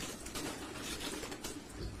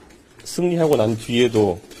승리하고 난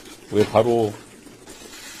뒤에도 왜 바로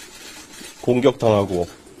공격당하고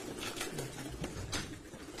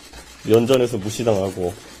면전에서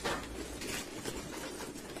무시당하고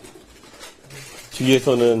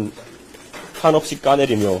뒤에서는 한없이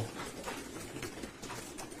까내리며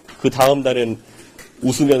그 다음 날엔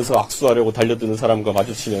웃으면서 악수하려고 달려드는 사람과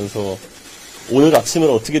마주치면서 오늘 아침은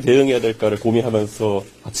어떻게 대응해야 될까를 고민하면서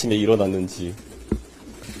아침에 일어났는지,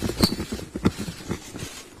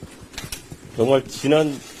 정말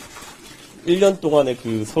지난 1년 동안의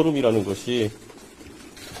그 서름이라는 것이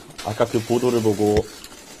아까 그 보도를 보고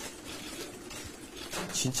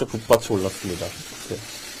진짜 북받쳐 올랐습니다. 네.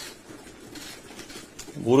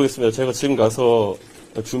 모르겠습니다. 제가 지금 가서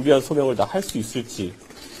준비한 소명을 다 할 수 있을지,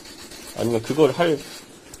 아니면 그걸 할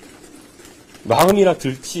마음이나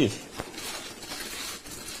들지,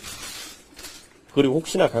 그리고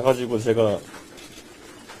혹시나 가가지고 제가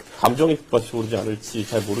감정이 북받쳐 오르지 않을지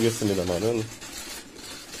잘 모르겠습니다만은,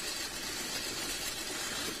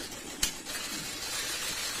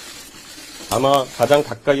 아마 가장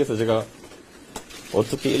가까이에서 제가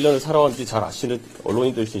어떻게 1년을 살아왔는지 잘 아시는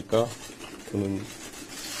언론인들이시니까 저는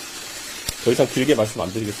더 이상 길게 말씀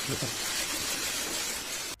안 드리겠습니다.